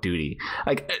Call of Duty.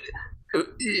 Like,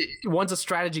 one's a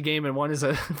strategy game and one is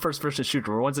a first-person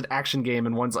shooter, or one's an action game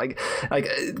and one's like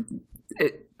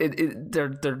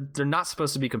they're not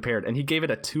supposed to be compared. And he gave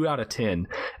it a 2 out of 10.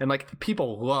 And like,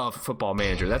 people love Football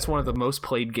Manager. That's one of the most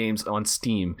played games on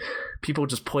Steam. People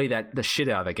just play the shit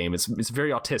out of that game. It's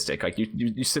very autistic. Like,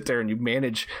 you sit there and you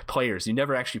manage players. You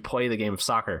never actually play the game of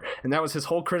soccer. And that was his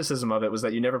whole criticism of it, was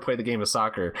that you never play the game of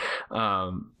soccer.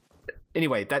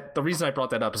 Anyway, the reason I brought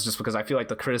that up is just because I feel like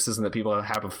the criticism that people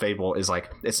have of Fable is like,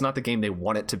 it's not the game they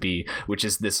want it to be, which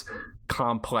is this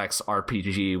complex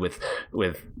RPG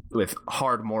with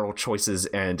hard moral choices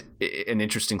and an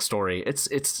interesting story.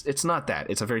 It's not that.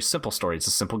 It's a very simple story. It's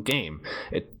a simple game.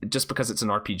 Just because it's an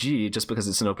RPG, just because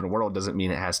it's an open world, doesn't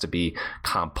mean it has to be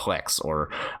complex or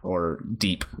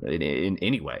deep in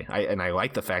any way. And I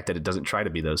like the fact that it doesn't try to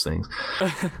be those things.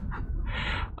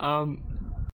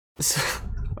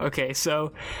 Okay,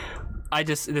 so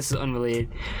this is unrelated,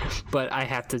 but I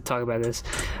have to talk about this.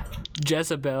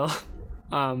 Jezebel,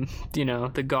 the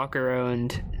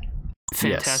Gawker-owned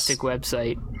fantastic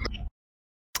website,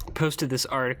 posted this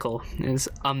article. Is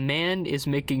a man is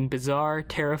making bizarre,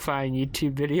 terrifying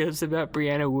YouTube videos about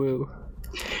Brianna Wu.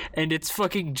 And it's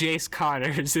fucking Jace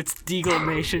Connors. It's Deagle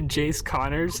Nation Jace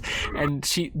Connors, and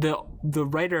the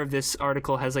writer of this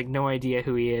article has like no idea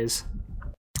who he is.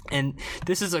 And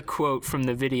this is a quote from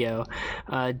the video.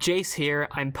 Jace here.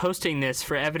 I'm posting this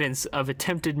for evidence of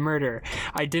attempted murder.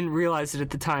 I didn't realize it at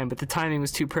the time, but the timing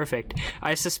was too perfect.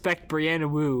 I suspect Brianna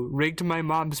Wu rigged my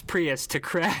mom's Prius to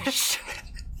crash.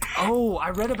 Oh,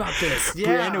 I read about this.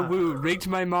 Yeah. Brianna Wu rigged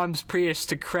my mom's Prius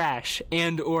to crash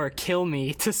and or kill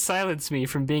me to silence me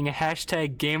from being a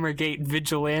 #Gamergate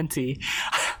vigilante.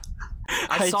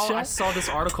 I saw this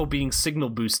article being signal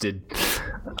boosted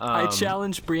I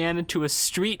challenged Brianna to a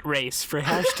street race for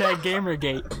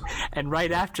 #Gamergate, and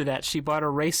right after that, she bought a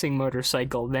racing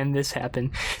motorcycle. Then this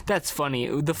happened. That's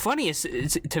funny. The funniest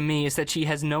to me is that she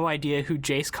has no idea who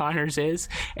Jace Connors is,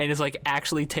 and is like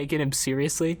actually taking him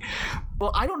seriously.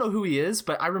 Well, I don't know who he is,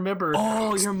 but I remember.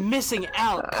 Oh, you're missing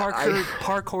out,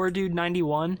 Parkour Dude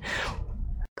 91.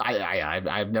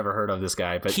 I've never heard of this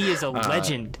guy, but he is a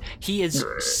legend. He is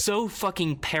so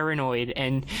fucking paranoid,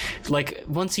 and like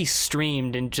once he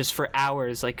streamed and just for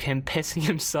hours, like him pissing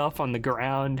himself on the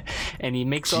ground, and he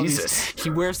makes all these.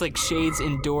 He wears like shades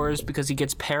indoors because he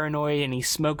gets paranoid, and he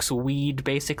smokes weed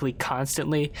basically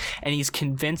constantly, and he's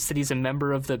convinced that he's a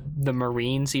member of the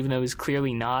Marines, even though he's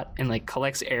clearly not, and like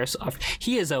collects airsoft.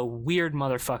 He is a weird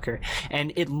motherfucker,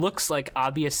 and it looks like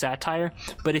obvious satire,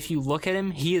 but if you look at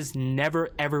him, he is never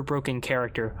ever broken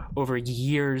character over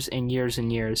years and years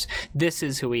and years. This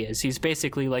is who he is. He's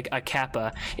basically like a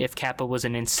Kappa if Kappa was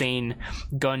an insane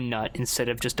gun nut instead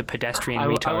of just a pedestrian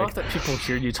retard. I love that people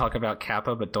hear you talk about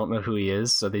Kappa but don't know who he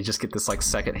is, so they just get this like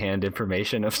secondhand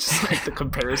information of just like the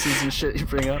comparisons and shit you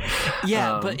bring up.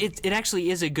 Yeah, but it actually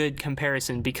is a good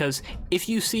comparison, because if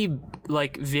you see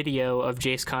like video of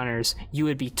Jace Connors, you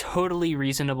would be totally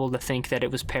reasonable to think that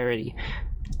it was parody.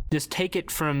 Just take it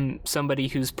from somebody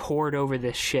who's poured over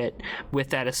this shit with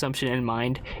that assumption in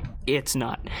mind. It's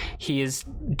not. He is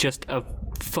just a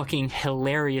fucking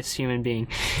hilarious human being.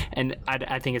 And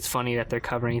I think it's funny that they're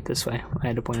covering it this way. I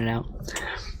had to point it out.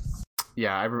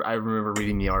 Yeah, I remember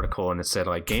reading the article, and it said,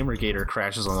 like, Gamergator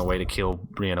crashes on the way to kill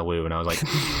Brianna Wu. And I was like,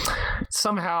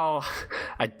 somehow,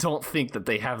 I don't think that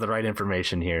they have the right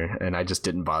information here. And I just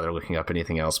didn't bother looking up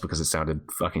anything else because it sounded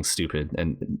fucking stupid.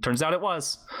 And it turns out it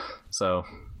was. So,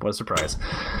 what a surprise.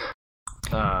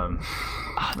 That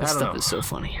stuff is so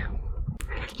funny.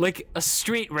 Like a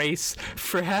street race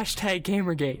for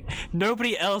 #Gamergate.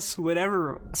 Nobody else would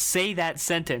ever say that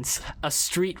sentence. A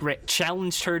street race.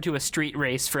 Challenged her to a street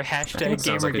race for #Gamergate. It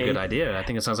sounds like a good idea. I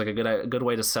think it sounds like a good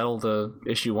way to settle the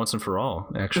issue once and for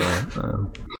all, actually.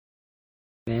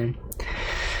 Man.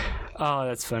 Oh,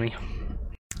 that's funny.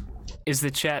 Is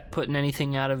the chat putting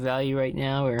anything out of value right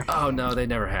now, or? Oh no, they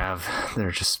never have.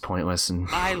 They're just pointless, and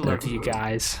I love you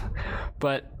guys,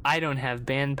 but I don't have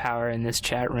band power in this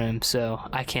chat room, so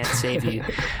I can't save you.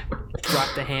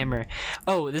 Drop the hammer.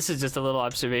 Oh, this is just a little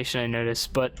observation I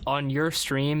noticed, but on your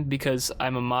stream, because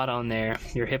I'm a mod on there,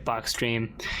 your Hitbox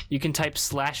stream, you can type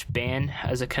 /ban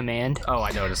as a command. Oh,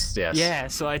 I noticed, yes. Yeah,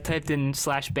 so I typed in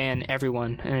 /ban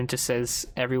everyone, and it just says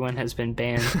everyone has been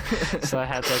banned. So I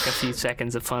had like a few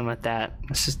seconds of fun with that.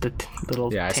 It's just a little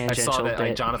tangential I saw that bit.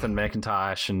 like, Jonathan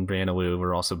McIntosh and Brianna Wu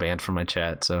were also banned from my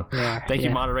chat, so thank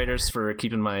you, moderators, for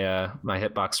keeping my my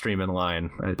Hitbox stream in line.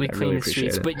 We clean really the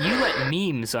streets, it. But you let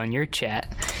memes on your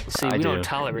chat, so we don't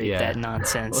tolerate that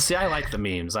nonsense. Well, see, I like the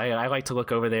memes. I like to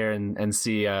look over there and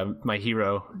see my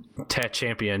hero, Tet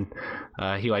Champion.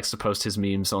 He likes to post his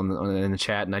memes in the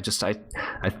chat, and I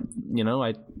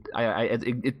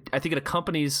think it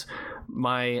accompanies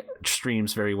my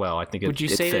streams very well. I think would you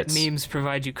say fits. That memes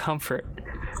provide you comfort?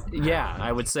 Yeah,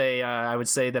 I would say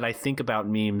that I think about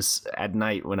memes at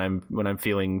night when I'm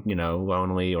feeling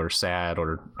lonely or sad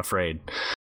or afraid.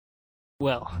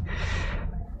 Well,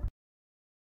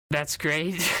 that's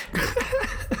great.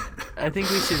 I think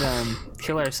we should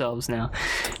kill ourselves now,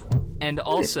 and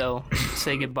also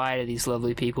say goodbye to these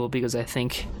lovely people, because I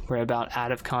think we're about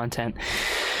out of content.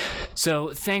 So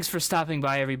thanks for stopping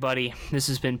by, everybody. This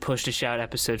has been Push to Shout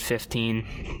episode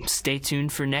 15. Stay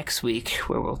tuned for next week,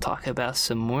 where we'll talk about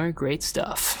some more great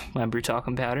stuff. I'm Brew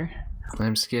Talking Powder.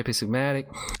 I'm Skippy Sigmatic.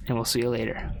 And we'll see you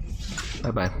later.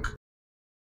 Bye-bye.